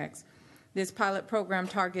subcontracts. This pilot program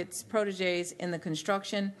targets proteges in the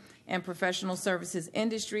construction and professional services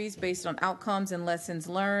industries based on outcomes and lessons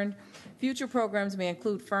learned. Future programs may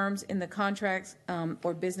include firms in the contracts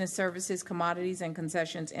or business services, commodities, and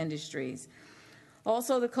concessions industries.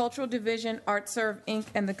 Also, the Cultural Division, ArtServe, Inc.,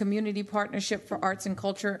 and the Community Partnership for Arts and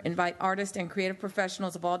Culture invite artists and creative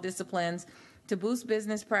professionals of all disciplines to boost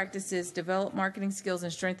business practices, develop marketing skills,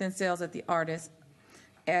 and strengthen sales at the artist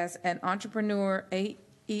as an entrepreneur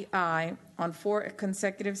AEI on 4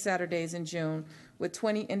 consecutive Saturdays in June, with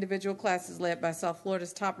 20 individual classes led by South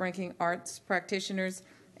Florida's top-ranking arts practitioners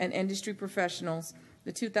and industry professionals.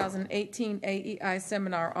 The 2018 AEI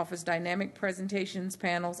seminar offers dynamic presentations,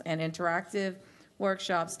 panels, and interactive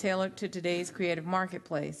workshops tailored to today's creative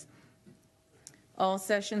marketplace. All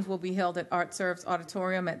sessions will be held at ArtServe's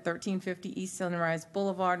Auditorium at 1350 East Sunrise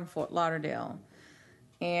Boulevard in Fort Lauderdale.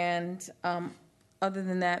 And other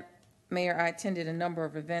than that, Mayor, I attended a number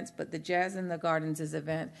of events, but the Jazz in the Gardens is an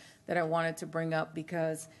event that I wanted to bring up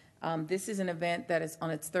because this is an event that is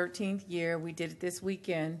on its 13th year. We did it this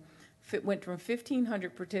weekend. It went from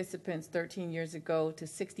 1,500 participants 13 years ago to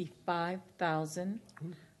 65,000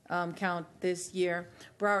 count this year.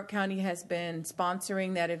 Broward County has been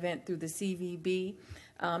sponsoring that event through the CVB.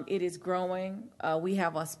 It is growing. We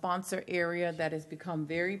have a sponsor area that has become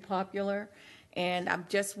very popular. And I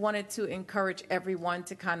just wanted to encourage everyone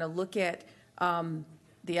to kind of look at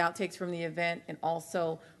the outtakes from the event and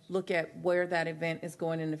also look at where that event is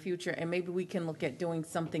going in the future. And maybe we can look at doing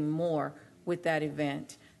something more with that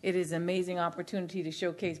event. It is an amazing opportunity to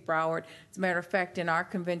showcase Broward. As a matter of fact, in our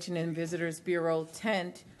Convention and Visitors Bureau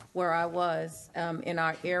tent, where I was in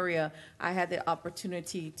our area, I had the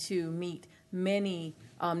opportunity to meet many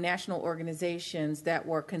national organizations that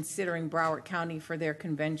were considering Broward County for their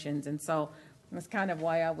conventions. And so that's kind of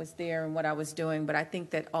why I was there and what I was doing. But I think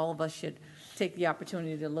that all of us should take the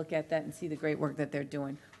opportunity to look at that and see the great work that they're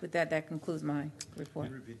doing. With that, that concludes my report.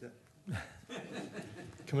 Can you repeat that?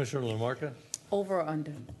 Commissioner LaMarca? Over or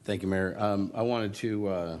under? Thank you, Mayor. I wanted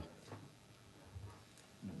to,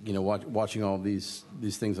 watching all these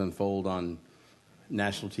things unfold on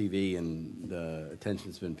national TV and the attention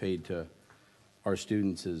that's been paid to our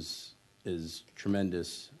students is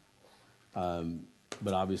tremendous.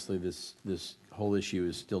 But obviously, this whole issue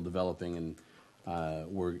is still developing, and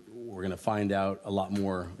we're going to find out a lot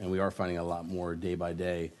more, and we are finding a lot more day by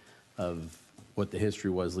day of what the history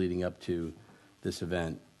was leading up to this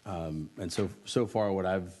event. And so far, what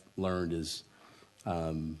I've learned is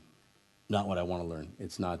not what I want to learn.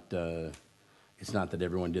 It's not that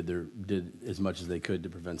everyone did as much as they could to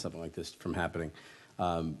prevent something like this from happening.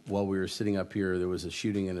 While we were sitting up here, there was a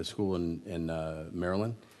shooting in a school in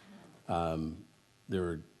Maryland. There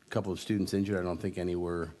were a couple of students injured. I don't think any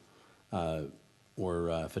were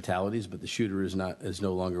fatalities, but the shooter is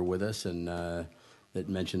no longer with us, and that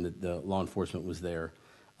mentioned that the law enforcement was there.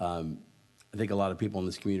 I think a lot of people in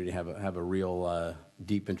this community have a real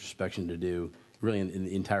deep introspection to do, really in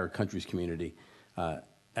the entire country's community,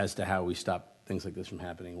 as to how we stop things like this from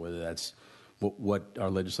happening, whether that's what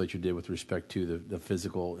our legislature did with respect to the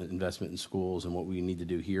physical investment in schools and what we need to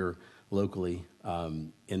do here locally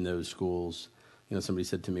in those schools. You know, somebody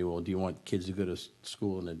said to me, well, do you want kids to go to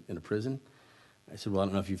school in a prison? I said, well, I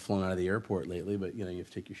don't know if you've flown out of the airport lately, but, you know, you have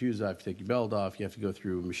to take your shoes off, you take your belt off, you have to go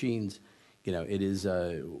through machines. You know, it is,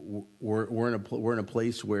 we're in a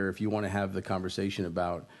place where if you want to have the conversation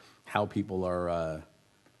about how people are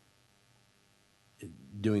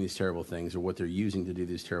doing these terrible things or what they're using to do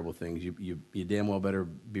these terrible things, you damn well better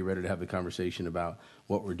be ready to have the conversation about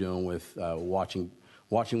what we're doing with watching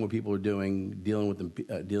what people are doing, dealing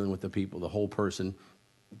with the people, the whole person,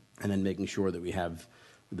 and then making sure that we have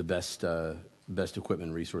the best equipment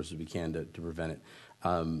and resources we can to prevent it.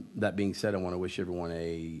 That being said, I want to wish everyone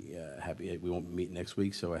a happy. We won't meet next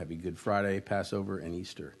week, so a happy Good Friday, Passover, and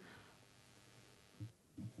Easter.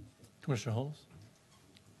 Commissioner Holmes?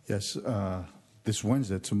 Yes, this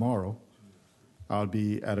Wednesday, tomorrow, I'll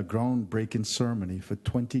be at a groundbreaking ceremony for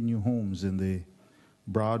 20 new homes in the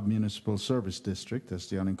Broward Municipal Service District, that's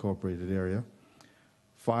the unincorporated area.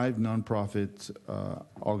 5 nonprofit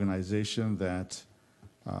organizations that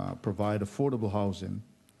provide affordable housing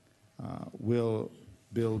will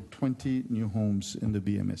build 20 new homes in the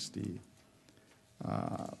BMSD.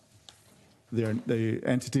 The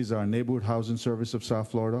entities are Neighborhood Housing Service of South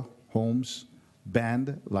Florida, Homes,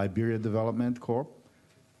 BAND, Liberia Development Corp.,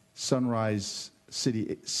 Sunrise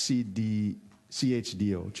City CHDO,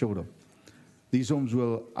 Chodo. These homes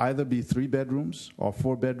will either be 3 bedrooms or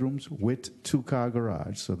 4 bedrooms with 2-car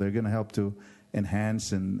garage, so they're going to help to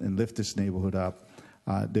enhance and lift this neighborhood up.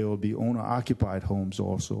 There will be owner-occupied homes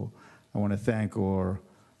also. I want to thank our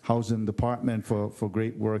housing department for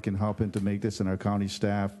great work in helping to make this, and our county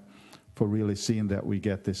staff for really seeing that we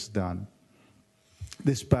get this done.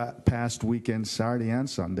 This past weekend, Saturday and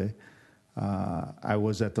Sunday, I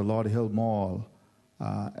was at the Lord Hill Mall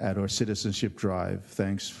at our citizenship drive.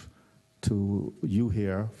 Thanks to you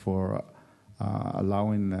here for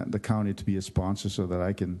allowing the county to be a sponsor so that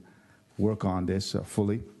I can work on this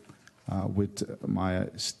fully with my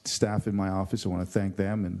staff in my office. I want to thank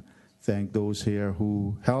them and thank those here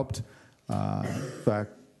who helped. In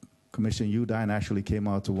fact, Commissioner Udine actually came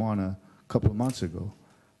out to one a couple of months ago.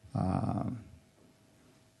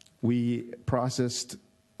 We processed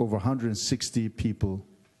over 160 people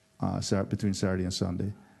between Saturday and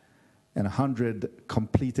Sunday, and 100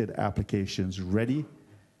 completed applications ready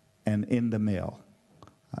and in the mail.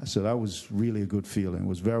 So that was really a good feeling. It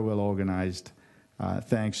was very well organized.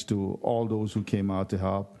 Thanks to all those who came out to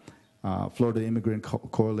help. Florida Immigrant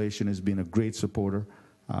Coalition has been a great supporter.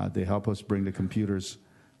 They help us bring the computers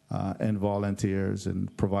and volunteers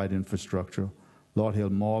and provide infrastructure. Lord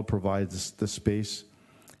Hill Mall provides the space.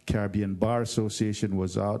 Caribbean Bar Association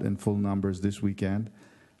was out in full numbers this weekend.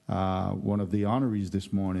 One of the honorees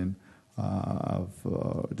this morning of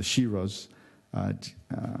the Shiras,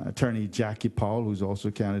 Attorney Jackie Powell, who's also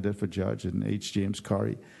a candidate for judge, and H. James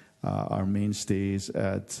Curry, are mainstays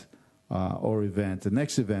at our event. The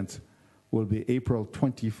next event will be April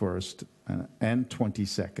 21st and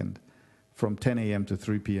 22nd from 10 a.m. to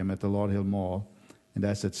 3 p.m. at the Lord Hill Mall, and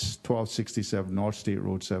that's at 1267 North State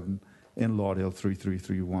Road 7 in Lord Hill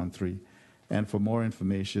 33313. And for more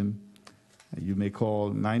information, you may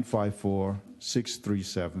call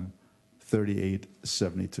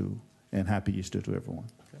 954-637-3872. And happy Easter to everyone.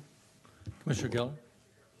 Okay. Commissioner Geller?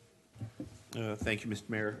 Thank you, Mr.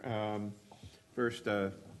 Mayor. First,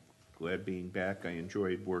 glad being back. I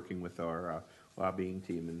enjoyed working with our lobbying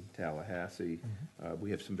team in Tallahassee.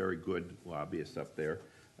 We have some very good lobbyists up there.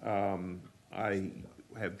 I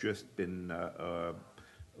have just been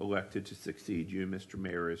elected to succeed you, Mr.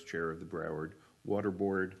 Mayor, as chair of the Broward Water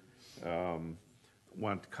Board.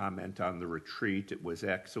 Want to comment on the retreat. It was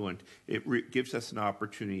excellent. It gives us an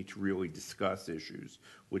opportunity to really discuss issues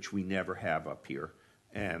which we never have up here.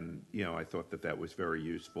 And, you know, I thought that was very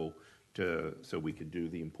useful so we could do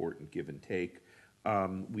the important give and take.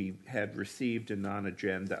 We had received a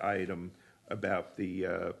non-agenda item about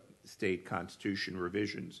the State Constitution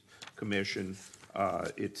Revisions Commission.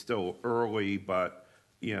 It's still early, but,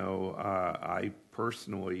 I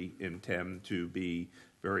personally intend to be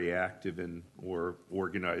very active in or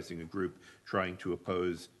organizing a group trying to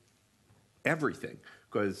oppose everything,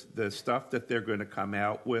 because the stuff that they're going to come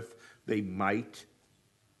out with, they might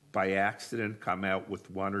by accident come out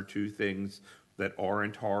with one or two things that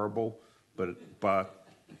aren't horrible, but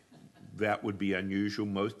that would be unusual.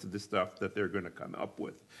 Most of the stuff that they're going to come up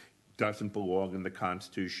with doesn't belong in the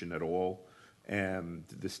Constitution at all, and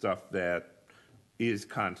the stuff that is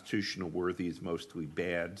constitutional worthy is mostly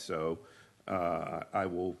bad. So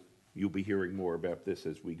you'll be hearing more about this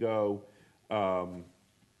as we go.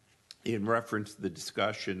 In reference to the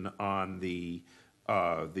discussion on the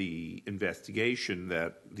investigation,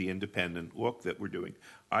 that the independent look that we're doing,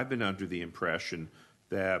 I've been under the impression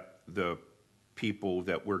that the people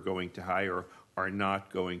that we're going to hire are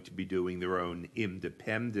not going to be doing their own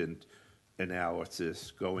independent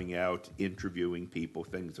analysis, going out, interviewing people,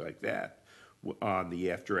 things like that, on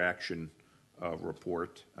the after action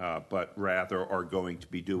report, but rather are going to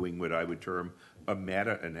be doing what I would term a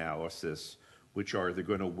meta-analysis, which are they're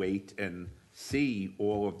going to wait and see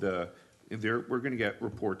all of we're going to get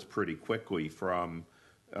reports pretty quickly from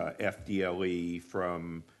FDLE,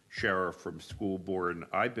 from sheriff, from school board, and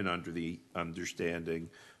I've been under the understanding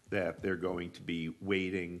that they're going to be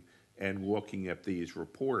waiting and looking at these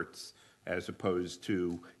reports as opposed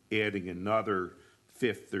to adding another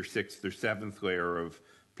fifth or sixth or seventh layer of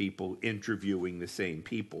people interviewing the same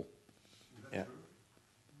people. Yeah.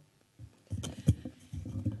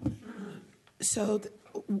 So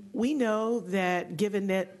we know that given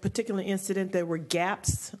that particular incident, there were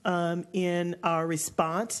gaps in our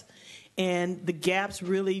response, and the gaps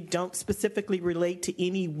really don't specifically relate to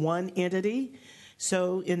any one entity.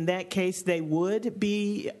 So in that case, they would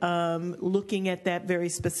be looking at that very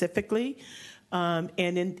specifically. And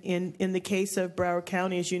in the case of Broward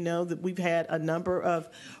County, as you know, that we've had a number of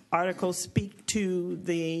articles speak to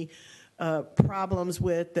the problems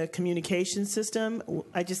with the communication system.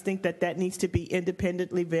 I just think that needs to be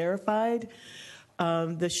independently verified.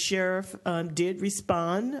 The sheriff did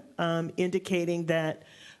respond, indicating that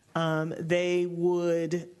they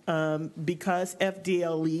would, because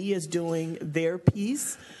FDLE is doing their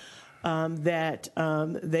piece, that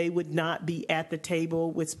they would not be at the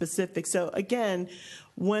table with specifics. So again,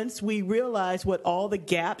 once we realize what all the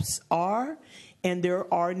gaps are, and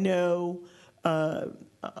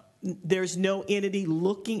there's no entity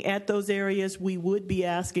looking at those areas, we would be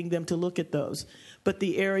asking them to look at those. But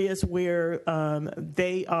the areas where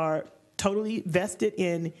they are totally vested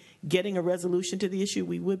in getting a resolution to the issue,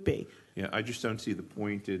 we would be. Yeah, I just don't see the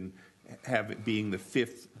point in being the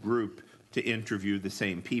fifth group to interview the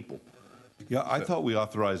same people. Yeah, I thought we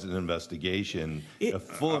authorized an investigation, a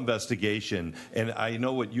full investigation, and I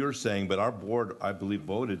know what you're saying, but our board, I believe,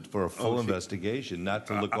 voted for a full investigation, not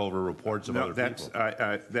to look over reports of other people.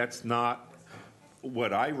 That's not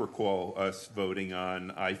what I recall us voting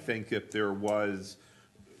on. I think if there was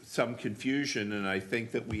some confusion, and I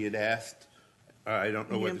think that we had asked, I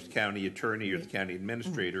don't know whether it's county attorney or the county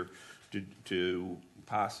administrator to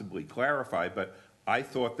possibly clarify, but I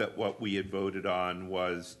thought that what we had voted on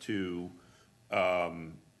was to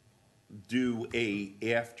do a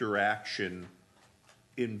after-action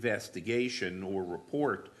investigation or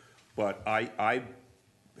report, but I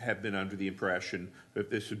have been under the impression that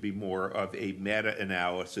this would be more of a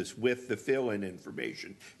meta-analysis with the fill-in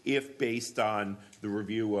information. If, based on the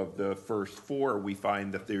review of the first four, we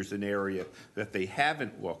find that there's an area that they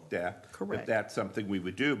haven't looked at, correct, that's something we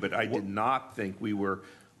would do. But I did not think we were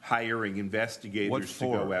hiring investigators to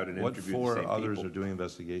go out and interview the same people. What four others are doing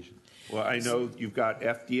investigations? Well, I know you've got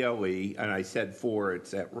FDLE, and I said four,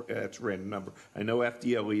 that's random number. I know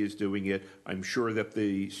FDLE is doing it. I'm sure that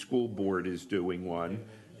the school board is doing one.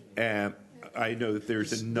 And I know that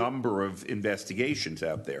there's a number of investigations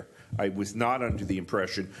out there. I was not under the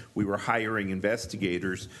impression we were hiring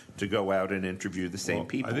investigators to go out and interview the same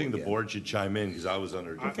people. I think the board should chime in, because I was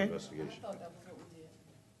under a different investigation.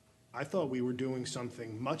 I thought we were doing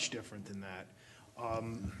something much different than that.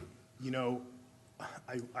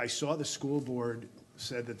 I saw the school board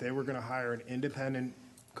said that they were going to hire an independent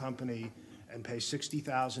company and pay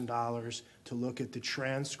 $60,000 to look at the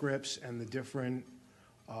transcripts and the different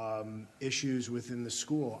issues within the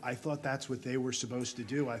school. I thought that's what they were supposed to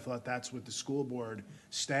do. I thought that's what the school board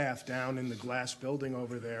staff down in the glass building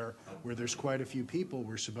over there, where there's quite a few people,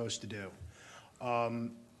 were supposed to do.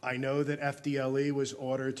 I know that FDLE was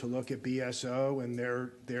ordered to look at BSO and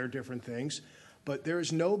their different things, but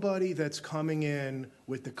there's nobody that's coming in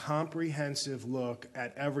with the comprehensive look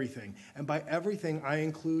at everything. And by everything, I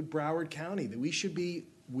include Broward County. That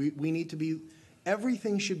we need to be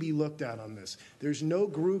Everything should be looked at on this. There's no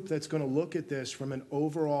group that's going to look at this from an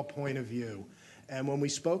overall point of view. And when we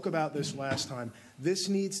spoke about this last time, this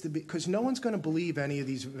needs to be, because no one's going to believe any of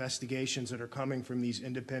these investigations that are coming from these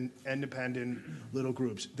independent little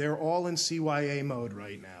groups. They're all in CYA mode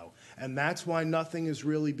right now. And that's why nothing is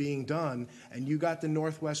really being done. And you got the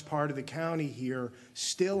northwest part of the county here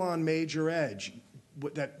still on major edge.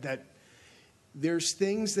 That there's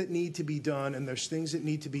things that need to be done, and there's things that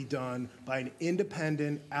need to be done by an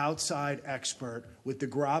independent outside expert with the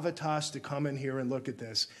gravitas to come in here and look at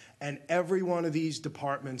this. And every one of these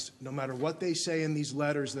departments, no matter what they say in these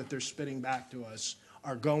letters that they're spitting back to us,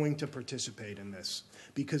 are going to participate in this.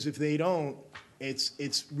 Because if they don't,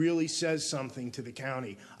 it's really says something to the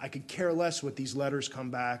county. I could care less what these letters come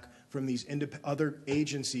back from these other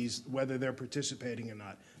agencies, whether they're participating or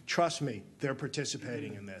not. Trust me, they're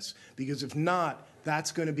participating in this. Because if not,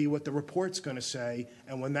 that's going to be what the report's going to say.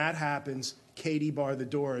 And when that happens, Katie bar the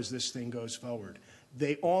door as this thing goes forward.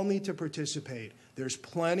 They all need to participate. There's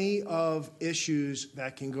plenty of issues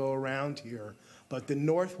that can go around here. But the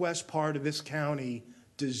northwest part of this county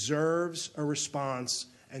deserves a response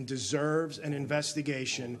and deserves an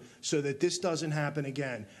investigation so that this doesn't happen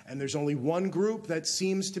again. And there's only one group that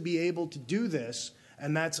seems to be able to do this,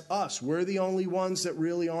 and that's us. We're the only ones that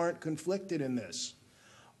really aren't conflicted in this.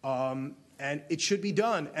 And it should be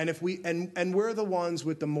done. And if we and we're the ones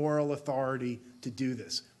with the moral authority to do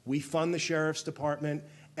this. We fund the sheriff's department.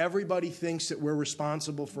 Everybody thinks that we're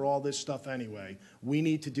responsible for all this stuff anyway. We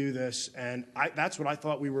need to do this, and that's what I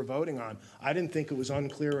thought we were voting on. I didn't think it was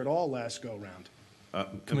unclear at all last go-round.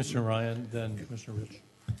 Commissioner Ryan, then Commissioner Rich.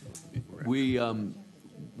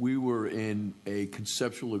 We were in a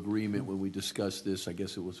conceptual agreement when we discussed this. I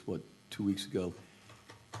guess it was, 2 weeks ago.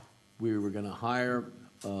 We were going to hire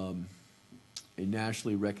a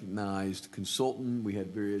nationally recognized consultant. We had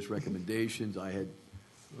various recommendations. I had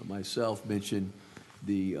myself mentioned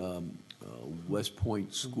the West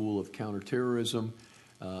Point School of Counterterrorism,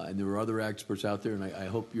 and there were other experts out there, and I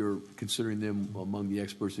hope you're considering them among the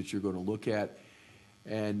experts that you're going to look at.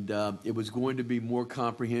 And it was going to be more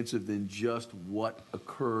comprehensive than just what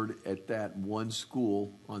occurred at that one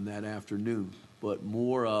school on that afternoon, but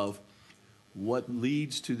more of what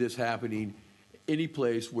leads to this happening any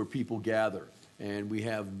place where people gather. And we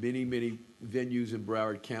have many, many venues in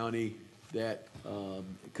Broward County that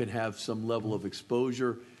could have some level of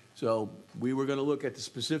exposure. So we were going to look at the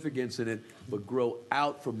specific incident, but grow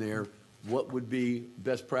out from there what would be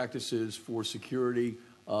best practices for security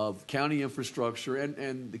of county infrastructure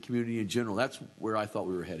and the community in general. That's where I thought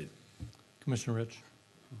we were headed. Commissioner Rich.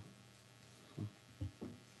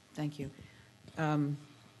 Thank you.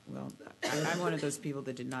 Well, I'm one of those people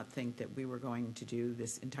that did not think that we were going to do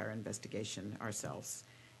this entire investigation ourselves.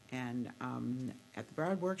 And at the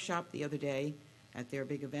Broward Workshop the other day, at their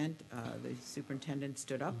big event, the superintendent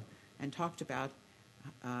stood up and talked about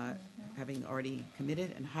having already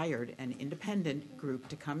committed and hired an independent group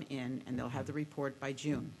to come in, and they'll have the report by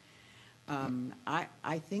June.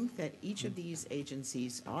 I think that each of these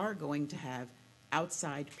agencies are going to have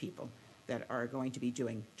outside people that are going to be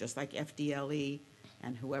doing, just like FDLE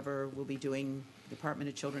and whoever will be doing Department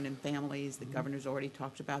of Children and Families. The governor's already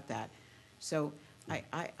talked about that. So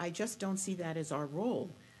I just don't see that as our role.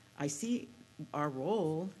 I see our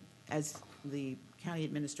role, as the county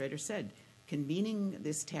administrator said, convening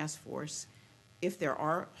this task force. If there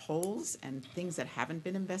are holes and things that haven't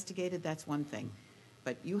been investigated, that's one thing.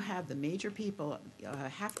 But you have the major people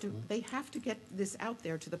they have to get this out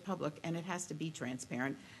there to the public, and it has to be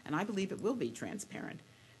transparent, and I believe it will be transparent.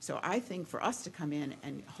 So I think for us to come in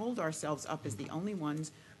and hold ourselves up as the only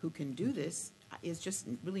ones who can do this is just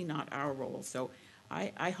really not our role. So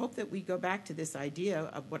I hope that we go back to this idea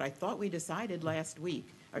of what I thought we decided last week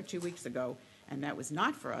or 2 weeks ago, and that was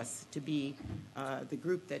not for us to be the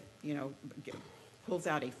group that, pulls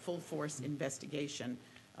out a full force investigation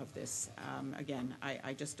of this. Again,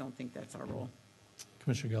 I just don't think that's our role.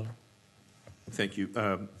 Commissioner Geller. Thank you.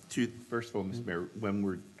 First of all, Ms. Mayor, when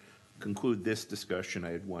we conclude this discussion,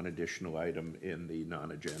 I had one additional item in the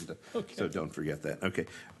non-agenda, so don't forget that. Okay.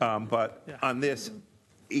 But on this,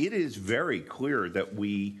 it is very clear that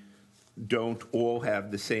we don't all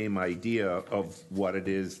have the same idea of what it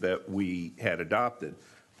is that we had adopted.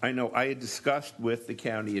 I know I had discussed with the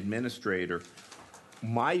county administrator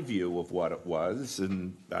my view of what it was,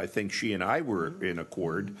 and I think she and I were in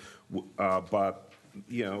accord. But,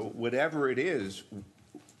 whatever it is,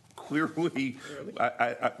 clearly,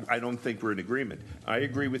 I don't think we're in agreement. I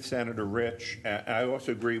agree with Senator Rich. I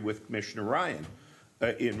also agree with Commissioner Ryan.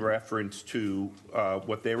 in reference to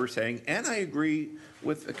what they were saying, and I agree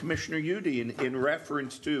with Commissioner Udine in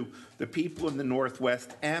reference to the people in the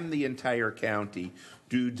Northwest and the entire county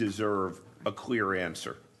do deserve a clear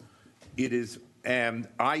answer. It is, and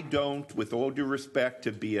I don't, with all due respect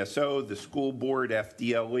to BSO, the school board,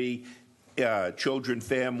 FDLE, children,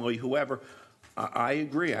 family, whoever, I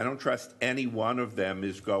agree. I don't trust any one of them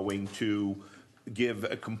is going to give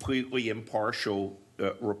a completely impartial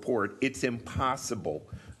report. It's impossible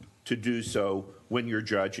to do so when you're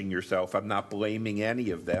judging yourself. I'm not blaming any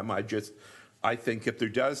of them. I think if there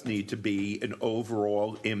does need to be an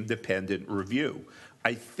overall independent review,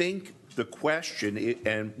 I think the question,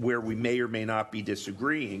 and where we may or may not be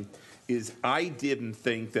disagreeing, is I didn't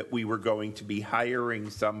think that we were going to be hiring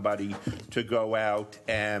somebody to go out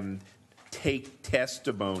and take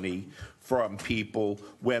testimony from people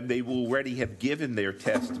when they will already have given their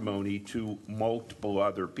testimony to multiple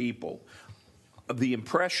other people. The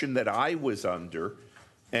impression that I was under,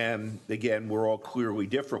 and again, we're all clearly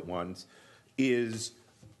different ones, is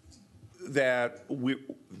that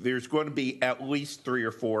there's going to be at least 3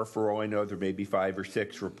 or 4, for all I know, there may be 5 or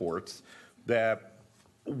 6 reports, that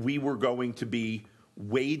we were going to be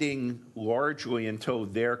waiting largely until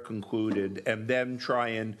they're concluded and then try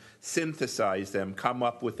and synthesize them, come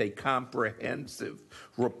up with a comprehensive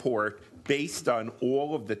report based on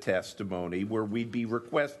all of the testimony, where we'd be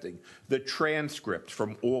requesting the transcripts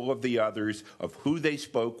from all of the others of who they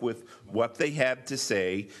spoke with, what they had to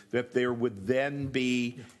say, that there would then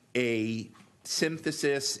be a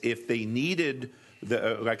synthesis if they needed,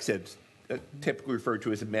 like I said, typically referred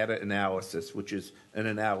to as a meta-analysis, which is an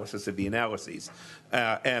analysis of the analyses.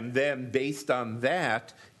 And then based on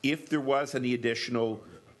that, if there was any additional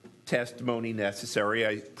testimony necessary,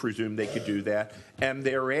 I presume they could do that. And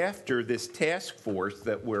thereafter, this task force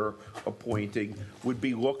that we're appointing would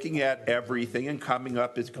be looking at everything and coming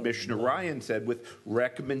up, as Commissioner Ryan said, with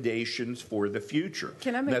recommendations for the future.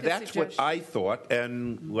 Can I make now, a that's suggestion? what I thought,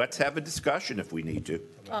 and let's have a discussion if we need to.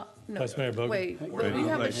 No, Vice Mayor Bogan.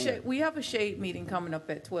 wait. We have a shade meeting coming up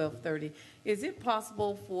at 12:30. Is it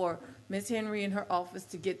possible for Ms. Henry and her office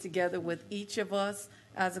to get together with each of us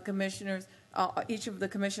as a commissioners, each of the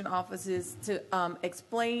commission offices, to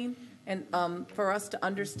explain and for us to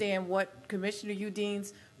understand what Commissioner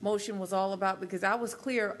Udine's motion was all about? Because I was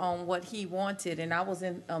clear on what he wanted, and I was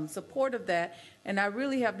in support of that, and I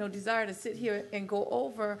really have no desire to sit here and go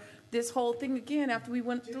over this whole thing again after we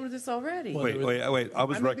went through this already. Wait. I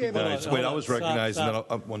was recognized. Wait, I was recognized. Stop.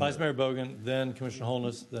 And then Vice Mayor Bogan, then Commissioner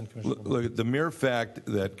Holness, then Commissioner Look, the mere fact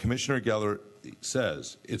that Commissioner Geller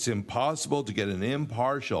says it's impossible to get an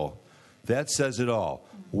impartial, that says it all.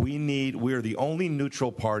 We are the only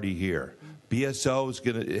neutral party here. BSO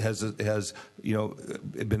has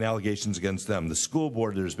been allegations against them. The school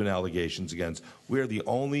board, there's been allegations against. We are the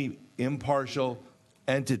only impartial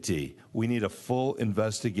entity. We need a full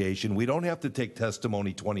investigation. We don't have to take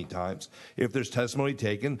testimony 20 times. If there's testimony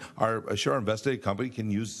taken, our investigative company can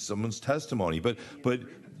use someone's testimony. But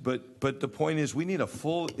the point is, we need a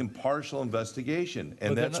full impartial investigation,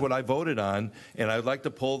 and that's what I voted on. And I'd like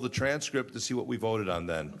to pull the transcript to see what we voted on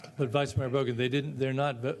then. But Vice Mayor Bogan,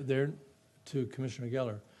 they're to Commissioner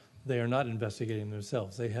Geller, they are not investigating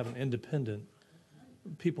themselves. They have an independent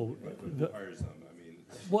people.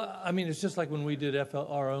 Well, I mean, it's just like when we did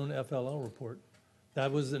our own FLL report.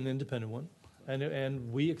 That was an independent one,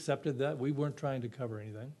 and we accepted that. We weren't trying to cover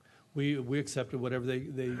anything. We accepted whatever they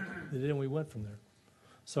did, and we went from there.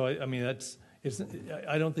 So I mean,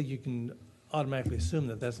 I don't think you can automatically assume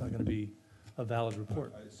that that's not going to be a valid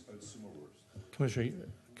report. I assume it works.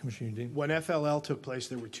 Commissioner Udine. When FLL took place,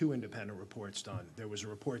 there were 2 independent reports done. There was a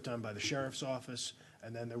report done by the sheriff's office,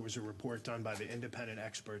 and then there was a report done by the independent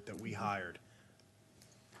expert that we hired.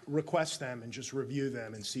 Request them and just review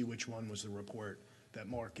them and see which one was the report that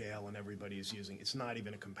Mark Gale and everybody is using. It's not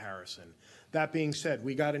even a comparison. That being said,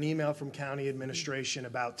 we got an email from county administration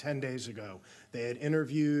about 10 days ago. They had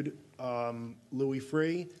interviewed Louis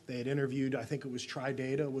Free. They had interviewed, I think it was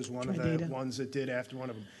Tridata was one of the ones that did after one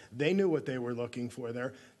of them. They knew what they were looking for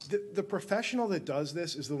there. The professional that does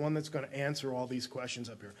this is the one that's going to answer all these questions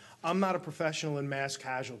up here. I'm not a professional in mass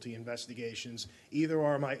casualty investigations. Either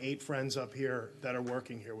are my 8 friends up here that are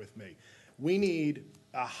working here with me. We need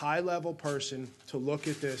a high-level person to look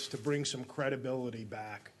at this, to bring some credibility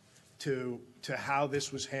back to how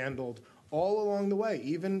this was handled all along the way,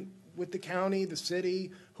 even with the county, the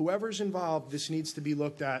city, whoever's involved. This needs to be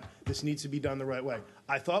looked at. This needs to be done the right way.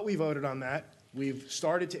 I thought we voted on that. We've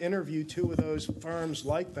started to interview 2 of those firms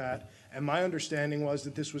like that, and my understanding was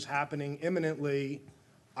that this was happening imminently.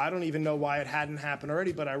 I don't even know why it hadn't happened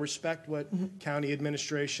already, but I respect what county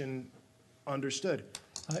administration understood.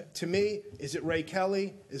 To me, is it Ray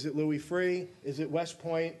Kelly? Is it Louis Free? Is it West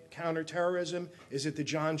Point counterterrorism? Is it the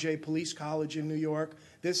John Jay Police College in New York?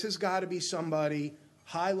 This has got to be somebody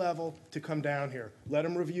high level to come down here. Let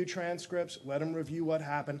them review transcripts. Let them review what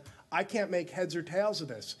happened. I can't make heads or tails of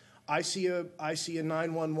this. I see a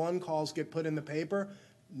 911 calls get put in the paper.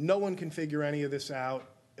 No one can figure any of this out.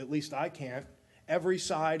 At least I can't. Every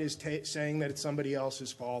side is saying that it's somebody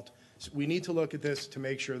else's fault. So we need to look at this to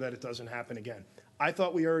make sure that it doesn't happen again. I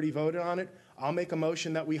thought we already voted on it. I'll make a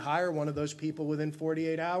motion that we hire one of those people within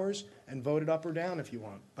 48 hours and vote it up or down if you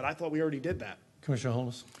want. But I thought we already did that. Commissioner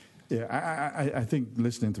Holness? Yeah, I think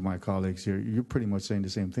listening to my colleagues here, you're pretty much saying the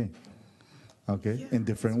same thing, okay, in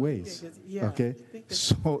different ways, okay?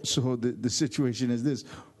 So the situation is this.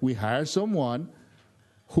 We hire someone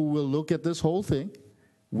who will look at this whole thing,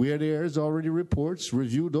 where there's already reports,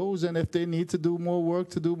 review those, and if they need to do more work,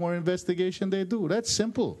 to do more investigation, they do. That's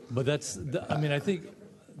simple. But I think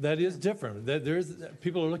that is different.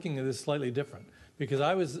 People are looking at this slightly different. Because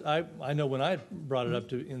I know when I brought it up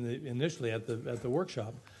initially at the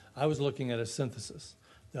workshop, I was looking at a synthesis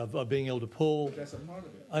of being able to pull. But that's a part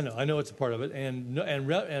of it. I know it's a part of it,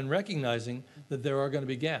 and recognizing that there are going to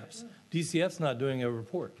be gaps. DCF's not doing a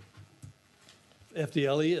report.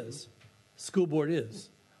 FDLE is. School board is.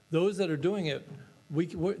 Those that are doing it,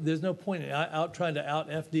 there's no point in trying to out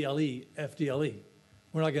FDLE.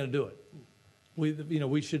 We're not going to do it.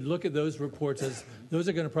 We should look at those reports as those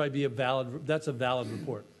are going to probably be that's a valid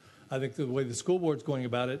report. I think the way the school board's going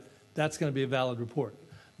about it, that's going to be a valid report.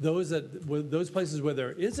 Those places where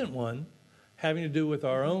there isn't one, having to do with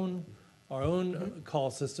our own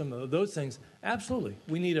call system, those things, absolutely.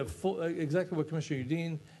 We need a full, exactly what Commissioner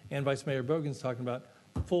Udine and Vice Mayor Bogan's talking about,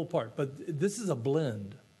 full part. But this is a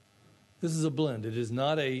blend. This is a blend. It is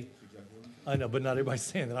not a, I know, but not everybody's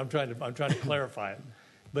saying that. I'm trying to clarify it.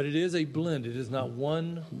 But it is a blend. It is not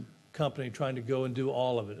one company trying to go and do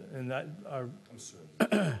all of it. And that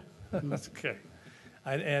that's okay.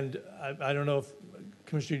 I don't know if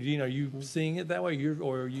Commissioner Dean, are you seeing it that way,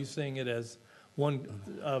 or are you seeing it as one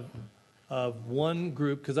of one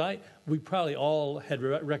group? Because we probably all had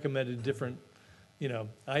recommended different. When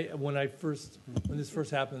this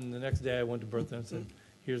first happened, the next day I went to Bertha and said,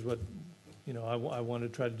 "Here's what, I want to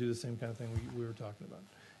try to do the same kind of thing we were talking about,"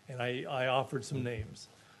 and I offered some names.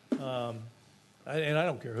 And I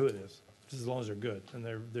don't care who it is, just as long as they're good and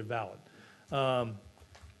they're valid.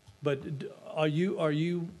 But are you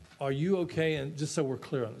okay? And just so we're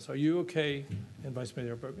clear on this, are you okay? And Vice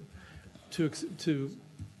Mayor Bogan, to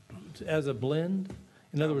as a blend?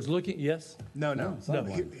 In other words, looking yes. No.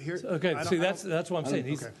 Okay. See, that's what I'm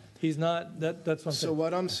saying. He's not. That's what I'm saying. So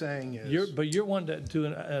what I'm saying is, you're one to do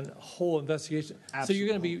a whole investigation. Absolutely. So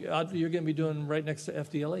you're going to be doing right next to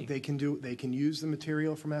FDLE. They can use the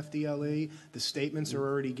material from FDLE. The statements are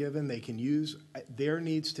already given. They can use. There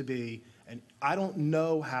needs to be, and I don't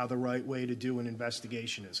know how the right way to do an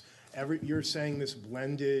investigation is. You're saying this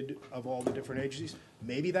blended of all the different agencies.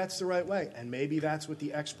 Maybe that's the right way, and maybe that's what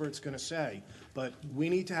the expert's going to say. But we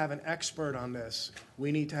need to have an expert on this.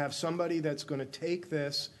 We need to have somebody that's going to take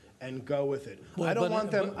this and go with it. Well, I don't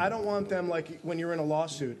want them like when you're in a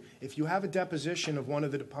lawsuit. If you have a deposition of one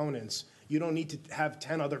of the deponents, you don't need to have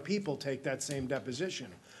 10 other people take that same deposition.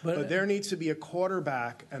 But there needs to be a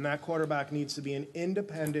quarterback, and that quarterback needs to be an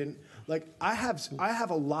independent. Like I have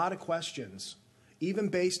a lot of questions, even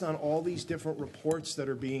based on all these different reports that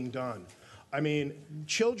are being done. I mean,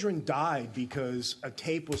 children died because a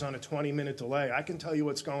tape was on a 20-minute delay. I can tell you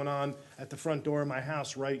what's going on at the front door of my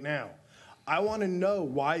house right now. I want to know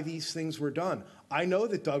why these things were done. I know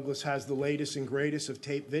that Douglas has the latest and greatest of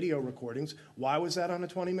tape video recordings. Why was that on a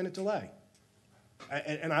 20-minute delay?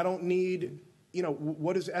 And I don't need,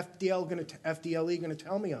 what is FDLE going to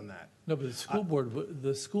tell me on that? No, but the school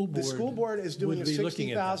board is doing a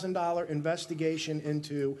 $60,000 investigation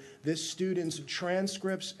into this student's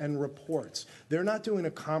transcripts and reports. They're not doing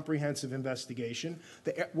a comprehensive investigation.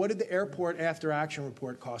 What did the airport after action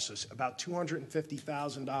report cost us? About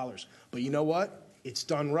 $250,000. But you know what? It's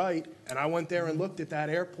done right. And I went there and looked at that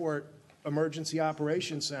airport emergency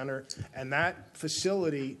operations center, and that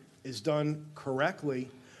facility is done correctly.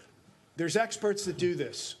 There's experts that do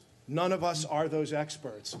this. None of us are those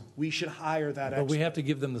experts. We should hire that expert. But we have to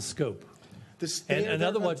give them the scope. In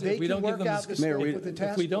other words, if we don't give them the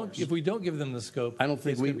scope, if we don't give them the scope, I don't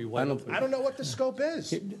think it's going to be wide open. I don't know what the scope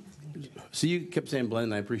is. So you kept saying blend,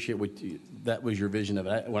 and I appreciate that was your vision of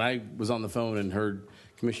it. When I was on the phone and heard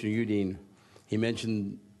Commissioner Udine, he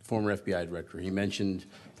mentioned former FBI director. He mentioned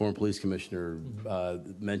former police commissioner.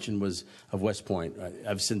 Mention was of West Point.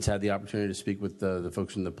 I've since had the opportunity to speak with the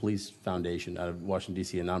folks from the Police Foundation out of Washington,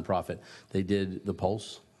 D.C., a nonprofit. They did the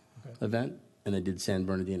Pulse event, and they did San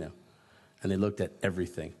Bernardino, and they looked at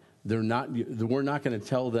everything. We're not going to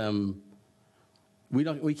tell them.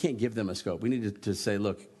 We can't give them a scope. We need to say,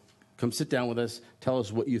 look, come sit down with us. Tell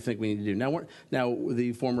us what you think we need to do. Now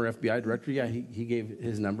the former FBI director, he gave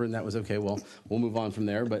his number, and that was okay. Well, we'll move on from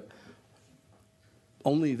there. But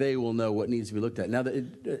only they will know what needs to be looked at. Now,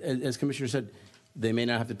 as Commissioner said, they may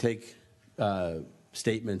not have to take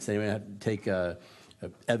statements. They may have to take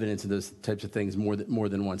evidence of those types of things more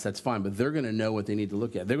than once. That's fine. But they're going to know what they need to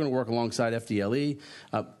look at. They're going to work alongside FDLE.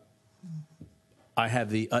 I have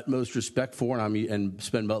the utmost respect for, and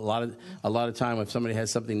spend a lot of time if somebody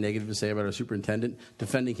has something negative to say about our superintendent,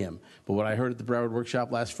 defending him. But what I heard at the Broward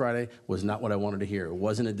workshop last Friday was not what I wanted to hear. It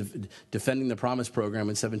wasn't defending the Promise program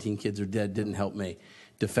when 17 kids are dead didn't help me.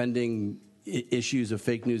 Defending issues of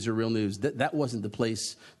fake news or real news, that wasn't the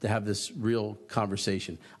place to have this real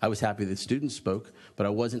conversation. I was happy that students spoke, but I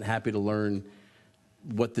wasn't happy to learn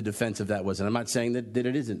what the defense of that was. And I'm not saying that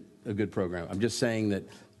it isn't a good program. I'm just saying that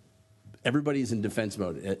everybody's in defense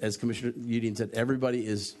mode. As Commissioner Udine said, everybody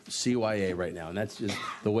is CYA right now, and that's just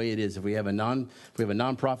the way it is. If we have a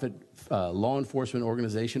nonprofit law enforcement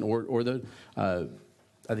organization, or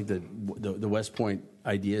I think the West Point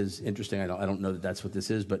idea is interesting. I don't know that that's what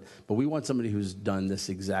this is, but we want somebody who's done this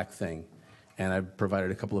exact thing, and I've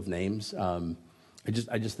provided a couple of names. I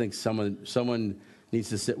just think someone needs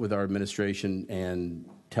to sit with our administration and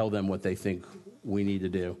tell them what they think we need to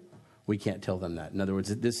do. We can't tell them that. In other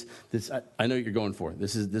words, I know what you're going for.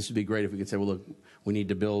 This would be great if we could say, well, look, we need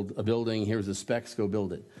to build a building. Here's the specs. Go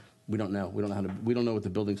build it. We don't know. We don't know what the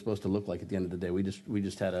building's supposed to look like at the end of the day. We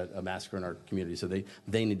just had a massacre in our community, so they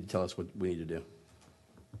need to tell us what we need to do.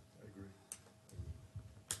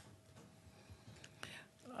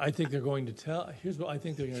 I think they're going to tell. Here's what I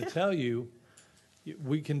think they're going to tell you.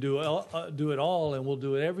 We can do it all, and we'll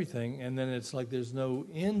do everything, and then it's like there's no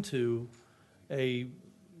end to a.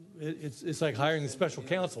 It's like hiring a special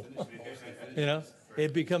counsel.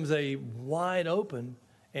 It becomes a wide open,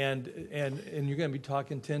 and you're going to be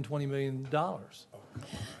talking $10-20 million.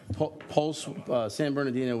 Pulse, San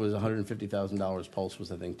Bernardino was $150,000. Pulse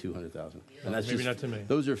was, I think, $200,000. And that's maybe not too many.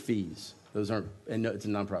 Those are fees. Those aren't, and it's a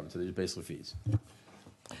nonprofit, so they're basically fees.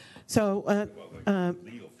 So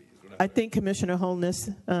I think Commissioner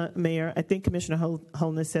Holness, Mayor, I think Commissioner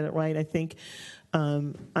Holness said it right. I think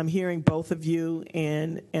I'm hearing both of you,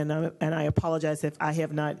 and I apologize if I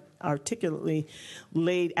have not articulately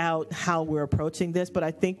laid out how we're approaching this, but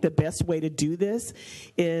I think the best way to do this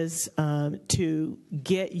is to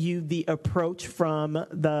get you the approach from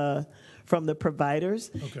the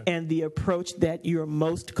providers and the approach that you're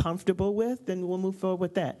most comfortable with, then we'll move forward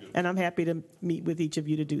with that. And I'm happy to meet with each of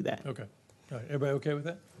you to do that. Okay. All right. Everybody okay with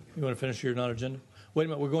that? You want to finish your non-agenda? Wait a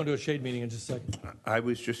minute. We're going to a shade meeting in just a second. I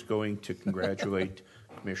was just going to congratulate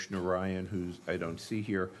Commissioner Ryan, who I don't see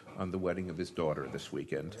here, on the wedding of his daughter this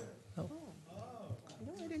weekend. Oh.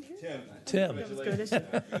 Tim.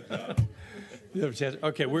 You have a chance.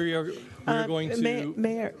 Okay, we're going to...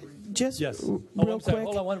 Mayor, just yes. real quick.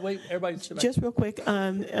 Hold on, wait. Everybody sit back. Just real quick.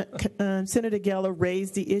 Senator Geller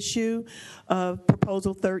raised the issue of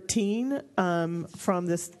Proposal 13 from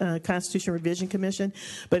the Constitution Revision Commission.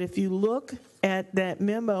 But if you look at that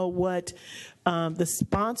memo, what the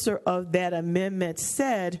sponsor of that amendment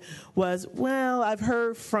said was, well, I've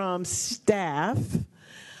heard from staff,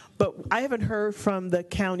 but I haven't heard from the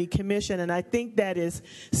county commission, and I think that is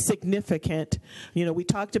significant. We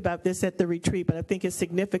talked about this at the retreat, but I think it's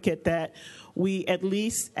significant that we at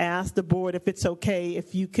least ask the board if it's okay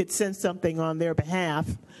if you could send something on their behalf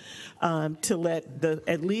to let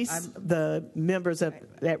at least the members of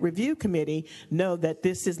that review committee know that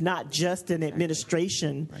this is not just an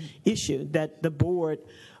administration issue, that the board,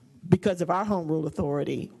 because of our home rule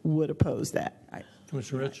authority, would oppose that.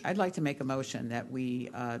 Commissioner Rich? I'd like to make a motion that we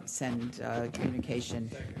send communication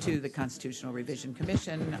to the Constitutional Revision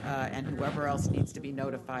Commission and whoever else needs to be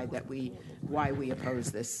notified that why we oppose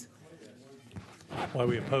this. Why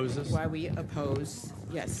we oppose this? Why we oppose,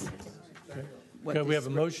 yes. Okay, we have a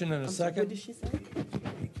motion and a second. What did she say?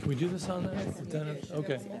 Can we do this on that?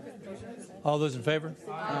 Okay. All those in favor?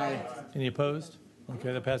 Aye. Any opposed?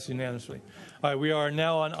 Okay, that passes unanimously. All right, we are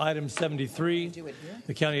now on item 73.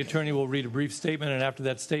 The county attorney will read a brief statement, and after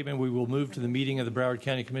that statement, we will move to the meeting of the Broward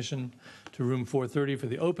County Commission to room 430 for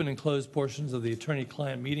the open and closed portions of the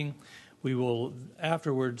attorney-client meeting. We will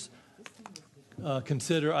afterwards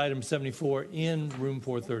consider item 74 in room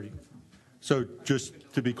 430. So just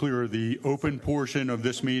to be clear, the open portion of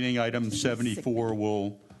this meeting, item 74,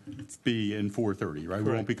 will be in 4:30, right?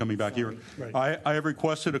 We won't be coming back here. Right. I have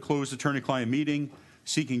requested a closed attorney-client meeting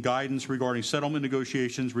seeking guidance regarding settlement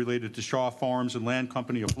negotiations related to Shaw Farms and Land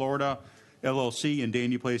Company of Florida, LLC, and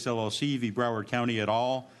Danny Place, LLC, v. Broward County et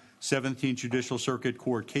al., 17th Judicial Circuit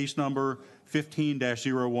Court case number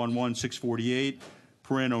 15-011648,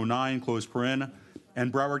 paren 09, close paren,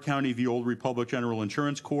 and Broward County v. Old Republic General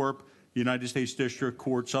Insurance Corp., United States District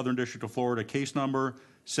Court, Southern District of Florida, case number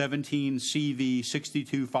 17 CV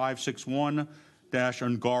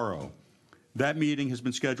 62561-Ungaro. That meeting has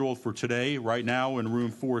been scheduled for today, right now, in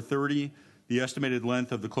room 430. The estimated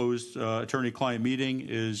length of the closed attorney-client meeting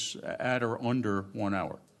is at or under 1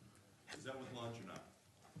 hour. Is that with lunch or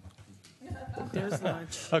not? There's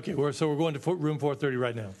lunch. Okay, we're going to room 430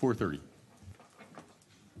 right now. 430.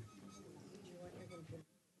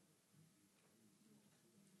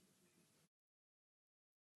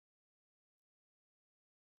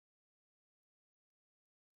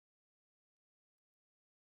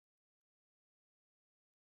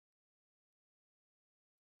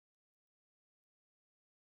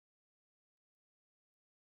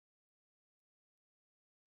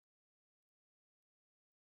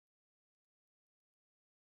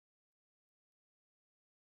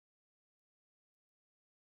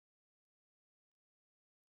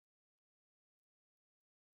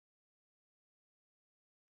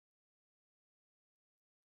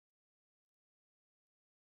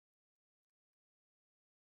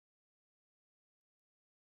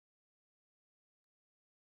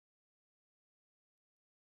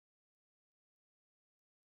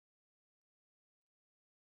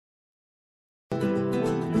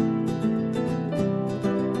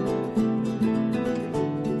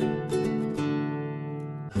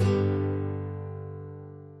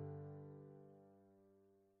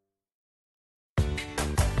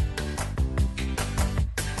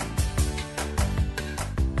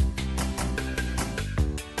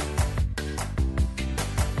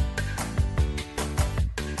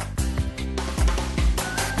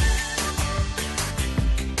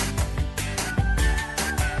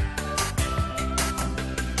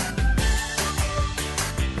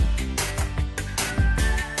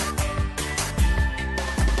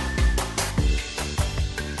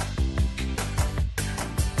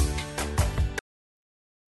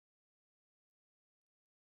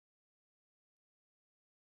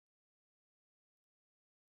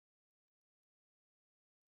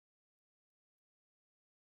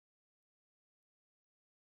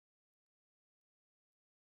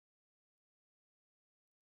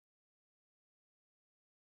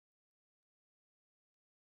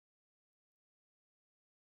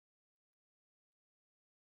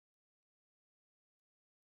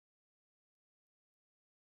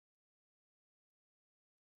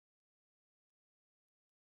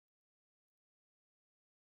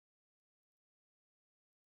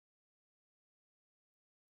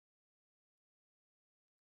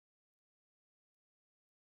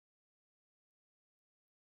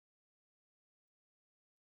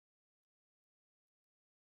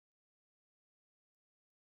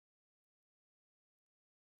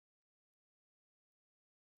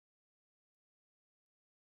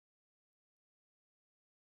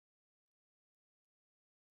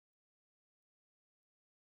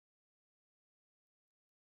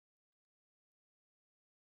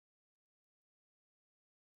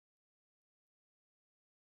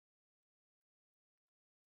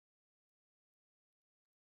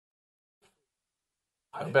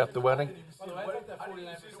 About the wedding?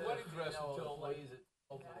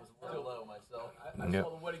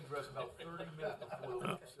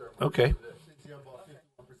 Okay.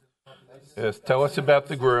 Yes, tell us about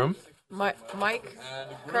the groom. Mike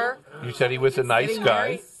Kerr. You said he was a nice Getting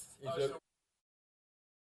guy. married.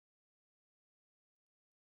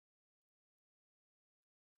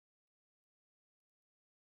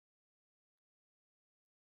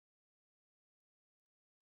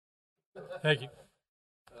 Thank you.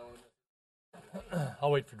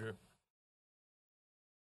 I'll wait for Drew.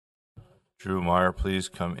 Drew Meyer, please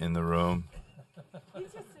come in the room.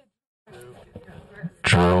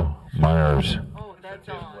 Drew Myers. Oh, that's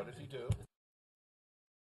on. What does he do?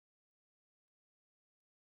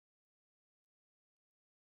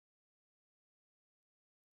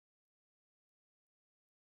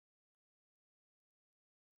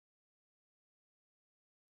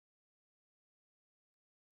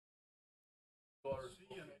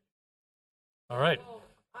 All right.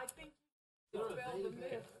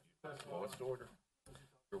 What's the order?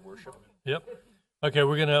 Your worship. Yep. Okay,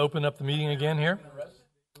 we're going to open up the meeting again here.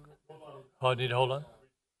 Oh, I need to hold on.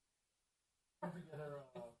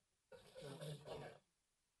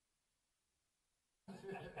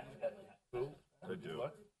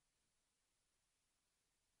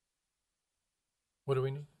 What do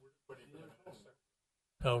we need?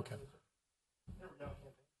 Oh, okay.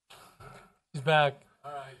 He's back.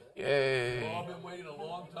 All right. Yay. We've all been waiting a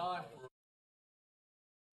long time for.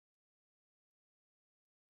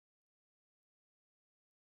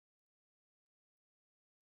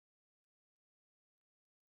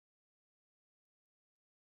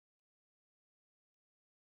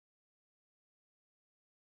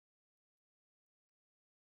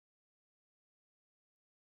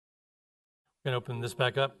 Going to open this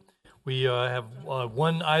back up. We have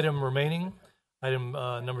one item remaining, item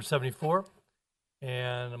number 74,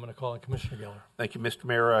 and I'm going to call on Commissioner Geller. Thank you, Mr.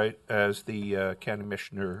 Mayor. As the county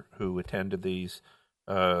commissioner who attended these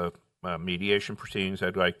mediation proceedings,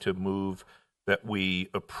 I'd like to move that we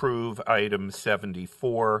approve item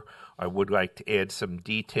 74. I would like to add some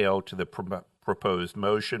detail to the proposed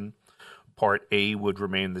motion. Part A would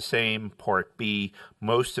remain the same. Part B,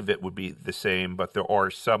 most of it would be the same, but there are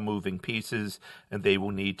some moving pieces, and they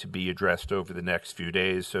will need to be addressed over the next few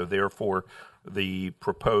days. So therefore, the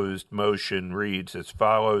proposed motion reads as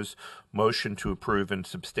follows. Motion to approve in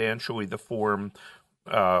substantially the form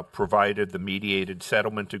provided the mediated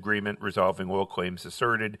settlement agreement resolving all claims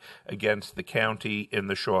asserted against the county in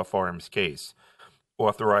the Shaw Farms case.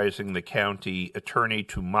 Authorizing the county attorney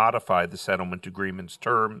to modify the settlement agreement's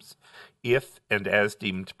terms if and as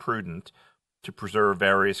deemed prudent to preserve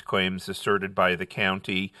various claims asserted by the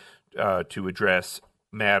county to address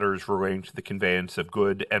matters relating to the conveyance of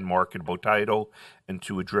good and marketable title and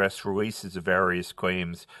to address releases of various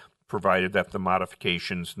claims provided that the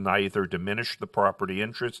modifications neither diminish the property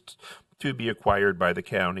interests to be acquired by the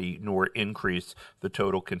county nor increase the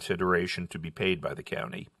total consideration to be paid by the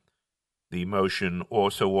county. The motion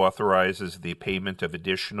also authorizes the payment of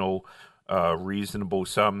additional reasonable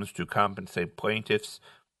sums to compensate plaintiffs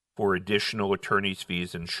for additional attorney's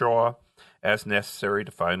fees in Shaw as necessary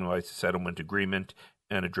to finalize the settlement agreement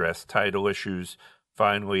and address title issues.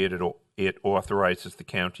 Finally, it authorizes the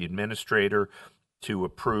county administrator to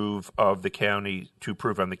approve on the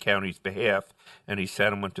county's behalf any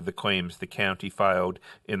settlement of the claims the county filed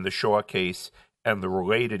in the Shaw case and the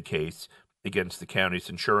related case against the county's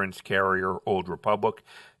insurance carrier, Old Republic,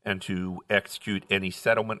 and to execute any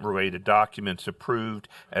settlement-related documents approved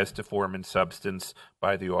as to form and substance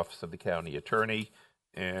by the Office of the County Attorney.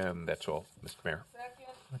 And that's all, Mr. Mayor.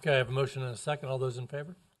 Okay, I have a motion and a second. All those in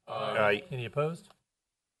favor? Aye. Any opposed?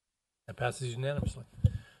 That passes unanimously.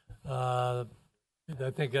 I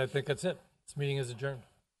think that's it. This meeting is adjourned.